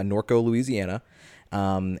U.S., Norco, Louisiana.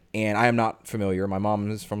 And I am not familiar. My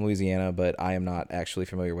mom is from Louisiana, but I am not actually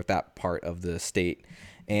familiar with that part of the state.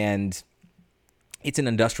 And it's an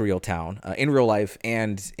industrial town in real life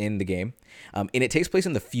and in the game. And it takes place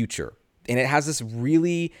in the future. And it has this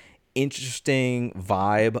really interesting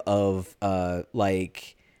vibe of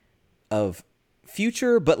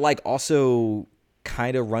future, but like also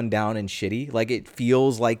kind of run down and shitty. Like, it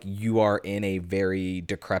feels like you are in a very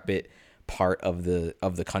decrepit part of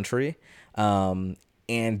the country. And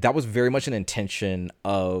that was very much an intention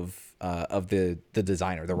of the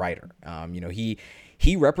designer, the writer.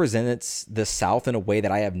 He represents the South in a way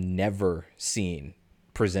that I have never seen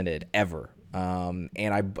presented ever. And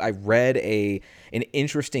I read an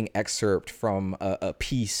interesting excerpt from a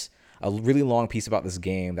really long piece about this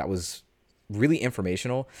game that was really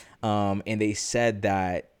informational. And they said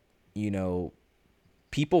that,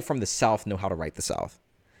 people from the South know how to write the South.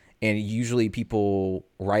 And usually people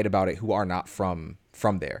write about it who are not from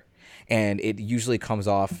there. And it usually comes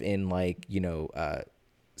off in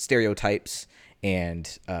stereotypes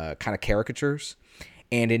and kind of caricatures.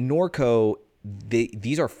 And in Norco,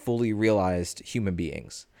 these are fully realized human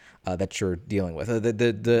beings that you're dealing with.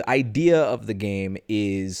 The idea of the game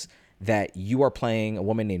is that you are playing a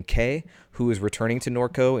woman named Kay, who is returning to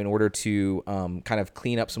Norco in order to kind of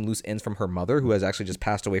clean up some loose ends from her mother, who has actually just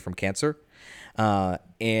passed away from cancer. Or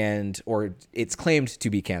it's claimed to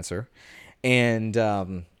be cancer, and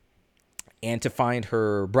to find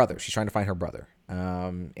her brother. She's trying to find her brother,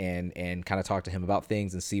 and kind of talk to him about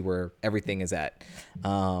things and see where everything is at.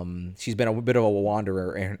 She's been a bit of a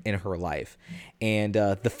wanderer in her life, and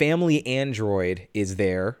the family android is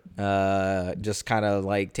there, just kind of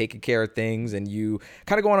like taking care of things, and you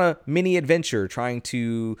kind of go on a mini adventure trying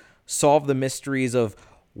to solve the mysteries of,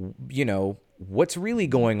 what's really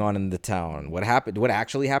going on in the town? What happened? What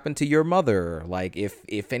actually happened to your mother? Like,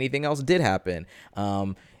 if anything else did happen,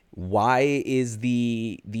 why is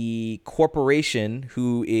the corporation,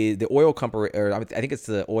 who is the oil company, or I think it's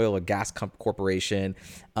the oil or gas corporation,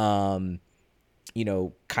 kind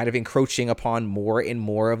of encroaching upon more and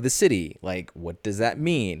more of the city? Like, what does that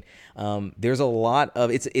mean? There's a lot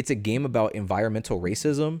of it's a game about environmental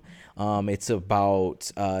racism. It's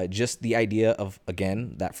about just the idea of,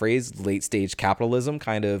 again, that phrase, late stage capitalism,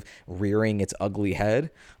 kind of rearing its ugly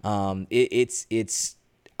head. I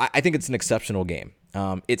think it's an exceptional game.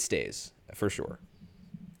 It stays for sure.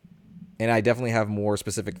 And I definitely have more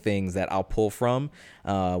specific things that I'll pull from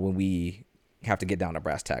when we have to get down to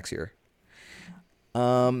brass tacks here.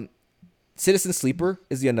 Citizen Sleeper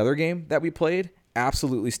is another game that we played.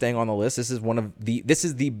 Absolutely staying on the list. This is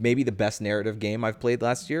maybe the best narrative game I've played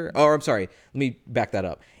last year. Oh, I'm sorry. Let me back that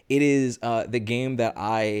up. It is the game that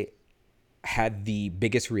I had the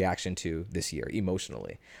biggest reaction to this year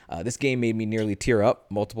emotionally. This game made me nearly tear up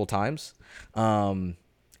multiple times.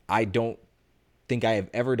 I don't think I have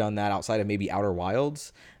ever done that outside of maybe Outer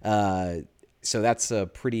Wilds. So that's a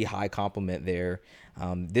pretty high compliment there.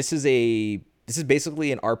 This is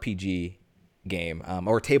basically an RPG game,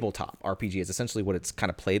 or tabletop RPG is essentially what it's kind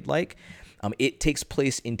of played like. It takes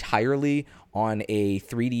place entirely on a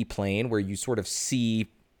 3D plane where you sort of see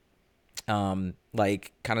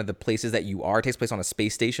like kind of the places that you are. It takes place on a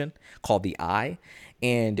space station called the Eye,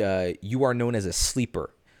 and you are known as a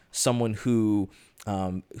sleeper, someone whose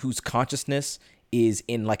consciousness is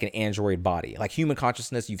in like an android body, like human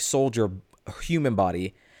consciousness. You've sold your human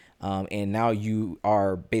body, and now you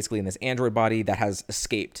are basically in this android body that has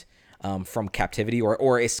escaped from captivity,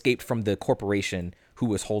 or escaped from the corporation who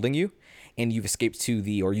was holding you, and you've escaped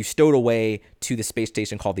you stowed away to the space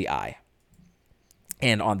station called the Eye.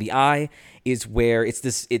 And on the Eye is where it's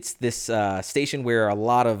this station where a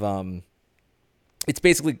lot of it's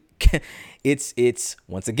basically it's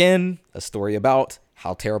once again a story about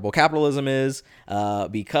how terrible capitalism is,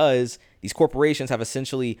 because these corporations have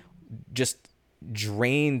essentially just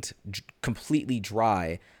drained completely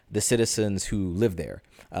dry the citizens who live there.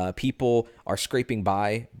 People are scraping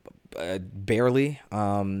by barely.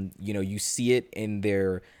 You see it in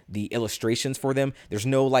the illustrations for them. There's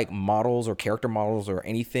no like models or character models or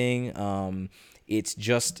anything. It's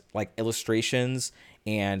just like illustrations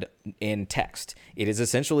and in text. It is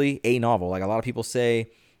essentially a novel. Like a lot of people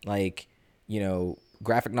say, like,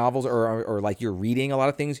 graphic novels or like you're reading a lot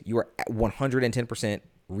of things. You are 110%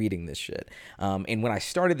 reading this shit. And when I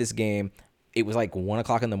started this game, it was like 1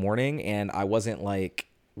 o'clock in the morning, and I wasn't like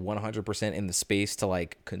 100% in the space to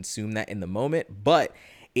like consume that in the moment, but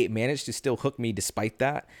it managed to still hook me despite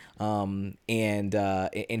that, and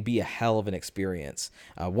be a hell of an experience.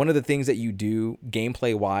 One of the things that you do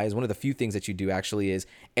gameplay wise, one of the few things that you do actually is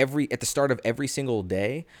at the start of every single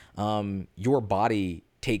day, your body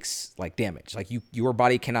takes like damage. Like your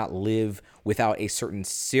body cannot live without a certain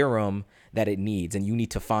serum that it needs, and you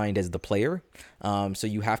need to find as the player. So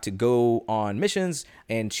you have to go on missions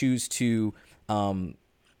and choose to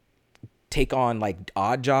take on like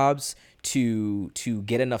odd jobs to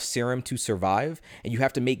get enough serum to survive, and you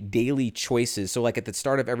have to make daily choices. So like at the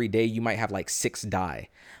start of every day, you might have like 6 die,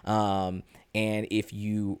 and if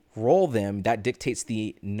you roll them, that dictates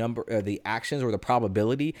the number, the actions, or the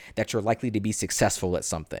probability that you're likely to be successful at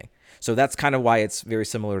something. So that's kind of why it's very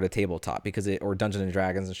similar to tabletop, or Dungeons and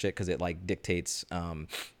Dragons and shit, because it like dictates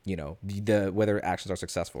the whether actions are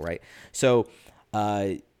successful, right? So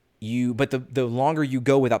but the longer you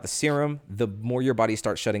go without the serum, the more your body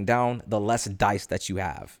starts shutting down, the less dice that you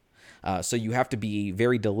have. So you have to be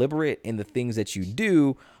very deliberate in the things that you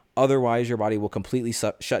do. Otherwise, your body will completely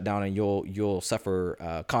shut down, and you'll suffer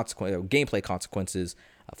gameplay consequences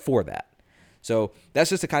for that. So that's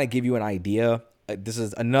just to kind of give you an idea. This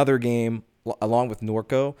is another game, along with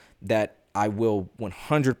Norco, that I will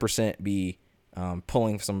 100% be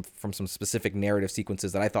pulling from some specific narrative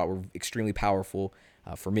sequences that I thought were extremely powerful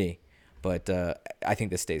for me. But I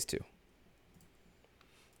think this stays too.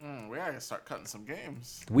 We gotta start cutting some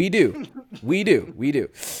games. We do. But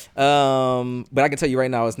I can tell you right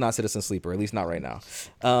now, it's not Citizen Sleeper, at least not right now.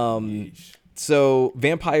 So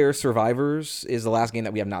Vampire Survivors is the last game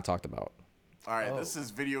that we have not talked about. All right, This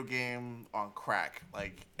is video game on crack.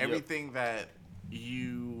 Like everything that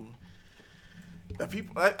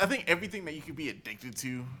people, I think everything that you could be addicted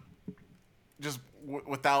to, just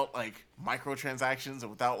without like microtransactions and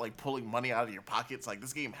without like pulling money out of your pockets, like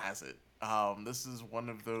this game has it. This is one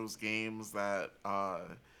of those games that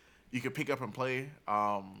you could pick up and play.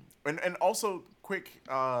 And also, quick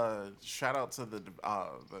shout out to the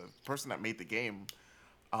person that made the game.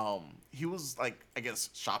 He was like, I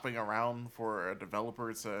guess, shopping around for a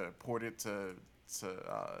developer to port it to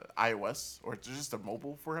iOS or just a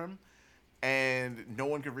mobile for him, and no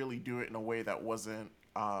one could really do it in a way that wasn't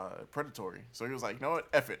predatory. So he was like, "You know what?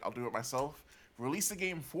 F it, I'll do it myself." Release the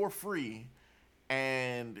game for free,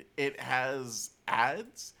 and it has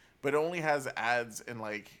ads, but it only has ads in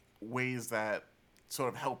like ways that sort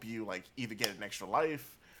of help you like either get an extra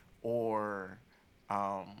life or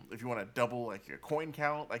if you want to double like your coin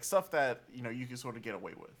count, like stuff that you can sort of get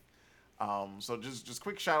away with. So just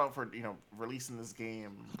quick shout out for releasing this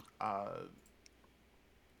game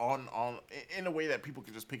on in a way that people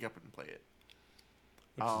can just pick up and play it.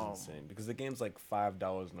 Which is insane because the game's like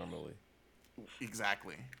 $5 normally.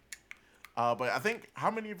 Exactly. But I think, how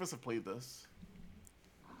many of us have played this?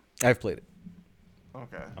 I've played it.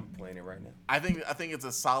 Okay. I'm playing it right now. I think it's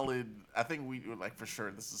a solid. I think we like for sure.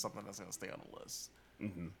 This is something that's gonna stay on the list,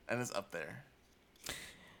 and it's up there.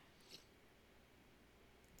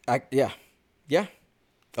 Yeah.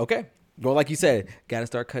 Okay. Well, like you said, gotta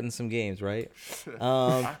start cutting some games, right?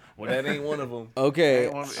 Well, that ain't one of them. Okay.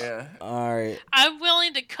 Yeah. All right. I'm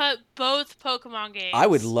willing to cut both Pokemon games. I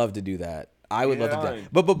would love to do that. I would love to do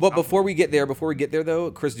that. But before we get there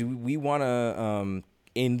though, Chris, do we want to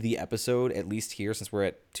end the episode at least here since we're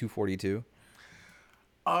at 2:42?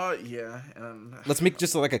 Yeah. And let's make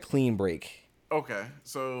just like a clean break. Okay,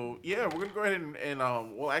 so yeah, we're gonna go ahead and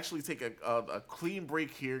we'll actually take a clean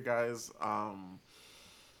break here, guys.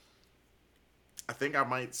 I think I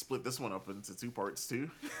might split this one up into 2 parts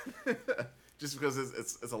too, just because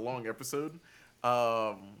it's a long episode.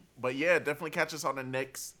 But yeah, definitely catch us on the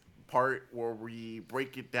next part where we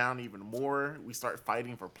break it down even more. We start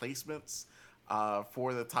fighting for placements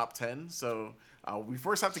for the top 10. So we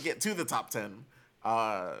first have to get to the top 10.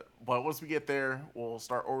 But once we get there, we'll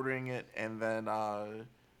start ordering it and then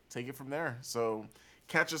take it from there. So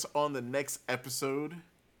catch us on the next episode.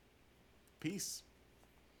 Peace.